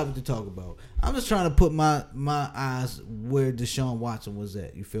difficult topic to talk about. I'm just trying to put my eyes where Deshaun Watson was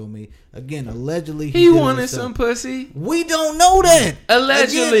at. You feel me? Again, allegedly he wanted some pussy. We don't know that.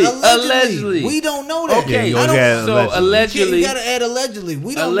 Allegedly. We don't know that. Okay, so allegedly. You gotta add allegedly.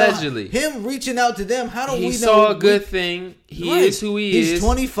 We don't know him reaching out to them. How do we know? He saw a good thing. He is who he is. He's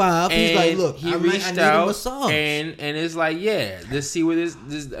 25. He's like, look, he I reached need out a massage. and it's like, yeah, let's see where this.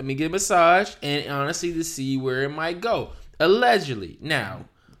 Let me get a massage, and honestly, to see where it might go. Allegedly. Now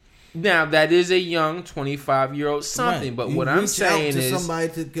that is a young 25-year-old something, right. But what I'm saying is somebody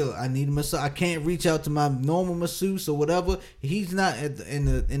to kill. I need a massage. I can't reach out to my normal masseuse or whatever. He's not in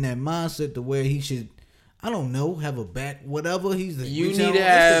that mindset to where he should. I don't know, have a back, whatever. You reach need out to on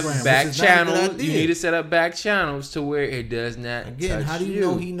have Instagram, back which is not a good channels. idea. You need to set up back channels to where it does not Again, touch how do you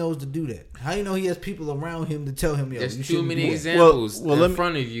know he knows to do that? How do you know he has people around him to tell him, yo, There's you too shouldn't many do that? examples let in me-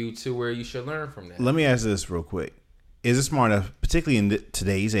 front of you to where you should learn from that. Let me ask this real quick. Is it smart enough, particularly in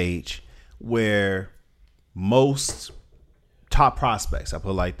today's age, where most top prospects, I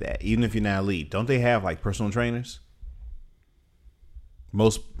put it like that, even if you're not elite, don't they have like personal trainers?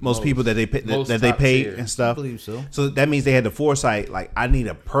 Most people that they pay, Most that they top pay tier. and stuff. I believe so. So that means they had the foresight. Like, I need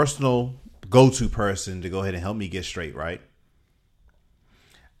a personal go-to person to go ahead and help me get straight. Right.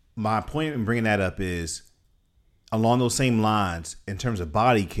 My point in bringing that up is along those same lines in terms of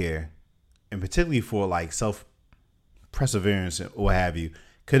body care, and particularly for like self-perseverance or what have you.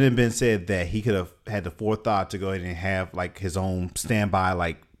 Couldn't have been said that he could have had the forethought to go ahead and have like his own standby,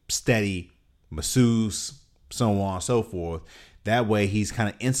 like steady masseuse, so on and so forth. That way he's kind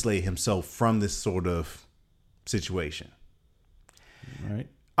of insulated himself from this sort of situation. Right.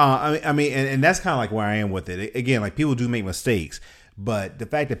 I mean, and that's kind of like where I am with it. Again, like people do make mistakes, but the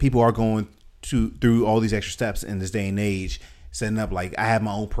fact that people are going through all these extra steps in this day and age, setting up like, I have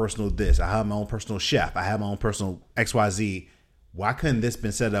my own personal this, I have my own personal chef, I have my own personal XYZ. Why couldn't this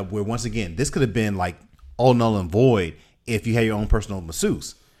been set up where, once again, this could have been like all null and void if you had your own personal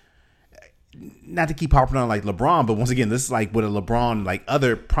masseuse? Not to keep harping on like LeBron, but once again, this is like with a LeBron, like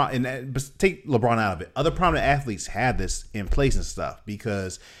other but take LeBron out of it. Other prominent athletes had this in place and stuff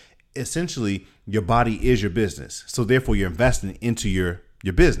because essentially your body is your business. So therefore, you're investing into your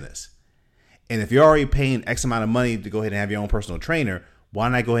business. And if you're already paying X amount of money to go ahead and have your own personal trainer, why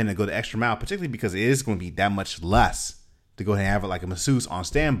not go ahead and go the extra mile? Particularly because it is going to be that much less to go ahead and have it like a masseuse on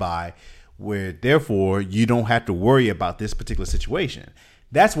standby, where therefore you don't have to worry about this particular situation.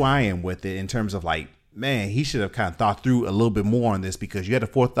 That's why I am with it in terms of like, man, he should have kind of thought through a little bit more on this, because you had a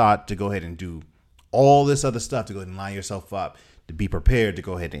forethought to go ahead and do all this other stuff to go ahead and line yourself up to be prepared to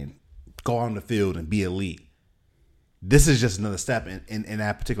go ahead and go on the field and be elite. This is just another step in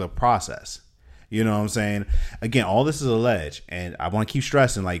that particular process. You know what I'm saying? Again, all this is alleged, and I want to keep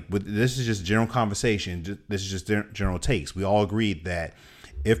stressing, like, this is just general conversation. This is just general takes. We all agreed that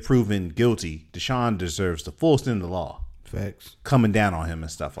if proven guilty, Deshaun deserves the full extent of the law. Facts. Coming down on him and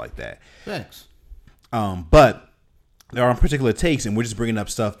stuff like that. Facts. But there are particular takes, and we're just bringing up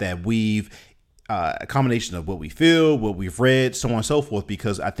stuff that we've a combination of what we feel, what we've read, so on and so forth,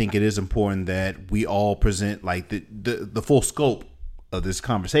 because I think it is important that we all present like the full scope of this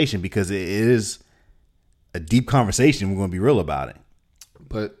conversation, because it is a deep conversation. We're going to be real about it.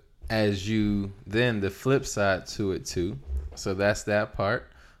 But as you then the flip side to it too, so that's that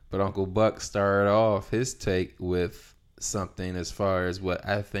part. But Uncle Buck started off his take with something as far as what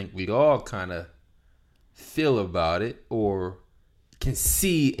I think we all kind of feel about it, or can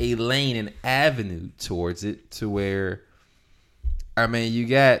see a lane and avenue towards it, to where, I mean, you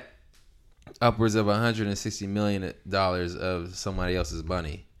got upwards of $160 million of somebody else's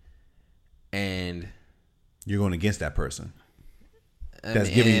money, and You're going against that person. I That's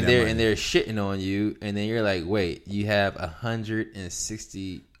mean, giving you and that they're money. and they're shitting on you, and then you're like, wait, you have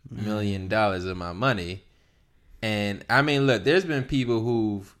 $160 million of my money. And I mean, look, there's been people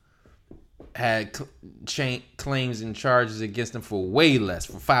who've had claims and charges against them for way less,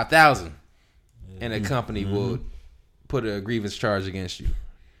 for $5,000, and a company would put a grievance charge against you.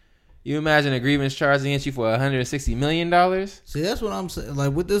 You imagine a grievance charge against you for $160 million? See, that's what I'm saying.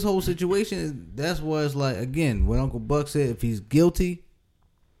 Like, with this whole situation, that's why it's like, again, what Uncle Buck said, if he's guilty,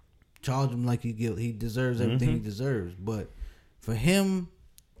 charge him like he's guilty. He deserves everything he deserves. But for him,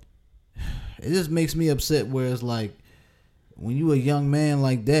 it just makes me upset where it's like, when you a young man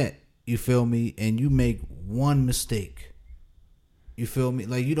like that, you feel me, and you make one mistake, you feel me,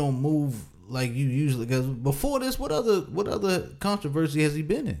 like you don't move like you usually, because before this, what other controversy has he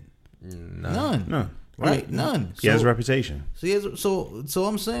been in? None. No. Right? None. He has a reputation. So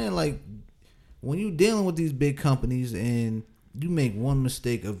I'm saying, like, when you dealing with these big companies and you make one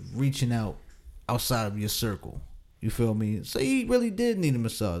mistake of reaching out outside of your circle, you feel me? Say he really did need a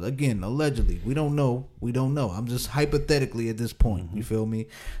massage. Again, allegedly. We don't know. I'm just hypothetically at this point. You feel me?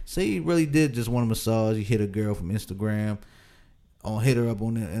 Say he really did just want a massage. He hit a girl from Instagram, hit her up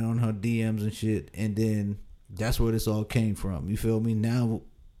on her DMs and shit, and then that's where this all came from. You feel me? Now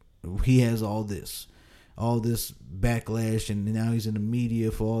he has all this backlash, and now he's in the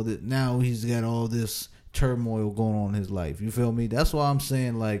media for all that. Now he's got all this turmoil going on in his life. You feel me? That's why I'm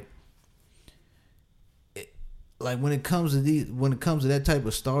saying, like when it comes to that type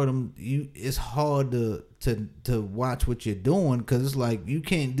of stardom, it's hard to to watch what you're doing, because it's like you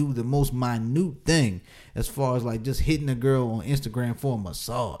can't do the most minute thing as far as like just hitting a girl on Instagram for a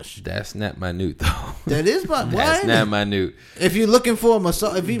massage. That's not minute though. That is my. That's not minute. If you're looking for a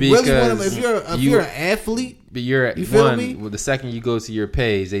massage, if you really want to, if you're an athlete. But you feel one. me? Well, the second you go to your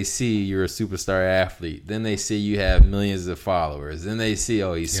page, they see you're a superstar athlete. Then they see you have millions of followers. Then they see,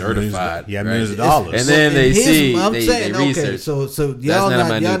 oh, he's certified. Yeah, right? millions of dollars. And then they see I'm they saying, research. okay, so y'all not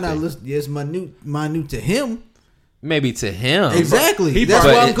thing. listening. It's minute to him. Maybe to him, Exactly. But, That's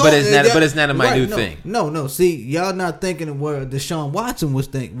what I'm but it's going. not. But it's not a minute no, thing. No. See, y'all not thinking of where Deshaun Watson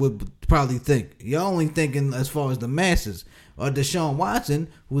would probably think. Y'all only thinking as far as the masses. Or Deshaun Watson,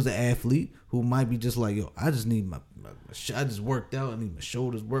 who's an athlete, who might be just like, yo, I just need I just worked out. I need my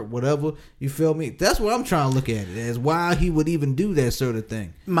shoulders work, whatever. You feel me? That's what I'm trying to look at it as. Why he would even do that sort of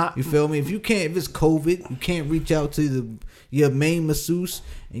thing. You feel me? If it's COVID, you can't reach out to your main masseuse,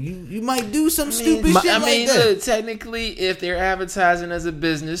 and you might do some stupid shit like that. Look, technically, if they're advertising as a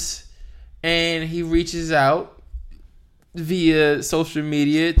business, and he reaches out via social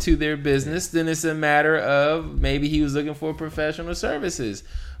media to their business, then it's a matter of maybe he was looking for professional services.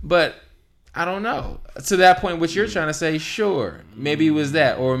 But I don't know. To that point, what you're trying to say, sure. Maybe it was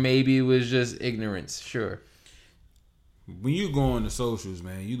that, or maybe it was just ignorance. Sure. When you go on the socials,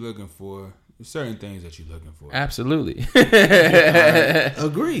 man, you looking for certain things that you're looking for. Absolutely.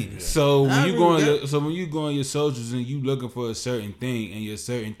 Agreed. So when you go on your socials and you looking for a certain thing, and your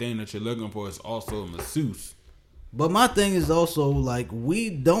certain thing that you're looking for is also a masseuse. But my thing is also like we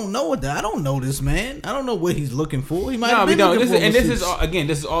don't know what I don't know this man. I don't know what he's looking for. He might have been looking for.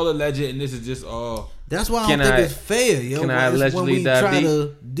 This is all alleged, and this is just all. That's why I don't think it's fair, yo. Can I allegedly when we try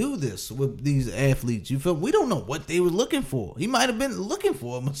to do this with these athletes, you feel we don't know what they were looking for. He might have been looking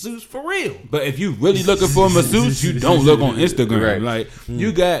for a masseuse for real. But if you really looking for a masseuse, you don't look on Instagram. Right. Like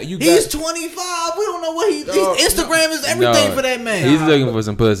you got. He's 25. We don't know what Instagram is everything for that man. He's looking for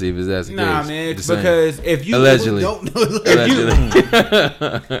some pussy. If that's the case. Nah, man. Because if you allegedly,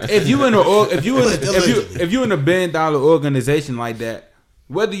 if you in a $1 billion organization like that.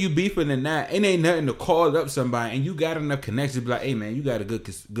 Whether you beefing or not, it ain't nothing to call up somebody, and you got enough connections to be like, hey man, you got a good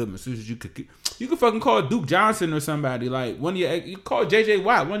masseuse. You could fucking call Duke Johnson or somebody, like one of your you call JJ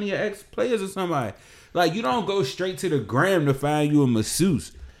Watt, one of your ex players or somebody. Like you don't go straight to the gram to find you a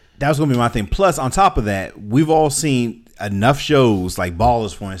masseuse. That was gonna be my thing. Plus, on top of that, we've all seen enough shows like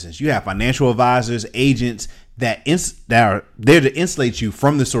Ballers, for instance. You have financial advisors, agents that are there to insulate you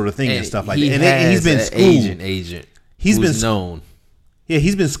from this sort of thing and stuff like that. And he's been schooled. Agent. He's been known. Yeah,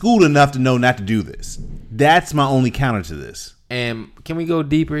 he's been schooled enough to know not to do this. That's my only counter to this. And can we go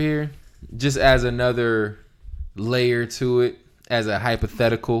deeper here? Just as another layer to it, as a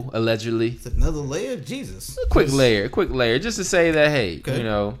hypothetical, allegedly. It's another layer? Jesus. A quick layer. Just to say that, hey, okay. You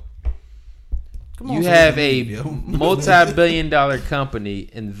know, Come on, you have a multi-billion-dollar company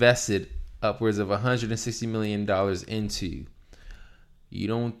invested upwards of $160 million into you. You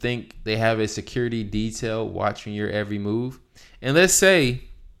don't think they have a security detail watching your every move? And let's say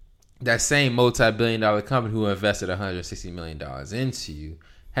that same multi-billion-dollar company who invested $160 million into you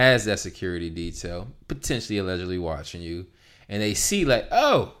has that security detail, potentially allegedly watching you, and they see like,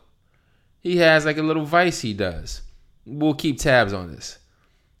 oh, he has like a little vice he does. We'll keep tabs on this.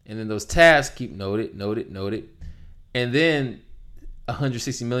 And then those tabs keep noted. And then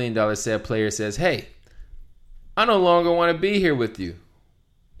 $160 million said player says, hey, I no longer want to be here with you,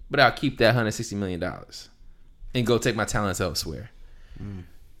 but I'll keep that $160 million and go take my talents elsewhere.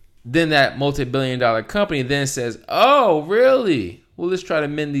 Then that multi-billion-dollar company then says, oh, really? Well, let's try to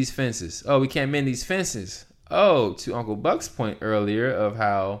mend these fences. Oh, we can't mend these fences. Oh, to Uncle Buck's point earlier of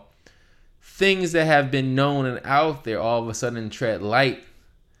how things that have been known and out there all of a sudden tread light,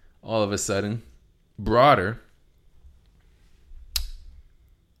 all of a sudden, broader.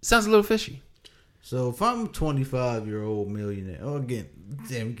 Sounds a little fishy. So if I'm a 25-year-old millionaire,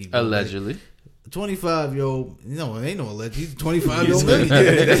 allegedly. 25-year-old, it ain't no alleged. He's a 25-year-old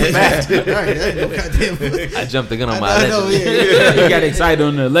millionaire. That's a fact. Right, that ain't no goddamn. I jumped the gun on my allegedly. You got excited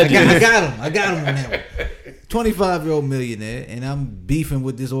on the allegedly. I got him on that one. 25-year-old millionaire, and I'm beefing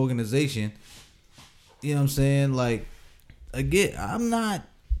with this organization. You know what I'm saying? Like, again, I'm not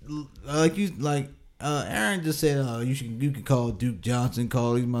Aaron just said, you can call Duke Johnson,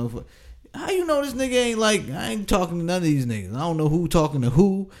 call these motherfuckers. How you know this nigga ain't I ain't talking to none of these niggas. I don't know who talking to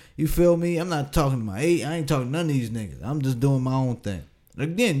who. You feel me? I'm not talking to I ain't talking to none of these niggas. I'm just doing my own thing.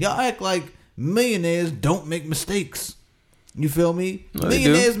 Again, y'all act like millionaires don't make mistakes. You feel me? No,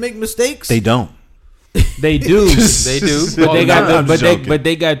 millionaires make mistakes. They don't. They do. They do. But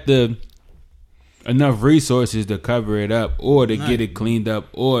they got the enough resources to cover it up, or to get it cleaned up,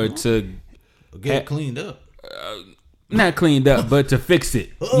 or to Get it cleaned up. Not cleaned up, but to fix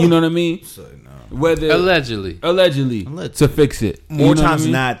it. You know what I mean? Say no. Whether Allegedly. to fix it. More You know what times I than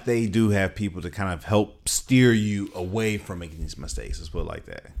mean? not, they do have people to kind of help steer you away from making these mistakes. Let's put it like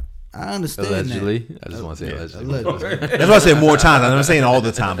that. I understand Allegedly. that. I just want to say allegedly. Allegedly. That's why I said more times. I'm not saying all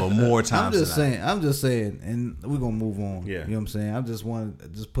the time, but more times. I'm just saying, and we're gonna move on. Yeah. You know what I'm saying? I just want to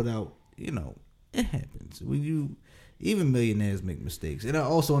just put out, it happens. Even millionaires make mistakes. And I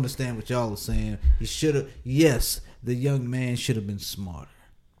also understand what y'all are saying. The young man should have been smarter.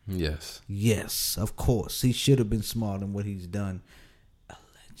 Yes, of course. He should have been smarter in what he's done.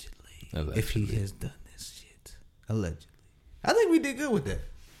 Allegedly. If he has done this shit. Allegedly. I think we did good with that.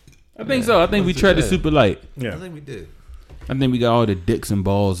 I think so. I think we tried to super light. Yeah. I think we did. I think we got all the dicks and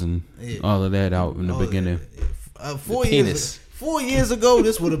balls and all of that out in the beginning. 4 years ago,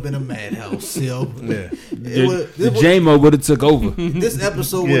 this would have been a madhouse. Yo. Yeah. The J-Mo would have took over. This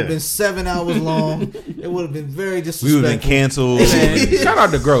episode would have been 7 hours long. It would have been very disrespectful. We would have been canceled. Man, shout out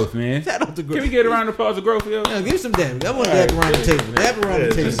to Growth, man. Shout out to Growth. Can we get a round of applause to Growth, yo? Yeah, give some dab. I want to dab around the table. Dab around the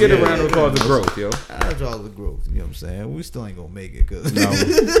table. Let's get a round of applause to Growth, yo. Shout out to all the growth. You know what I'm saying? We still ain't gonna make it because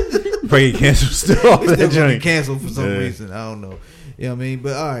Pray canceled still off we still that gonna be joint. canceled for some reason. I don't know. You know what I mean?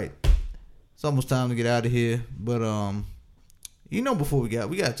 But all right, it's almost time to get out of here. But before we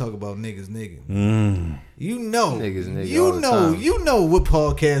gotta talk about niggas. You know, Niggas all the time. You know what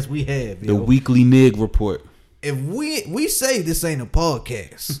podcast we have. The Yo. weekly nig report. If we say this ain't a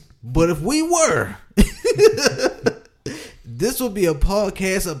podcast, but if we were, this would be a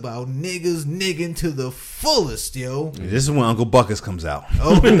podcast about niggas nigging to the fullest, yo. This is when Uncle Buckus comes out.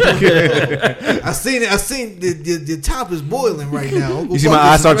 Oh, I seen it. I seen the top is boiling right now. Uncle You see my Buckus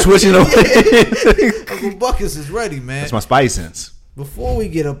eyes is start ready. twitching away. Uncle Buckus is ready, man. That's my spidey sense. Before we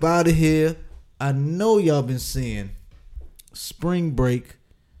get up out of here, I know y'all been seeing spring break.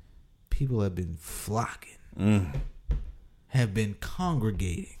 People have been flocking, have been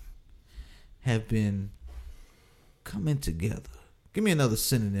congregating, have been coming together. Give me another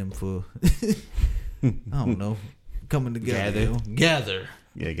synonym for I don't know, coming together. Gather.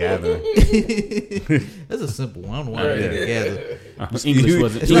 Yeah, gathering. That's a simple one. I don't know why I did gather. English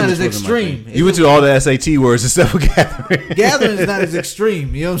wasn't. It's not English as wasn't my extreme. thing. You went through all the SAT words except for gathering. Gathering is not as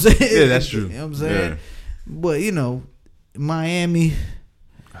extreme. You know what I'm saying? Yeah, that's true. You know what I'm saying? Yeah. But Miami.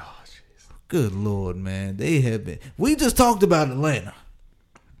 Oh, jeez. Good Lord, man. They have been. We just talked about Atlanta.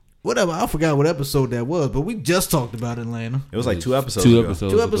 Whatever. I forgot what episode that was, but we just talked about Atlanta. It was like 2 episodes Two ago.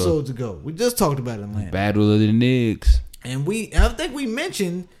 episodes. 2 episodes ago. We just talked about Atlanta. Battle of the Nigs. And I think we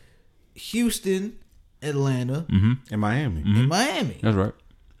mentioned Houston, Atlanta, In Miami. and Miami. That's right.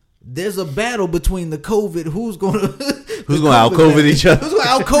 There's a battle between the COVID. Who's going to out COVID each other? Who's going to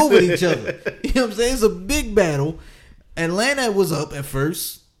out COVID each other? You know what I'm saying? It's a big battle. Atlanta was up at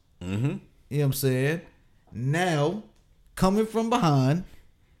first. You know what I'm saying? Now, coming from behind,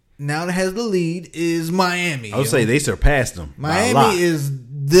 now that has the lead is Miami. I would say they surpassed them. by a lot. Miami is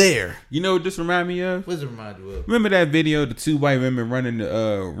there. You know what this remind me of? What does it remind you of? Remember that video, the 2 white women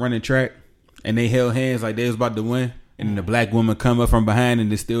running track, and they held hands like they was about to win, and then the black woman come up from behind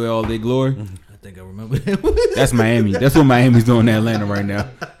and they steal all their glory. I think I remember that. That's Miami. That's what Miami's doing in Atlanta right now.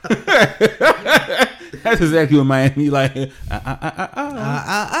 That's exactly what Miami like.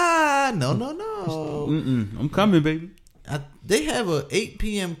 No. I'm coming, baby. They have a 8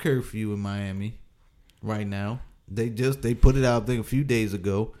 p.m. curfew in Miami right now. They put it out, I think, a few days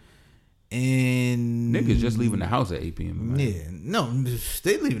ago. And Niggas just leaving the house at 8 p.m. yeah, no,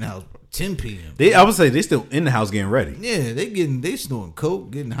 they leaving the house 10 p.m. I would say they still in the house getting ready. Yeah, they snorting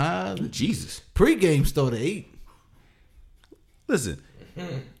coke, getting high. Jesus. Pre-game start at 8. Listen,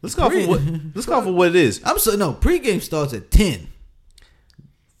 let's go for what it is. Pre-game starts at 10.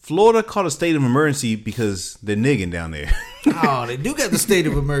 Florida called a state of emergency because they're nigging down there. Oh, they do got the state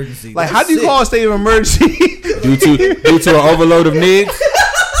of emergency. Like, That's how do you sick. call a state of emergency? Due to an overload of niggas.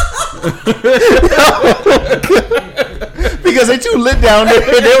 Because they too lit down there.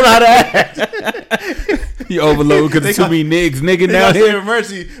 They don't know how to act. You overload because there's too many niggas nigging They down got a state here. of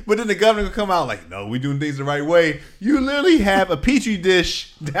emergency, but then the governor will come out like, no, we doing things the right way. You literally have a petri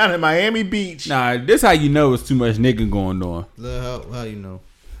dish down at Miami Beach. Nah, this how you know it's too much nigga going on. How you know?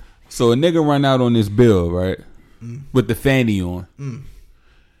 So a nigga run out on this bill, right? With the fanny on.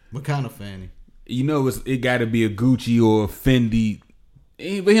 What kind of fanny? You know it got to be a Gucci or a Fendi.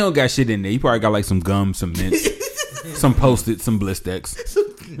 But he don't got shit in there. He probably got like some gum, some mints, some Post-it, some Blistex.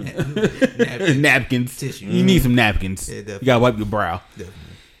 Napkins. Tissue. You need some napkins. Yeah, You definitely. got to wipe your brow.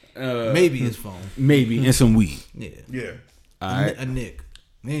 Maybe his phone. Maybe. And some weed. Yeah. Yeah. All right. A Nick.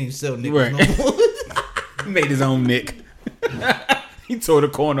 They ain't sell Nickels Right. no more. He made his own nick. He tore the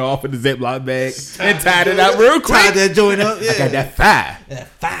corner off of the Ziploc bag and tied it up real quick. Tied that joint up. Yeah. I got that fire. That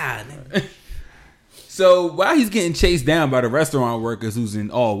fine. So while he's getting chased down by the restaurant workers who's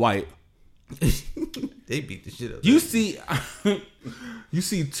in all white, They beat the shit up. you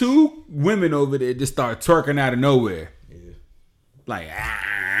see two women over there just start twerking out of nowhere. Like,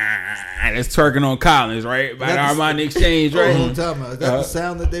 that's twerking on Collins, right? By the Armani Exchange, right? Hold on, time out. Is that the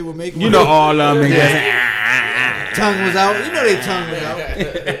sound that they were making? You know all of them. Tongue was out. You know they tongue was out.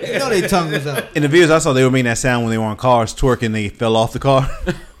 You know they tongue was out. In the videos I saw, they were making that sound when they were on cars twerking. They fell off the car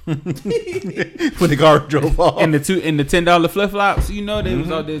when the car drove off. In the $10 flip flops, you know they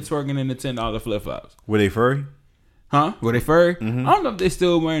was out there twerking in the $10 flip flops. Were they furry? Huh? Were they furry? I don't know if they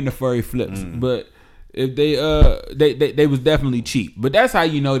still wearing the furry flips, but if they was definitely cheap. But that's how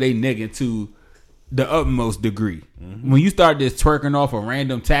you know they nigging to the utmost degree. When you start this twerking off a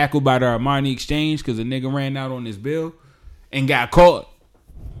random tackle by the Armani Exchange because a nigga ran out on his bill and got caught,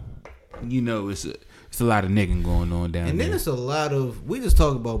 you know it's a lot of nigging going on down And there. then it's a lot of, we just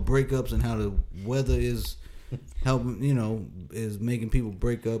talk about breakups and how the weather is helping, is making people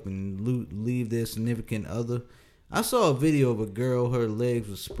break up and leave their significant other. I saw a video of a girl, her legs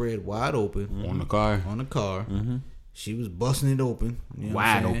were spread wide open. On the car. She was busting it open. You know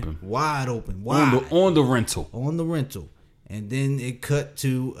Wide what I'm saying? open. Wide open. Wide. On the rental. On the rental. And then it cut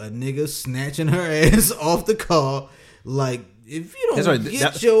to a nigga snatching her ass off the car. Like, if you don't That's right. get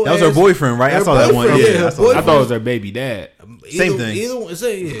That your was ass, her boyfriend, right? I her saw that one. boyfriend, Yeah, her I saw that. I thought it was her baby dad. Same thing. Either one.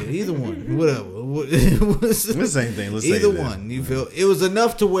 Either one. Whatever. It's the same thing. Let's say Either that. one. You feel it was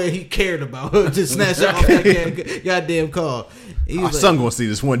enough to where he cared about her to snatch her off that goddamn car. He Our was son gonna see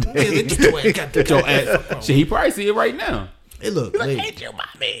this one "Yeah, day. get your ass, got the Your ass. Shit, he probably see it right now. Hey, look,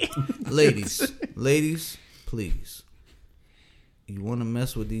 ladies, please. You want to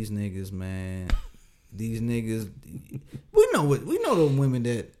mess with these niggas, man? These niggas, we know the women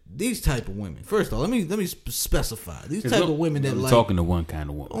that these type of women. First of all, let me specify these type of women that I'm like talking to one kind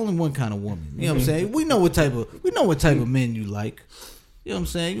of woman. only one kind of woman. You know what I'm saying? We know what type of men you like. You know what I'm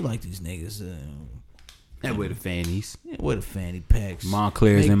saying? You like these niggas. That way the fannies. Where the fanny packs.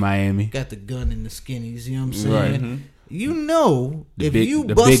 Montclair's in Miami. Got the gun in the skinnies. You know what I'm saying? Right. You know, The if big, you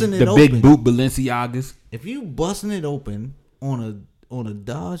the busting big, it the open, big boot Balenciagas. if you busting it open on a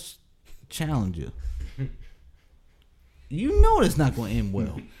Dodge Challenger, you know it's not going to end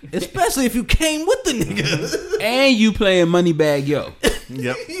well. Especially if you came with the nigga. And you playing Moneybag Yo.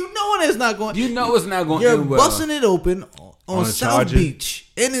 Yep. You know it's not going. You know it's not going to You're end well. busting it open on a South Charger.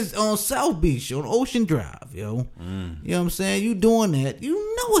 Beach, and it's on South Beach on Ocean Drive, yo. You know what I'm saying? You doing that? You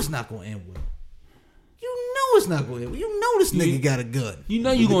know it's not going to end well. You know it's not going to end well. You know this nigga got a gun. You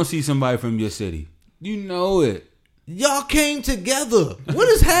know you going to see somebody from your city. You know it. Y'all came together. What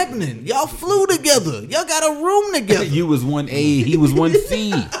is happening? Y'all flew together. Y'all got a room together. You was 1A, he was 1C.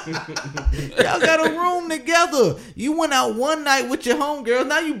 Y'all got a room together. You went out one night with your homegirl.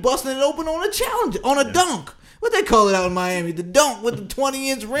 Now you busting it open on a challenge, on a dunk. What they call it out in Miami? The dunk with the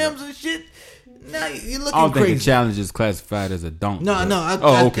 20-inch rims and shit. Now you're looking I don't think crazy. a challenge is classified as a dunk. No, but- no. I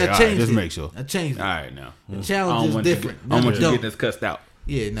all changed right, just it. make sure. I changed it. All right, now. The challenge is different. I don't want you Dunk. getting us cussed out.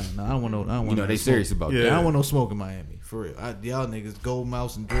 Yeah, no. I don't want no. I don't want. You know no they smoke. serious about Yeah. that. I don't want no smoke in Miami for real. Y'all niggas gold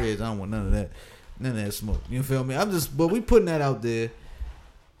mouse and dreads. I don't want none of that. None of that smoke. You feel me? But we putting that out there.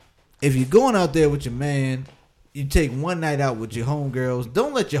 If you're going out there with your man, you take one night out with your homegirls.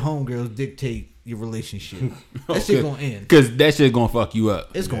 Don't let your homegirls dictate your relationship. That shit gonna end. Because that shit gonna fuck you up.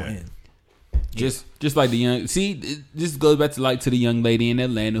 It's gonna end. Just like the young. See, this goes back to the young lady in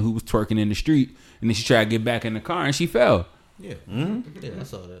Atlanta who was twerking in the street, and then she tried to get back in the car and she fell. Yeah, yeah, I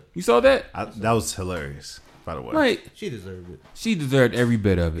saw that. You saw that? That was hilarious, by the way. Right. She deserved it. She deserved every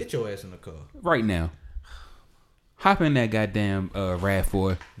bit of it. Get your ass in the car. Right now. Hop in that goddamn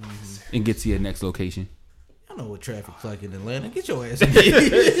RAV4 and get to your next location. I know what traffic's like in Atlanta. Get your ass in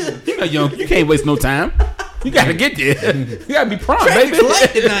there. You know, you can't waste no time. You gotta get there. You gotta be prompt, Traffic's baby. light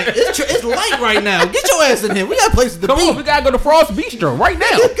tonight. It's light right now. Get your ass in here. We got places to Come be. on, we gotta go to Frost Bistro right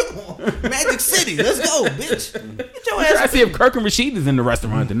now. Come on. Magic City. Let's go, bitch. Get your Try to ass see if Kirk and Rashid is in the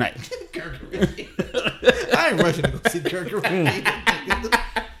restaurant tonight. I ain't rushing to go see Kirk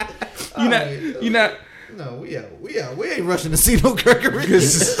You not. No, we out. We ain't rushing to see no Kirk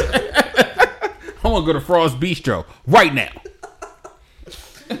I want to go to Frost Bistro right now.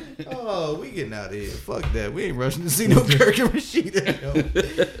 Oh, we getting out of here. Fuck that. We ain't rushing to see no Kirk and Rashida, yo.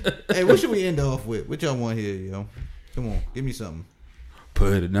 Hey, what should we end off with? What y'all want here, yo? Come on, give me something.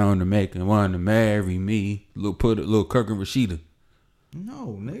 Put it on to make and want to marry me. Put a little Kirk and Rashida.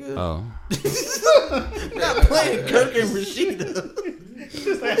 No, nigga. Oh, I'm not playing Kirk and Rashida.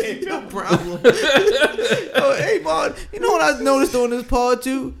 No problem. Oh, hey, Bond. You know what I noticed on this pod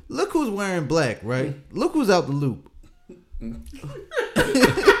too? Look who's wearing black, right? Look who's out the loop.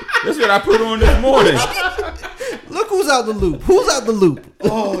 That's what I put on this morning. Look who's out the loop. Who's out the loop?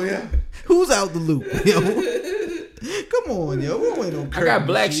 Oh yeah. Who's out the loop? Yo? Come on, yo. We ain't no I got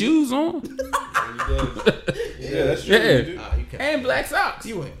black shoes on. Yeah, that's true. Yeah. And black socks.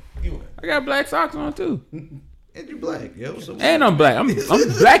 You ain't. I got black socks on too. And you black, yo. So And I'm black. I'm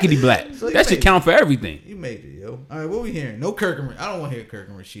blackity black. So you That should made count for everything. You made it, yo. All right, what we hearing? No Kirk and I don't want to hear Kirk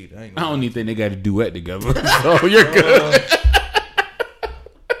and Rashid. I I don't even think they got a duet together. So you're good.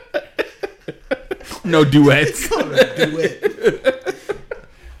 No duets. Duet.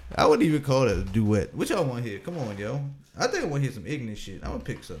 I wouldn't even call that a duet. What y'all want to hear? Come on, yo. I think I want to hear some ignorant shit. I'm gonna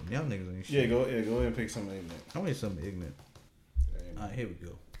pick something. Y'all niggas ain't shit. Go ahead and pick something ignorant. I want to hear something ignorant. All right, here we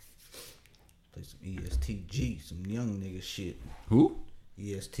go. Play some ESTG, some young nigga shit. Who?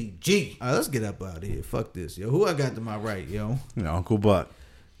 ESTG. All right, let's get up out of here. Fuck this, yo. Who I got to my right, yo? Uncle Buck.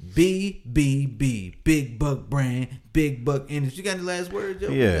 BBB, Big Buck Brand, Big Buck Industry. You got any last words, yo?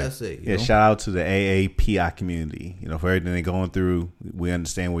 What you gotta say, yo? Shout out to the AAPI community. You know, for everything they're going through. We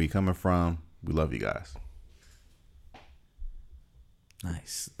understand where you're coming from. We love you guys.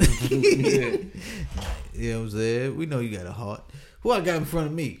 Nice. You know what I'm saying? We know you got a heart. Who I got in front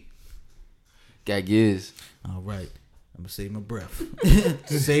of me? Got Giz. All right. I'm going to save my breath.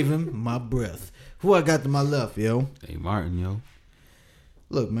 Saving my breath. Who I got to my left, yo? Hey, Martin, yo.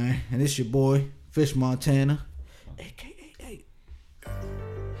 Look, man. And it's your boy, Fish Montana. A.K.A. Hey.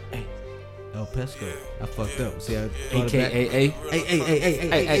 El Pesco. I fucked up. See, I brought it back. Hey.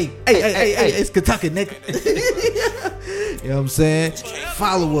 It's Kentucky, nigga. You know what I'm saying?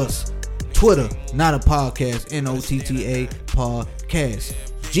 Follow us. Twitter, not a podcast. NOTTA podcast.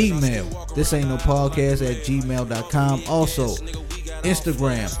 Gmail. This ain't no podcast at gmail.com. Also,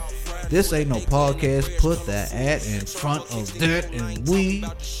 Instagram. This ain't no podcast. Put the at in front of that, and we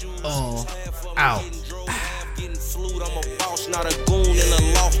are out. I'm a boss, not a goon in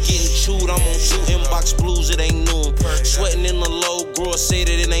the loft getting chewed. I'm on 2 inbox blues, it ain't noon. Sweating in the low, grower say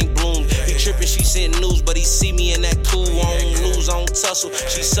that it ain't bloomed. He tripping, she sent news, but he see me in that cool. I don't lose, I don't tussle.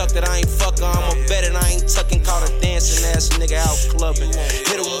 She sucked that I ain't fuck her, I'm a bet and I ain't tucking. Caught a dancing ass nigga out clubbing.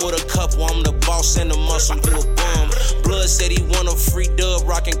 Hit him with a couple, I'm the boss and the muscle, do a bum. Blood said he want a free dub,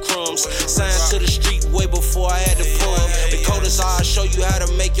 rockin' crumbs. Signed to the street way before I had the pub. The coldest I'll show you how to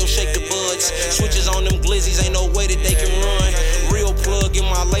make your shake the buds. Switches on them glizzies, ain't no way that they can run. Real plug in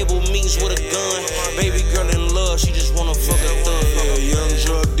my label means with a gun. Baby girl in love, she just wanna fuck a thug. Yeah, young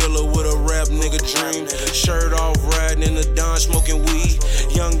drug dealer with a rap nigga dream. Shirt off, riding in the dawn, smoking weed.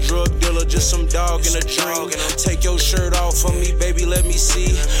 Young drug dealer, just some dog in a dream. Take your shirt off for me, baby, let me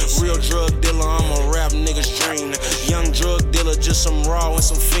see. Real drug dealer, I'm a rap nigga's dream. Young drug dealer, just some raw and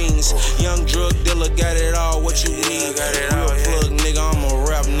some fiends. Young drug dealer, got it all, what you need. Real plug nigga, I'm a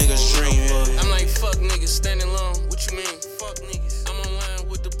rap nigga's dream. I'm like, fuck niggas, standing long, what you mean? Fuck niggas, I'm online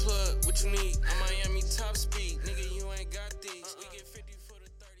with the plug, what you need? I'm Miami top speed, nigga.